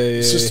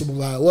the system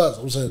of how it works.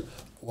 I'm saying,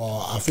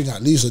 well, I think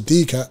at least a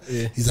DCAT.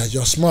 Yeah. He's like,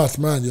 you're smart,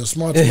 man. You're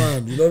smart,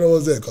 man. You don't know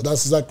what's there, because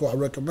that's exactly what I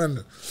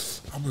recommended.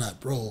 I'm like,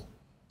 bro,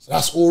 so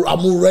that's all. I'm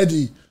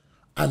already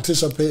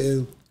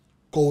anticipating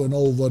going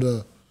over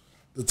the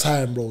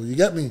time, bro. You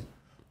get me?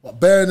 But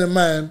bearing in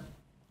mind,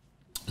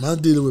 man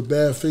dealing with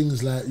bare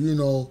things like, you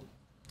know.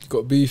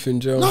 Got beef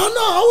in jail. No,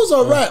 I was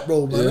all right,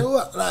 bro, man. Yeah.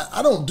 Like,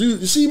 I don't do,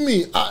 you see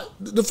me,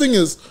 the thing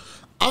is,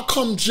 I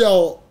come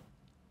jail,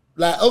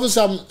 like,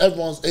 obviously I'm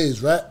everyone's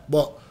age, right?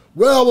 But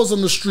where I was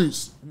on the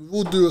streets, with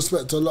all due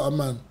respect to a lot of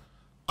man,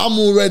 I'm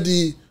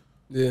already,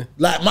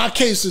 like, my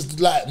case is,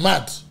 like,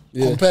 mad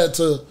compared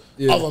to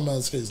other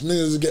man's case.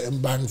 Niggas are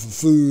getting banged for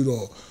food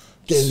or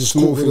getting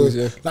school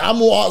things, Like,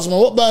 I'm all asking,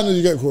 what band did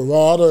you get caught?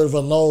 Well, I don't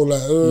even know,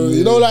 like,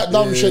 you know, like,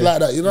 dumb shit like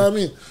that, you know what I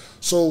mean?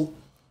 So,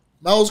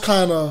 that was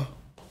kind of,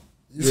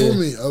 you feel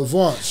me,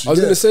 advanced. I was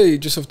going to say,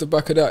 just off the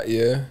back of that,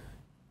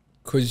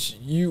 because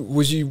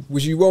was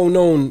you well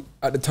known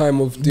at the time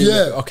of doing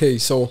it? Okay,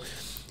 so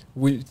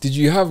did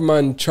you have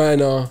man trying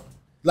to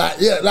like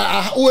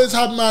I always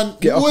had man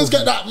get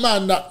that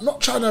man that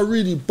not trying to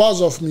really buzz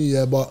off me,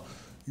 but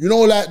you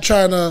know, like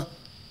trying to,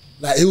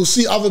 like, he'll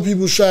see other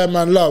people showing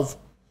man love,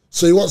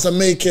 so he wants to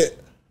make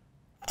it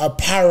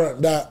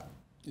apparent that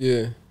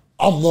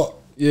I'm not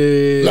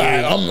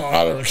I'm not,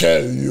 I don't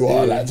care who you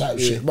are, like type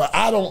shit. But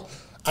I don't,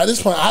 at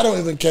this point, I don't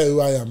even care who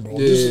I am, bro.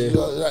 We're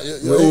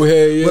all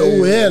here, we're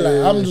all here.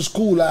 Like, I'm just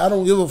cool. Like, I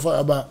don't give a fuck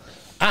about.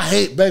 I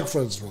hate beg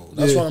friends, bro.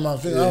 That's one of my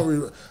things.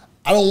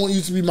 I don't want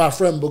you to be my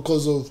friend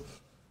because of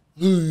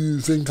who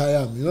you think I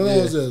am. You know what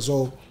I'm saying?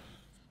 So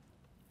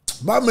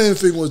my main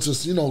thing was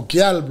just, you know,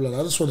 gyal, blood.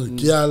 I just want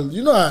to gyal.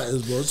 You know how it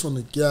is, bro. I just want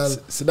to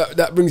gyal. So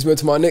that brings me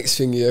to my next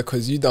thing,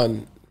 because you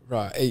done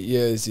 8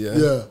 years,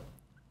 Yeah.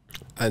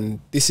 And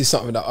this is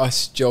something that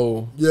us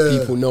Joe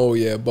people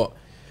know, but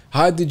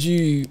how did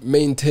you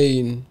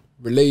maintain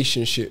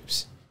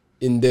relationships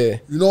in there?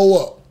 You know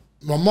what?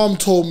 My mum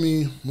told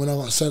me when I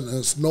got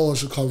sentenced, no one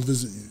should come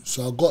visit you.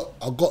 So I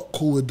got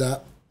cool with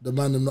that. the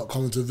man them not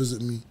coming to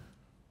visit me.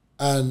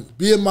 And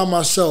being by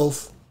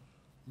myself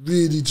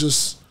really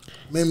just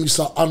made me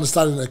start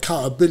understanding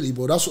accountability,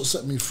 bro. That's what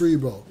set me free,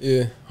 bro.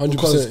 Yeah, 100%.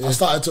 Because I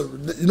started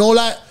to, you know,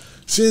 like,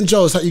 seeing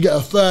Joe, it's like you get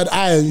a third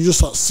eye and you just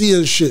start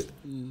seeing shit.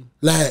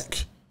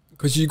 Like...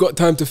 Because you got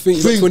time to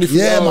think.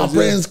 24 hours, my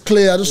brain's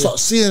clear. I just start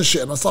seeing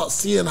shit and I start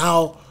seeing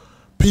how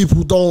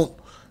people don't...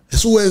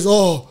 It's always,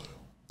 oh,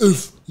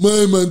 if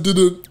my man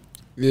didn't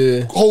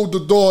hold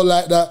the door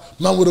like that,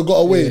 man would have got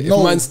away. No.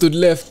 If man stood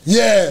left.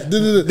 Yeah.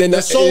 Then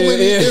there's so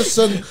many ifs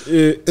and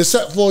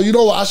except for, you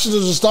know what, I should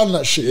have just done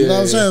that shit. You know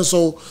what I'm saying?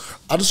 So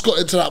I just got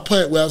into that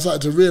point where I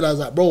started to realise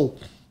that, bro,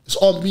 it's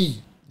on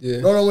me.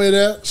 Yeah. No way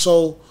there.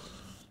 So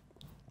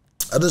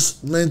I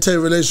just maintain a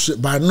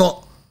relationship by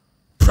not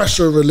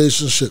pressure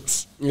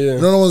relationships. Yeah.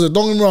 You know what I'm saying?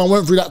 Don't get me wrong, I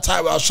went through that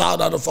time where I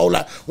shouted at the phone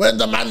like, when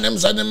the man them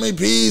sending me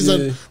peas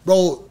and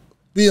bro,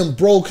 being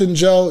broken,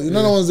 Joe. You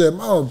know what I'm saying?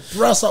 Man,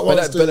 brass up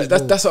one stage,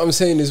 that's what I'm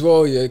saying as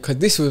well, yeah. Because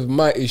this was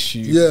my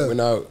issue when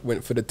I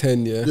went for the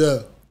 10,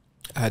 yeah.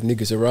 I had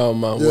niggas around,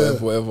 man,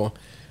 whatever.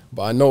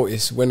 But I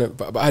noticed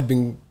but I had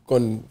been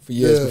gone for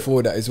years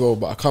before that as well.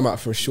 But I come out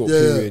for a short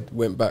period,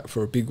 went back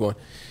for a big one,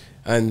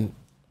 and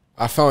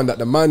I found that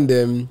the man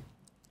them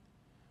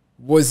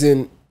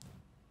wasn't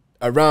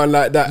around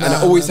like that, and I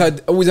always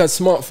had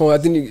smartphone.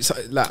 I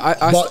didn't like.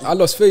 I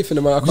lost faith in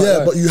them.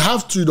 But you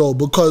have to though,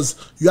 because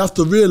you have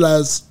to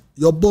realize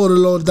you're born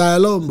alone, die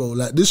alone, bro.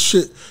 Like this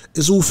shit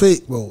is all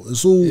fake, bro.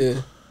 It's all.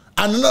 Yeah.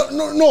 And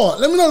no.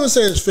 Let me not even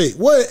say it's fake.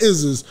 What it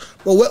is,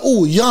 bro, we're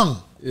all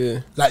young.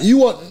 Yeah. Like you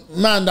want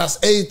man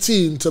that's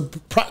 18 to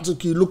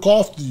practically look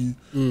after you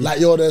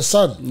like you're their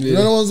son. Yeah. You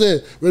know what I'm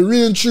saying? We're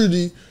really and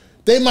truly.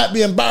 They might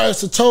be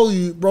embarrassed to tell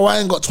you, bro, I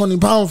ain't got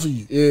 £20 for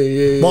you.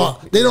 Yeah.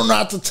 But they don't know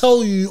how to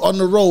tell you on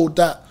the road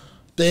that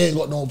they ain't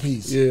got no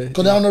peas. Yeah.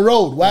 Because they're on the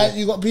road. Why ain't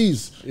you got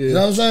peas? Yeah. You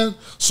know what I'm saying?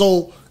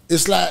 So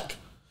it's like,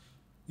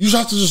 you just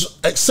have to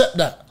just accept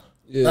that.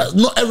 Yeah. Like,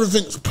 not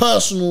everything's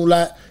personal.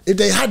 Like, if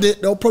they had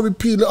it, they'll probably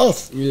peel it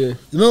off. Yeah.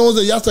 You know what I'm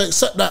saying? You have to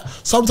accept that.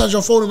 Sometimes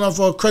you're phoning them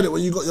for a credit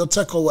when you got your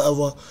tech or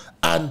whatever,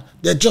 and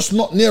they're just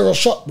not near a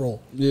shop, bro.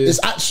 Yeah.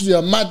 It's actually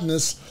a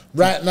madness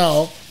right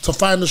now to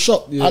find a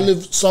shop. Yeah. I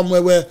live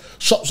somewhere where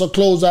shops are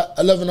closed at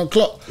 11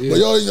 o'clock. Yeah. But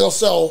you're in your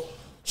cell,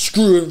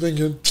 screwing,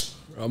 thinking,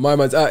 my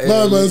man's out here.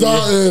 My man's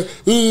out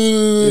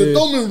here.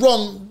 Don't get me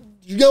wrong.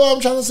 You get what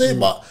I'm trying to say?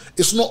 But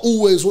it's not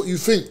always what you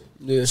think.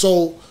 Yeah.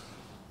 So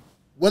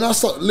when I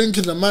start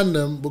linking the man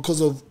them,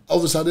 because of,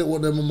 obviously I didn't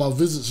want them on my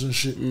visits and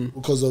shit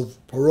because of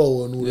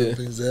parole and all them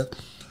things there,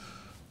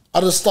 I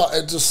just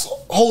started just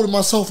holding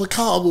myself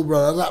accountable, bro.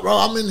 I was like, bro,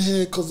 I'm in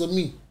here because of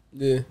me.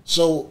 Yeah.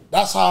 So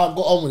that's how I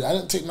got on with it. I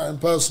didn't take nothing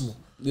personal.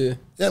 Yeah.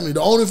 Yeah,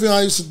 the only thing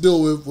I used to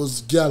deal with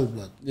was gal,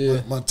 blood.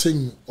 Yeah. My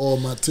ting,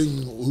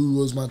 who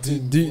was my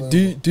ting.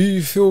 Do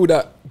you feel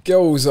that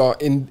girls are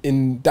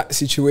in that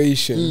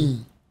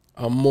situation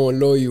are more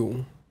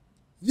loyal?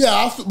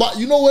 Yeah, but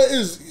you know what it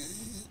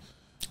is?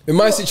 In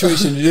my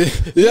situation, you know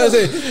what I'm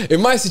saying?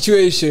 In my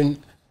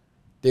situation,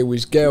 there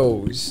was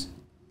girls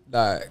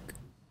like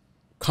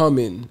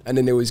coming, and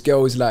then there was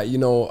girls like, you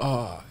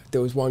know,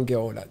 there was one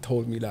girl that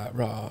told me like,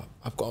 rah,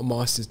 I've got a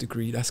master's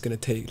degree, that's gonna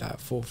take like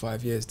 4 or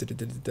 5 years,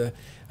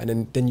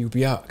 and then you'll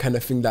be out, kind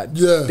of thing. Like,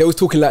 they was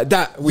talking like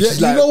that, which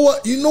is like,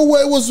 you know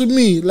what it was with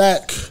me,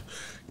 like,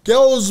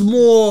 girls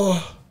more,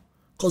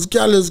 cause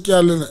gal is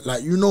gal, innit?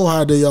 Like, you know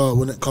how they are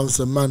when it comes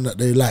to a man that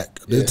they like,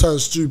 they turn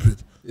stupid.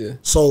 Yeah.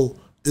 So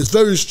it's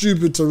very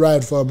stupid to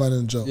ride for a man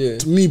in jail. Yeah.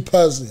 To me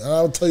personally, and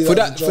I'll tell you for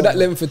that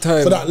length of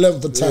time. For that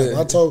length of time,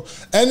 I told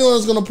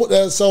anyone's gonna put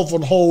themselves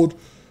on hold,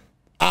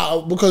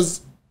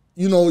 because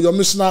you know you're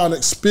missing out on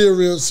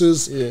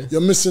experiences. Yeah.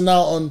 You're missing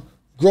out on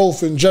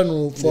growth in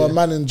general for a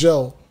man in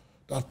jail.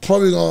 That's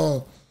probably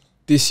gonna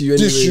diss you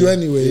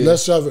anyway. Yeah.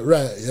 Let's have it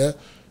right, yeah.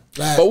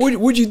 Like, but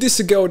would you diss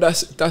a girl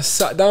that's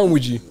sat down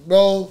with you,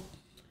 bro?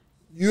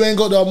 You ain't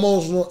got the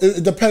emotional.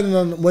 It depending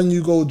on when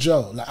you go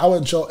jail. Like I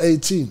went jail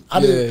 18.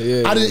 I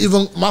didn't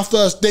even. My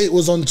first date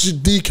was on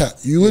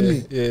DCAT. You with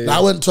me? Yeah, like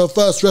I went to a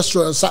first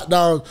restaurant and sat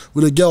down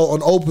with a girl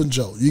on open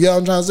jail. You get what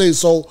I'm trying to say?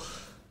 So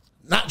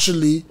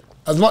naturally,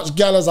 as much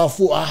gal as I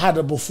thought I had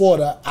it before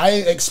that, I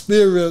ain't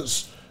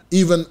experienced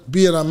even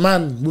being a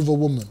man with a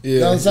woman. Yeah, you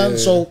know what I'm saying?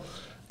 So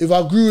if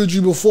I grew with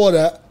you before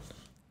that,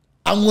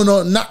 I'm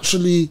gonna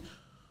naturally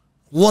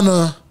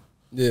wanna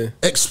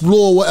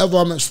explore whatever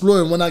I'm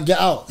exploring when I get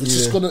out.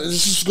 It's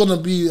just gonna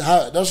be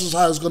how. That's just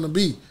how it's gonna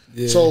be.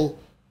 Yeah. So,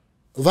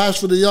 advice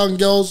for the young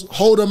girls: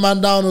 hold a man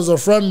down as a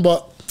friend,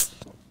 but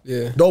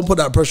don't put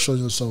that pressure on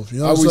yourself. You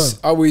know what I'm saying?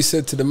 I always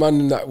said to the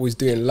man that was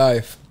doing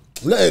life,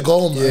 let it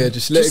go, man. Yeah,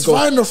 just let it go.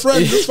 Find a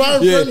friend. Just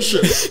find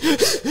friendship.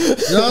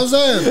 You know what I'm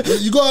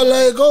saying? You gotta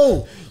let it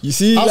go. You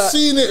see, I've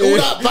seen it. All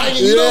that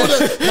banging. You know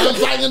that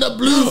man banging the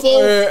blue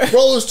phone,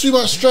 bro. It's too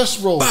much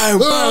stress, bro.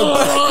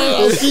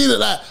 I've seen it.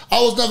 Like I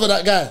was never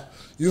that guy.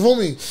 You feel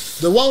me?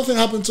 The one thing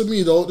happened to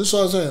me though. This is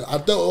what I'm saying. I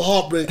dealt with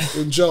heartbreak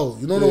in jail.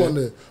 You know the one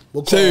there.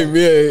 Same,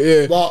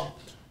 yeah. But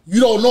you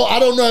don't know. I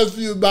don't know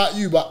about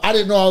you, but I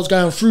didn't know I was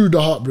going through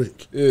the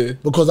heartbreak. Yeah.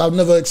 Because I've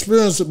never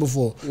experienced it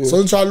before. Yeah. So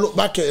until I look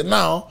back at it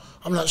now,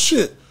 I'm like,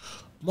 shit,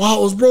 my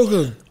heart was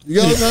broken. You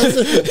get what I'm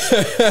saying?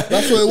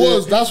 That's what it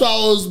was. That's why I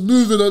was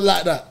moving it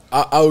like that.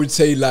 I would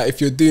say, like,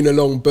 if you're doing a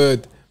long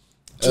bird,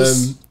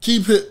 just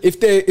keep it.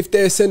 If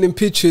they're sending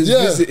pictures,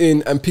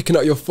 visiting and picking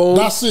up your phone,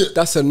 that's it.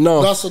 That's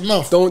enough. That's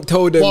enough. Don't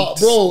tell them. But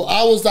bro,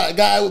 I was that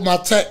guy with my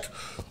tech.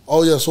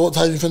 Oh yeah, so what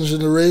time you finishing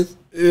the rave?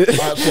 Right,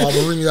 cool, I'm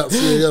gonna ring you at 3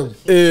 AM.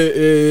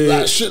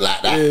 Like shit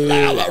like that.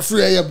 Like I'm at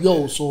 3 AM,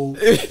 yo. So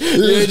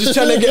just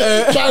trying to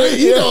get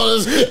you know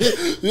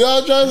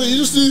what I'm trying to. You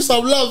just need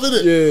some love,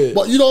 innit? Yeah.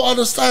 But you don't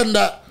understand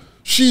that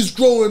she's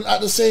growing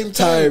at the same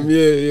time.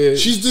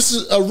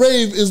 A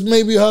rave is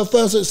maybe her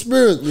first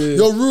experience.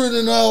 You're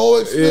ruining her whole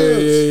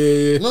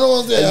experience. You know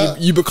what I'm saying?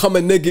 You become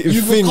a negative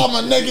thing. You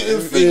become a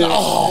negative thing. Like,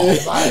 oh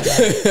my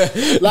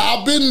God. Like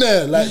I've been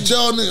there. Like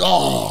Johnny.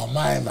 Oh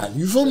my man.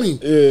 You feel me?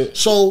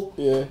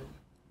 So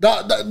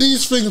that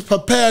these things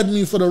prepared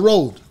me for the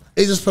road.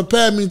 It just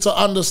prepared me to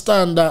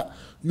understand that,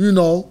 you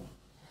know,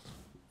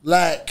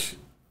 like,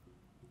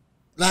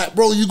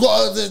 bro, you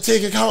gotta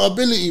take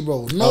accountability,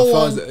 bro. No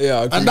one,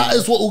 and that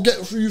is what will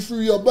get you through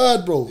your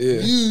bird, bro.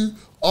 You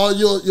are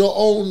your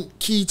own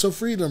key to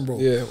freedom,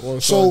 bro.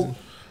 So,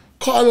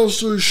 cut a long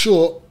story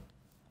short,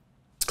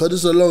 because this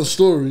is a long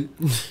story.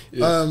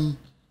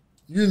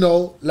 You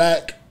know,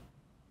 like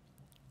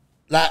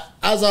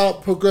as I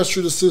progressed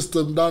through the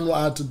system, done what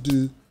I had to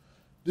do.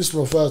 This is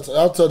my first.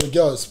 I'll tell the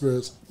girl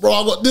experience, bro.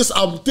 I got this.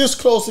 I'm this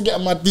close to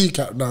getting my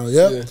DCAT now.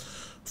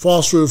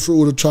 Fast forward through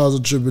all the trials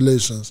and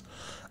tribulations.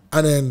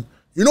 And then,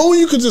 you know when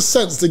you could just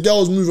sense the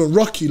girl's moving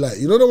rocky, like,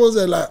 you know the ones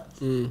that like,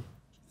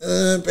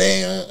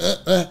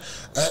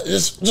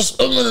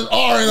 just and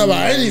ahhing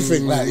about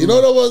anything, like, you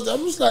know the ones, I'm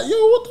just like, yo,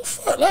 what the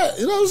fuck, like,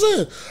 you know what I'm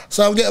saying?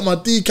 So I'm getting my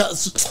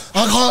DCAT,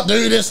 I can't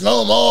do this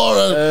no more,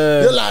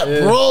 and you're like,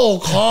 bro,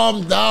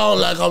 calm down,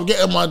 like, I'm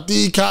getting my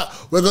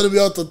DCAT, we're gonna be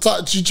able to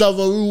touch each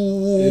other,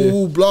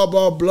 blah,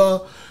 blah,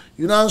 blah,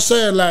 you know what I'm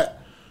saying? Like,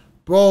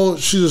 bro,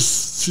 she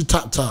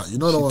tapped out, you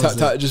know the ones.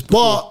 Tapped out just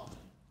before. But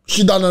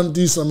she done a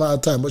decent amount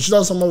of time, but she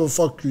done some other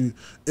fucking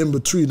in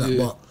between that.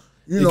 But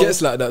you know, it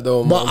gets like that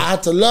though. But I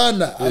had to learn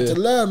that. I had to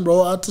learn,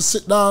 bro. I had to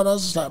sit down. I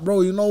was just like,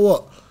 bro, you know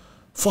what?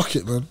 Fuck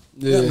it, man.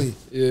 Get me?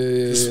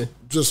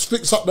 Just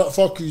fix up that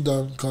fuck you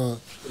done, cause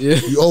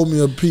you owe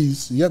me a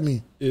piece. You get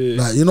me?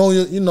 Like you know,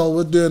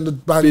 we're doing the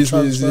bank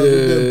transfer,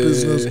 we're doing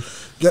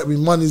business. Get me?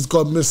 Money's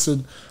gone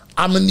missing.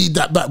 I'm gonna need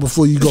that back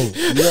before you go.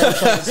 You know what I'm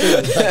trying to say?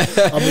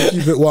 Like, I'm gonna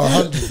keep it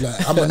 100.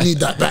 Like I'm gonna need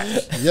that back.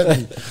 You get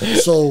me?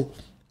 So.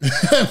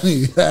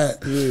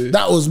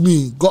 That was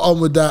me. Got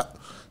on with that.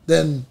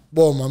 Then,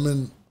 boom, I'm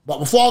in. But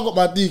before I got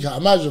my DCAT,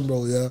 imagine,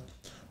 bro,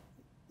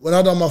 when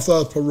I done my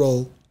first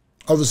parole,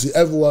 obviously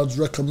everyone's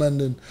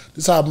recommending,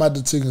 this is how mad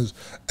the thing is,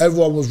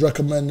 everyone was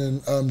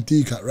recommending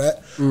DCAT, right?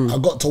 I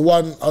got to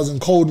one, I was in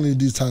Coldenly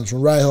these times,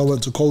 from Rye Hill I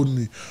went to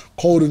Coldenly.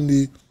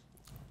 Coldenly,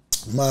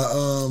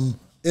 my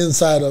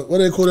insider, what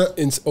do they call it?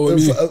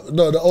 OMU.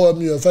 No, the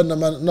OMU, offender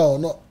man, no,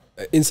 not.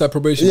 Inside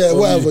probation. Yeah, OMU.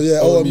 Whatever,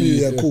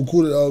 OMU, cool,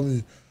 call it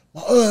OMU.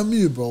 My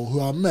OMU, bro,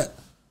 who I met,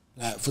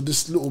 like, for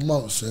this little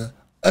months,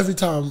 every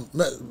time I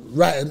met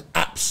writing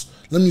apps,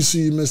 let me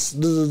see you, miss,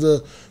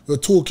 we're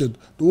talking,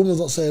 the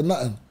woman's not saying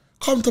nothing.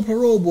 Come to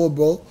parole board,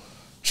 bro.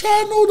 Try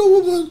and know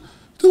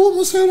the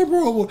woman saying the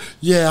parole board.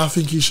 Yeah, I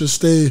think you should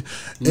stay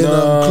in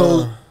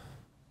close.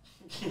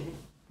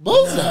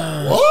 What's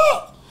that?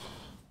 What?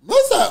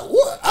 What's that?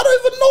 What? I don't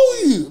even know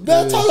you.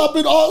 That time I've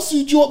been asking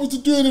you, do you want me to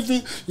do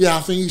anything? Yeah, I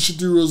think you should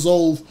do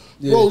resolve.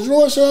 Bro, you know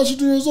what I should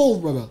do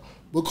resolve, brother?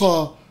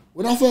 Because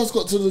when I first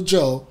got to the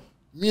jail,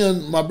 me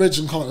and my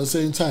brethren come at the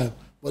same time,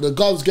 but the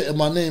gov's getting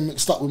my name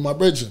mixed up with my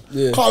brethren.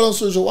 Carlos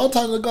Social, one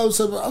time the gov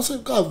said, I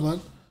said, Gov, man,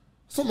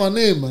 it's not my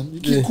name, man. You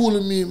keep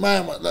calling me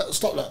man, like,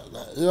 stop that.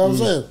 Like, you know what I'm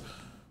saying?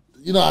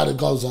 You know how the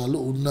govs are,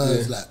 little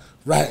nerds, like,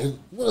 writing,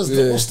 what's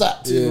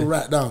that to even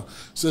write down?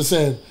 So they're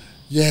saying,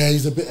 yeah,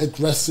 he's a bit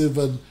aggressive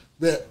and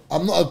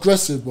I'm not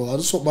aggressive, bro. I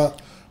just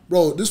want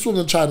bro, this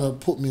woman trying to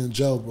put me in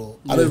jail, bro.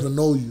 I don't even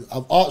know you.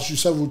 I've asked you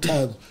several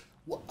times.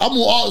 I'm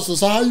gonna ask her,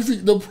 so how you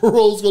think the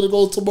parole's gonna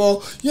go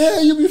tomorrow? Yeah,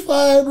 you'll be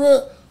fine,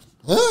 bro.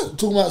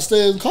 Talking about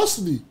staying in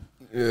custody.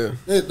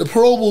 The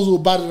parole boards were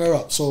batting her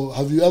up. So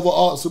have you ever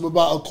asked him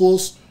about a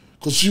course?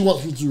 Because she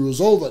wants me to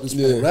resolve at this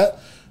point, right?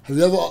 Have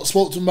you ever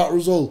spoke to him about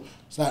resolve?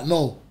 It's like,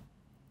 no.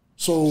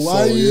 So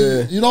why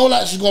you know,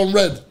 like she's gone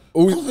red.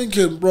 I'm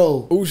thinking,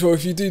 bro. Also,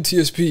 if you do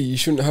TSP, you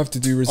shouldn't have to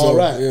do resolve. All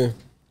right.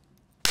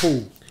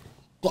 Cool.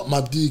 Got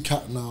my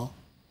DCAT now.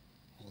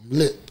 I'm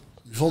lit.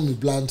 You feel me?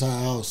 Blantyre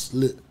House,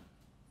 lit.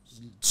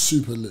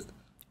 Super lit.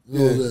 You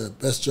know, the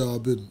best job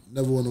I've been.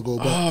 Never want to go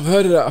back. Oh, I've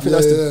heard of that. I think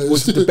that's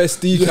was the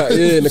best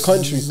DCAT in the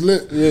country. It's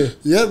lit.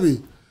 You get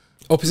me?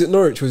 Opposite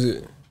Norwich, was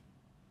it?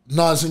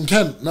 No, it's in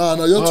Kent.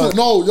 No,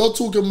 you're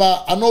talking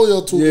about. I know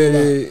you're talking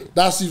about.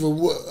 That's even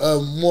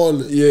more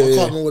lit. I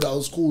can't remember what that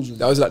was called. You know?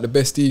 That was like the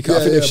best DCAT. I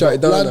think they've shut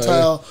it down.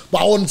 Blantyre,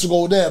 but I wanted to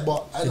go there,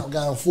 but I ended up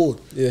going Ford.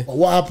 But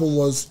what happened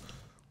was,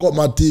 got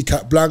my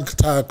DCAT.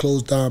 Blantyre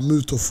closed down.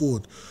 Moved to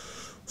Ford.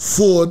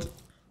 Ford,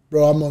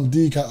 bro. I'm on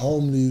DCAT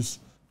home leaves.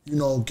 you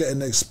know, getting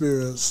the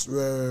experience.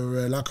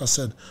 Like I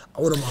said,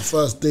 I went on my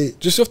first date.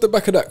 Just off the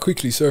back of that,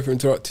 quickly, sorry for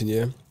interrupting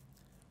you.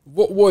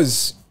 What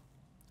was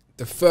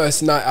the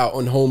first night out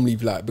on home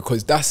leave like?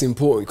 Because that's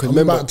important. Because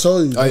remember, about to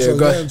tell you, that's what I'm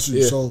getting to.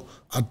 Yeah. So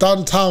I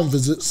done town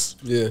visits.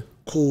 Yeah.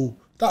 Cool.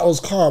 That was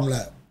calm,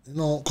 like, you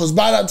know, because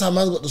by that time,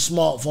 man's got the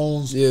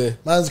smartphones. Yeah.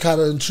 Man's kind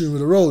of in tune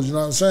with the roads, you know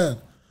what I'm saying?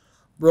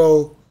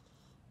 Bro,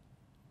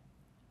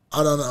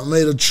 I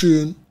made a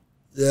tune.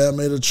 Yeah, I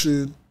made a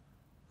tune.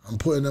 I'm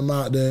putting them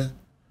out there.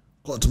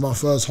 Got to my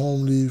first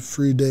home leave,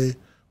 3 day.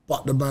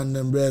 Bought the man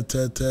them red,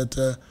 got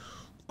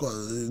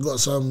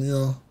some, you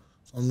know,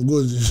 some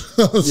good. You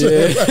know what I'm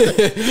saying?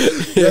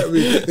 Get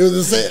me? It was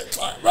the same.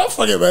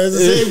 Fuck it, man. It's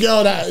the same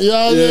girl that, you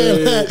know what I'm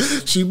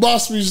saying? She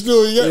bossed me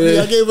still. You get me?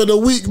 I gave her the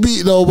weak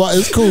beat though, but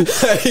it's cool.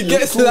 It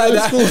gets cool, like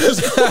it's that. Cool, it's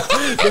cool.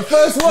 The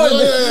first one.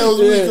 Yeah, it was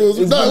weak. It was,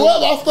 no, it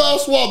wasn't my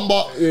first one,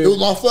 but it was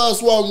my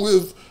first one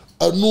with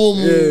a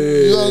normal,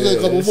 you know what I'm saying?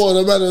 Because before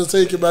the man was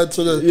taking man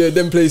to the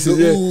them places,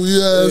 ooh, you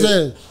know what I'm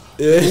saying?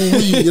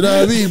 Ooh, you know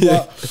what I mean?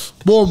 But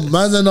boom,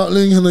 man's ended up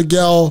linking a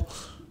girl.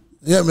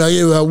 You get me? I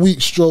gave her a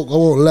weak stroke. I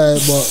won't lie,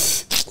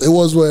 but it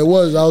was what it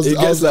was. I was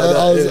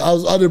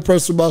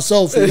unimpressed with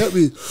myself. You get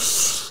me,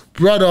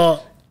 brother?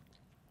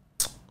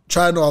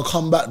 Trying to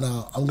come back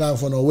now. I'm going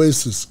for an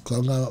Oasis because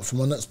I'm going for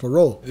my next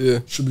parole. Yeah,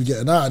 should be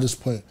getting out at this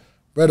point,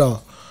 brother.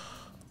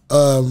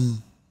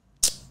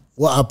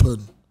 What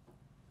happened?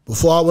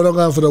 Before when I'm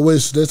going for the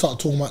Oasis, they start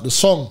talking about the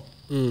song,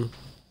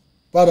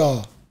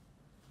 brother.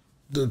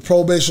 The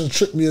probation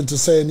tricked me into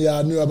saying, yeah,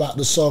 I knew about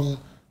the song,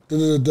 I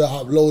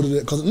uploaded it.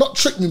 Because not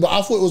tricked me, but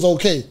I thought it was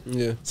okay.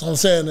 Yeah. So I'm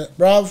saying it,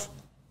 bruv,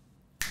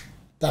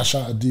 dash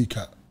out a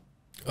D-Cat.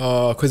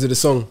 Oh, because of the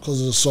song?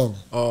 Because of the song.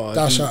 Oh,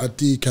 dash out a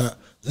D-Cat.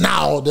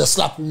 Now they're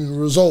slapping me with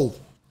Resolve.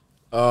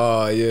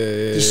 Oh,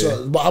 yeah.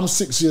 But I'm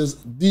 6 years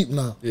deep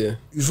now. Yeah.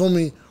 You feel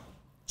me?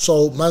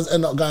 So man's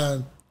end up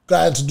going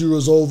to do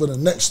Resolve in the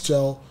next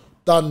jail,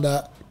 done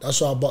that.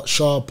 That's why I bought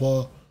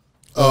Sharper.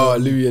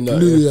 Louis and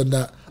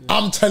that.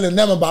 I'm telling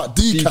them about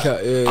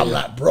D-Cat. I'm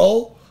like,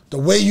 bro, the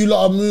way you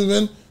lot are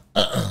moving,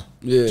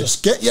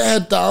 just get your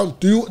head down,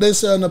 do what they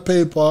say on the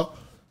paper.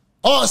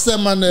 Ask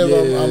them, man,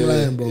 I'm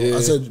lying, bro.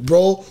 I said,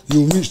 bro,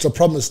 you'll reach the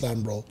promised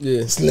land, bro.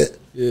 It's lit.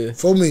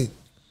 Feel me?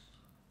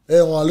 They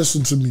don't want to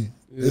listen to me.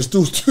 They're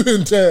still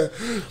doing there.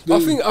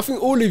 I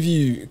think all of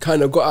you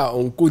kind of got out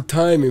on good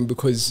timing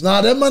because... Nah,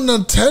 them man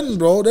done 10,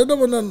 bro. They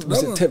never done...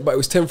 But it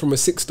was 10 from a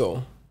 6,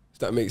 though.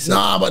 That makes sense.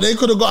 Nah, but they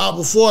could have got out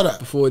before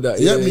that.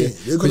 Yeah. They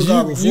could have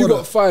got out before you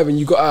got 5 and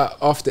you got out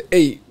after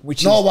 8,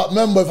 which no, but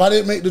remember, if I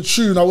didn't make the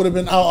tune, I would have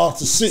been out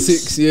after 6.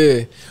 6,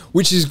 yeah.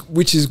 Which is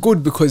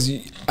good because,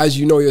 as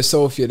you know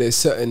yourself, there's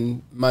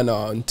certain manner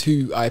on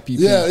 2 IPP.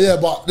 Yeah,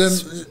 but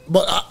this is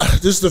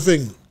the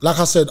thing. Like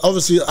I said,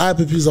 obviously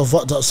IPPs are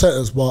fucked up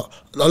sentence, but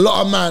a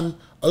lot of man,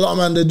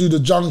 they do the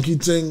junkie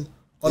thing.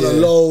 On a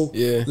low,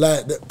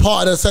 like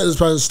part of their sentence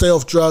plan is stay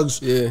off drugs.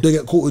 They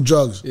get caught with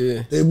drugs.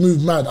 They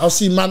move mad. I've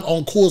seen man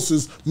on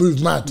courses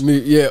move mad. On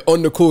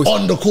the course.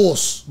 On the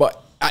course, but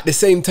at the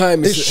same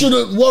time, it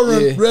shouldn't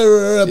warrant.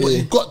 But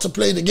you got to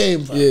play the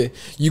game. Fam.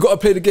 You got to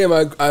play the game.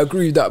 I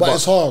agree with that. But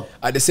it's hard.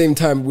 At the same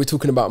time, we're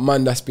talking about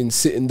man that's been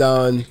sitting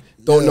down,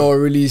 don't know a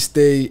release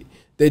date.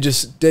 They're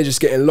just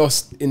getting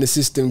lost in the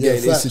system,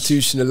 getting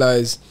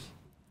institutionalized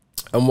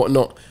and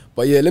whatnot.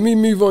 But let me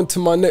move on to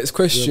my next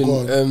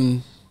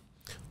question.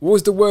 What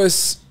was the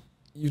worst?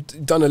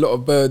 You've done a lot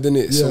of bird,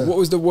 innit? So what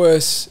was the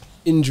worst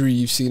injury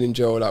you've seen in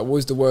jail? Like, what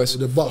was the worst?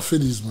 The butt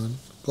fiddies, man.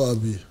 Gotta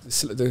be.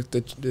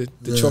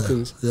 The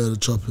choppings? Yeah, the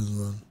choppings,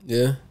 man.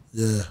 Yeah?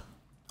 Yeah.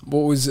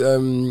 What was,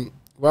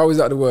 why was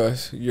that the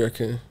worst, you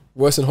reckon?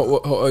 Worse than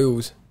hot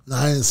oils? Nah,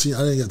 I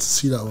didn't get to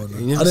see that one. I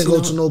didn't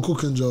go to no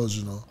cooking jails,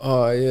 you know.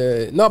 Oh,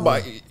 yeah. No,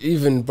 but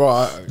even,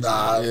 bro.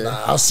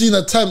 Nah. I've seen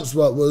attempts,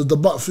 but the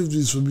butt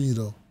 50s for me,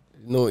 though.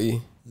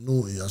 Naughty.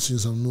 I've seen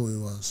some naughty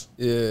ones.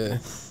 Yeah.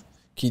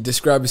 Can you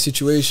describe a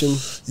situation?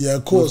 Yeah,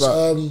 of course.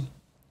 I don't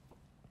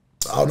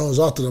know, it was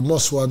after the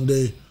mosque one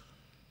day.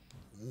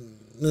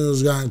 It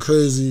was going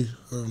crazy.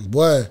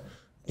 Boy.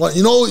 What,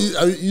 you know,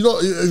 have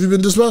you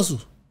been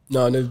dispersal?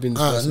 No, I've never been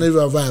dispersal.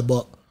 Never have I,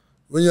 but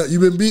when you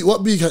been beat,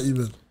 what beat cat you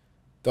been?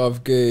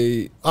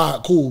 Dovegate.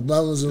 Alright, cool.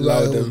 Man was in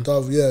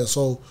Dove, yeah.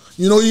 So,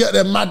 you know, you get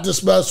them mad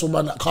dispersal,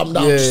 man, that come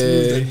down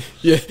smooth.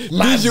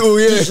 Mad,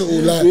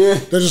 digital, like,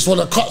 they just want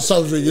to cut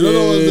something, you don't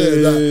know what I'm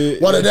saying?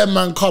 Like, one of them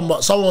man come,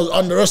 but someone was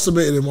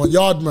underestimating him, one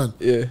yard man.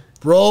 Yeah.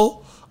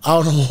 Bro,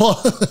 I don't know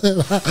what.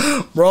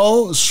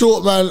 Bro,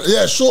 short man,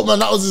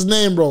 that was his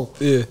name, bro.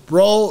 Yeah.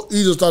 Bro,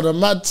 he just done a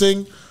mad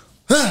thing.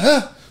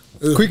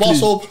 Quickly.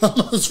 Boss open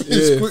his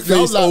face quickly.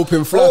 Face like,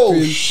 open, flapping.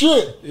 Oh,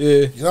 shit. Yeah.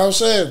 You know what I'm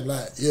saying?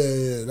 Like,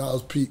 yeah, that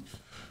was peak.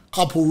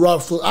 Couple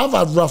rough, I've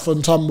had rough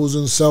and tumbles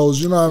in cells,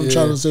 you know what I'm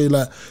trying to say?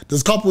 Like, there's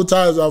a couple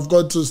times I've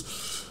gone to,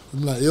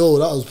 I'm like, yo,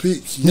 that was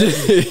peak.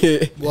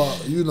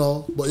 But, you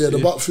know, the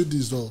butt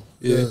 50s though.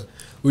 Yeah.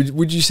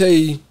 Would you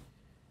say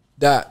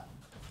that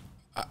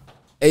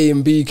A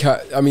and B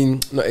cat, I mean,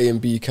 not A and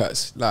B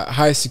cats, like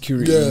high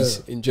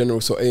securities in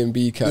general, so A and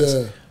B cats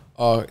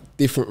are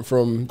different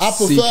from I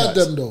C prefer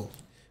cats. them though.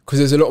 because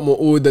there's a lot more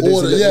order. There's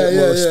a little bit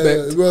more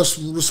respect.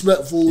 Yeah.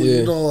 Respectful. Yeah.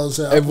 You know what I'm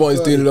saying?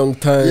 Everyone's doing a long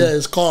time. Yeah,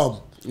 it's calm.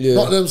 Yeah.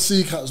 Not them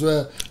sea cats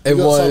where you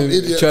got some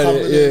idiot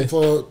coming in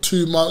for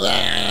 2 months.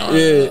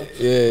 Yeah.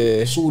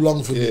 It's all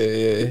long for me.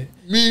 Yeah.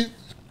 Me,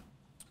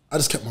 I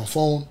just kept my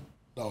phone.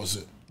 That was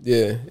it.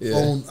 Yeah.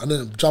 Phone. I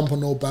didn't jump on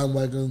no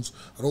bandwagons.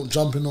 I don't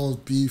jump in no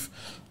beef.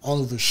 I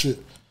don't give a shit.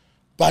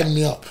 Bang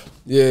me up.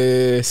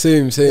 Yeah.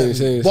 Same.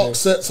 Box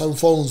sets and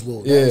phones,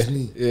 bro. That was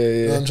me. Yeah.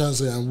 You know what I'm trying to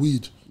say? And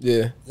weed.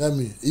 Yeah. You know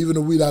me? Even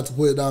the weed I had to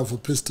put it down for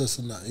piss tests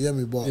and that. You know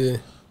me? But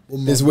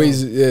there's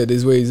ways. Yeah,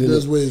 there's ways in it.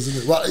 There's ways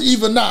in it. But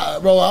even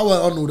that, bro, I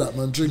went on all that,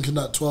 man. Drinking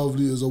that 12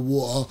 litres of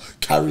water,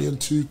 carrying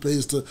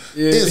toothpaste.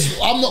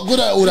 I'm not good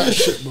at all that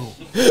shit, bro.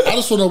 I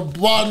just want to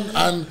run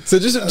and... So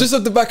just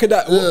off the back of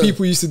that, what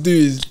people used to do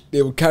is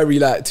they would carry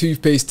like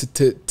toothpaste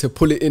to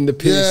pull it in the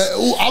piss.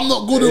 Yeah, I'm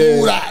not good at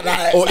all that.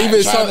 Like, or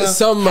even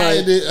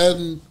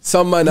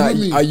some man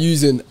are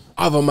using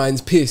other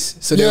man's piss,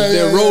 so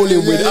they're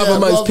rolling with other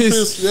man's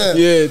piss.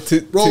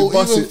 Bro, to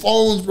bust even it.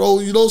 phones, bro.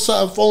 You know,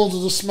 certain phones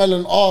are just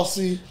smelling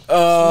arsey.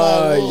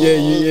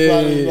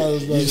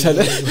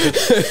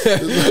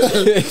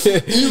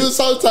 Even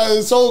sometimes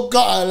it's so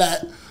gutter, like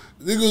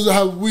niggas will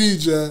have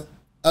weed, yeah.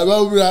 And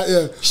I'll be like,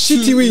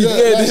 shitty weed,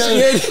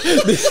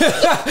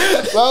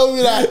 I'll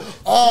be like,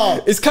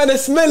 it's kind of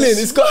smelling.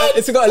 It's got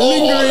a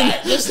lingering.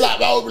 It's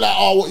like, I'll be like,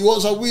 what, you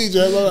want some weed?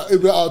 Yeah, it'll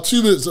be like,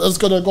 2 minutes, it's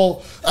gonna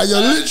go. And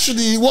you're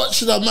literally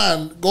watching a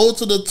man go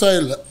to the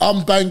toilet,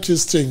 unbank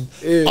his thing,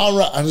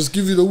 and just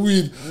give you the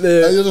weed,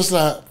 and you're just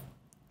like.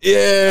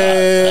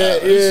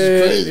 This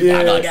is crazy.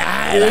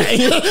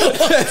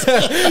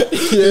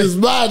 It's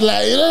mad,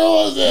 like, you know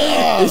what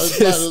I'm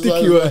saying?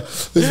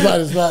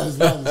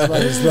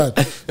 It's mad.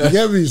 You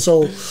get me?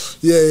 So,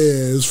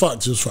 it's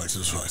facts. This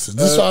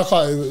is why I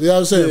can't even, you know what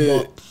I'm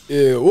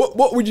saying?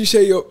 What would you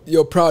say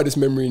your proudest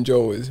memory in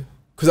jail is?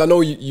 Because I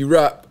know you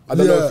rap. I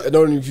don't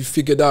know if you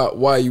figured out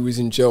why you was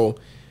in jail,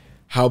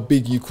 how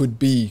big you could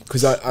be.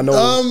 Because I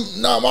know.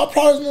 My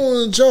proudest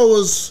memory in jail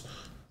was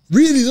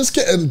really just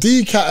getting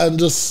D-Cat and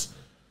just,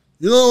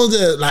 you know,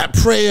 there like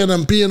praying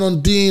and being on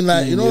Dean,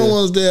 like, you know, the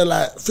ones there,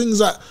 like things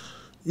like,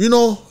 you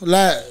know,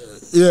 like,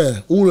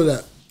 all of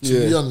that,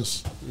 to be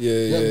honest.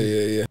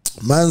 Yeah.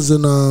 Man's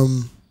in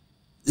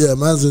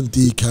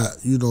D-Cat,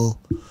 you know,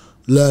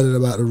 learning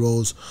about the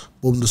roles.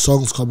 Boom, the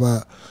songs come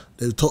out.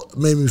 They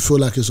made me feel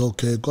like it's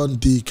okay. Gone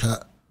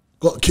D-Cat,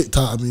 got kicked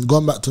out.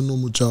 Gone back to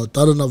normal jail,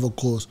 done another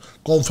course,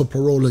 gone for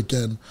parole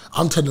again.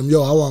 I'm telling them,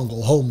 yo, I want to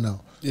go home now.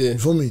 You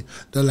feel me?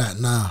 They're like,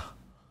 nah.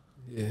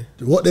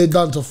 What they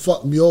done to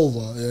fuck me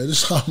over,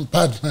 this is how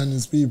bad man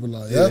these people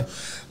are,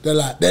 They're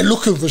like, they're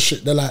looking for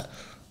shit. They're like,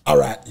 all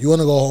right, you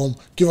want to go home?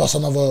 Give us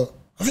another,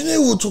 I think they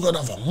all took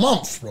another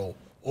month, bro.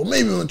 Or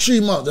maybe even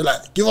 3 months. They're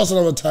like, give us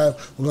another time.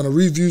 We're going to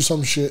review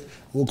some shit.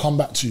 We'll come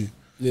back to you.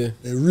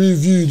 They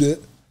reviewed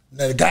it.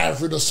 They're going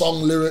through the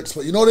song lyrics.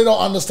 But you know, they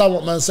don't understand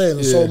what man's saying.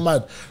 It's so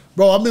mad.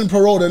 Bro, I've been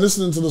paroled. They're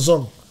listening to the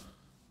song.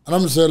 And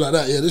I'm just saying like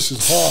that, this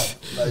is hard.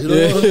 Like, you know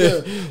what I'm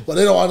saying? But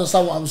they don't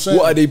understand what I'm saying.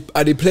 What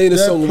are they playing the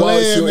song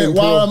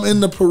while I'm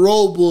in the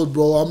parole board,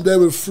 bro? I'm there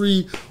with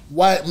 3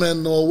 white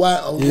men or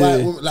white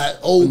women, like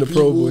old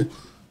people.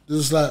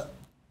 Just like,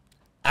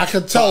 I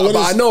can tell.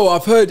 But I know,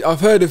 I've heard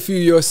a few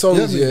of your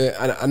songs,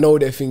 and I know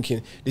they're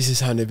thinking, this is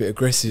sounding a bit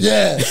aggressive.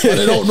 Yeah, but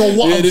they don't know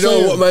what I'm saying. They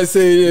don't know what man's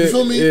saying, You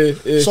feel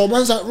me? So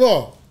man's like,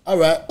 raw, all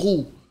right,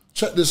 cool.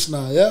 Check this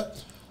now,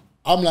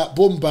 I'm like,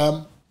 boom,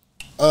 bam.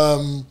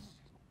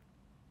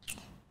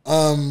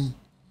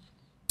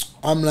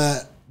 I'm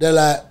like, they're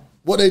like,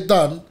 what they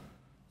done,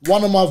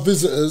 one of my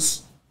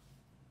visitors,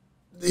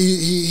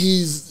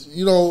 he's,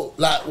 you know,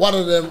 like one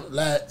of them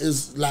like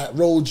is like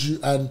rolled you,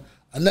 and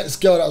a next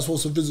girl that was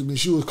supposed to visit me,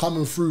 she was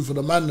coming through for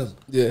the man them.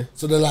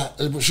 So they're like,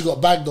 but she got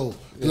bagged though.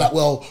 They're like,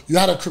 well, you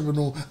had a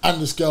criminal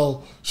and this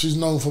girl, she's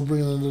known for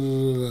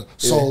bringing,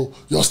 so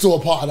you're still a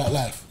part of that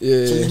life. So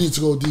you need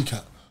to go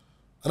D-Cat.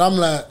 And I'm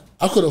like,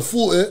 I could have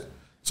fought it.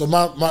 So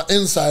my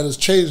inside has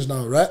changed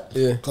now, right?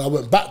 Because I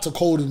went back to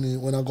Coldeny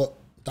when I got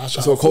dashed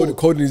out. So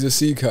Coldeny's a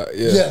C-Cat,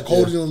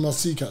 Coldeny was my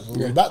C-Cat. So I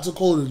went back to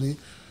Coldeny.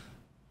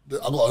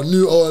 I got a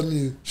new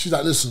OMU. She's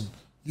like, listen,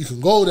 you can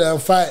go there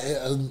and fight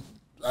it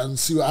and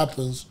see what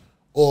happens,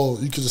 or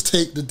you can just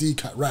take the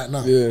D-Cat right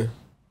now.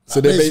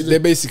 So they're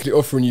basically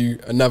offering you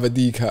another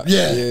D-Cat.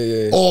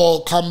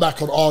 Or come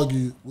back and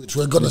argue, which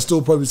we're going to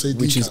still probably say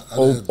D-Cat. Which is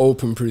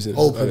open prison.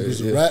 Open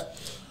prison, right?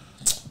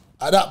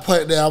 At that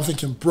point there, I'm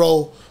thinking,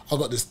 bro, I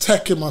got this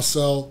tech in my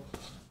cell.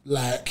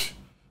 Like,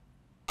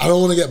 I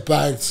don't want to get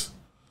bagged.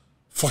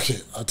 Fuck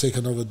it, I'll take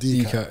another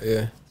D-Cat.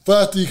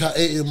 First D-Cat,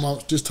 18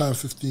 months, this time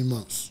 15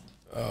 months.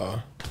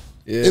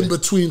 In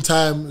between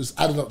time, it's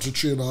added up to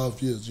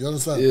 3.5 years. You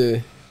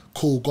understand?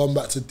 Cool, gone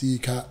back to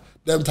D-Cat.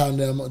 Them time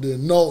there, I'm not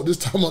doing this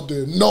time I'm not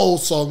doing no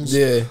songs.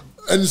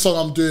 Any song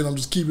I'm doing, I'm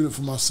just keeping it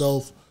for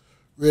myself.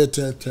 Rare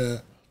tear,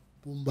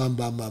 boom, bam,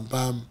 bam, bam,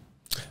 bam.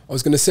 I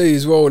was gonna say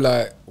as well,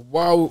 like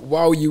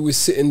while you was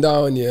sitting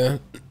down,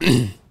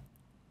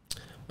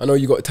 I know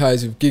you got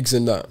ties with gigs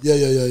and that.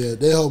 Yeah.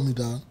 They held me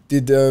down.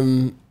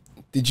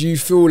 Did you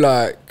feel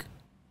like,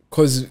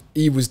 because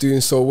he was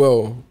doing so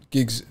well,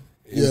 gigs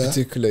in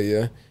particular,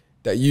 yeah,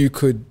 that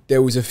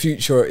there was a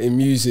future in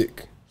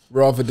music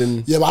rather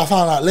than... Yeah, but I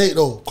found out late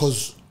though,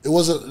 because it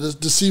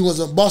wasn't, the scene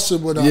wasn't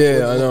busting when I know. You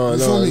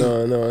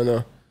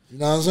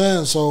know what I'm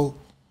saying? So,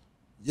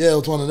 yeah, it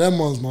was one of them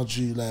ones, my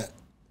G. Like,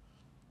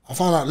 I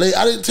found out late.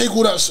 I didn't take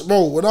all that,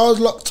 bro. When I was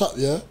locked up,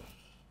 yeah,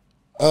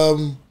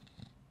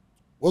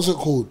 what's it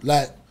called?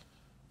 Like,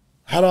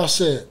 how do I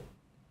say it?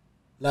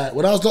 Like,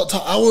 when I was locked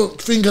up, I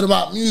wasn't thinking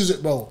about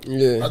music, bro.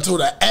 Yeah. Until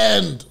the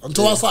end.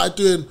 Until I started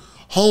doing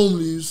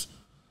homelies.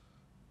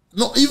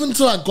 Not even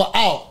until I got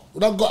out.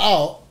 When I got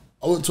out,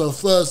 I went to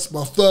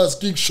my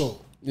first gig show.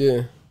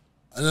 Yeah.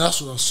 And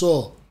that's what I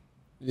saw.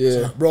 Yeah.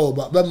 Like, bro,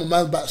 but remember,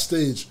 man,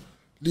 backstage,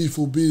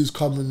 Lethal B's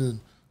coming in,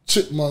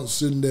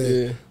 Chipmunks in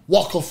there, Yeah.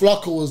 Waka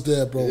Flocka was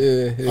there, bro.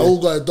 Yeah. I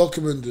all got it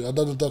documented. I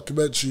done a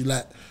documentary,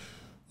 like,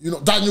 you know,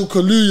 Daniel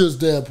Kaluuya's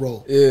there,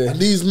 bro. Yeah. And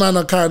these man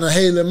are kind of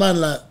hailing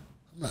man, like,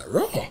 I'm like,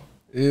 raw.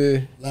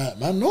 Yeah. Like,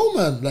 man, no,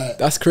 man. Like,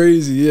 that's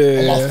crazy,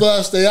 yeah. On my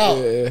first day out.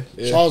 Yeah.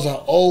 So I was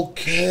like,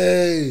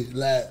 okay.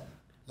 Like,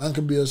 man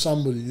can be a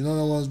somebody. You know,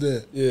 no one's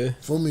there. Yeah.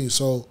 For me.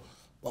 So,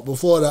 but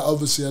before that,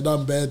 obviously, I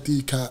done bare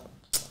DCAT.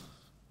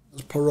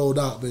 Was paroled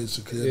out,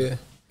 basically. Yeah.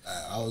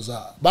 I was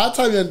out. By the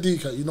time you're in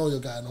DCAT, you know you're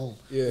getting home.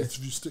 Yeah. If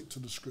you stick to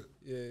the script.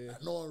 Yeah.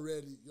 Like, no one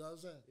really, you know what I'm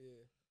saying? Yeah.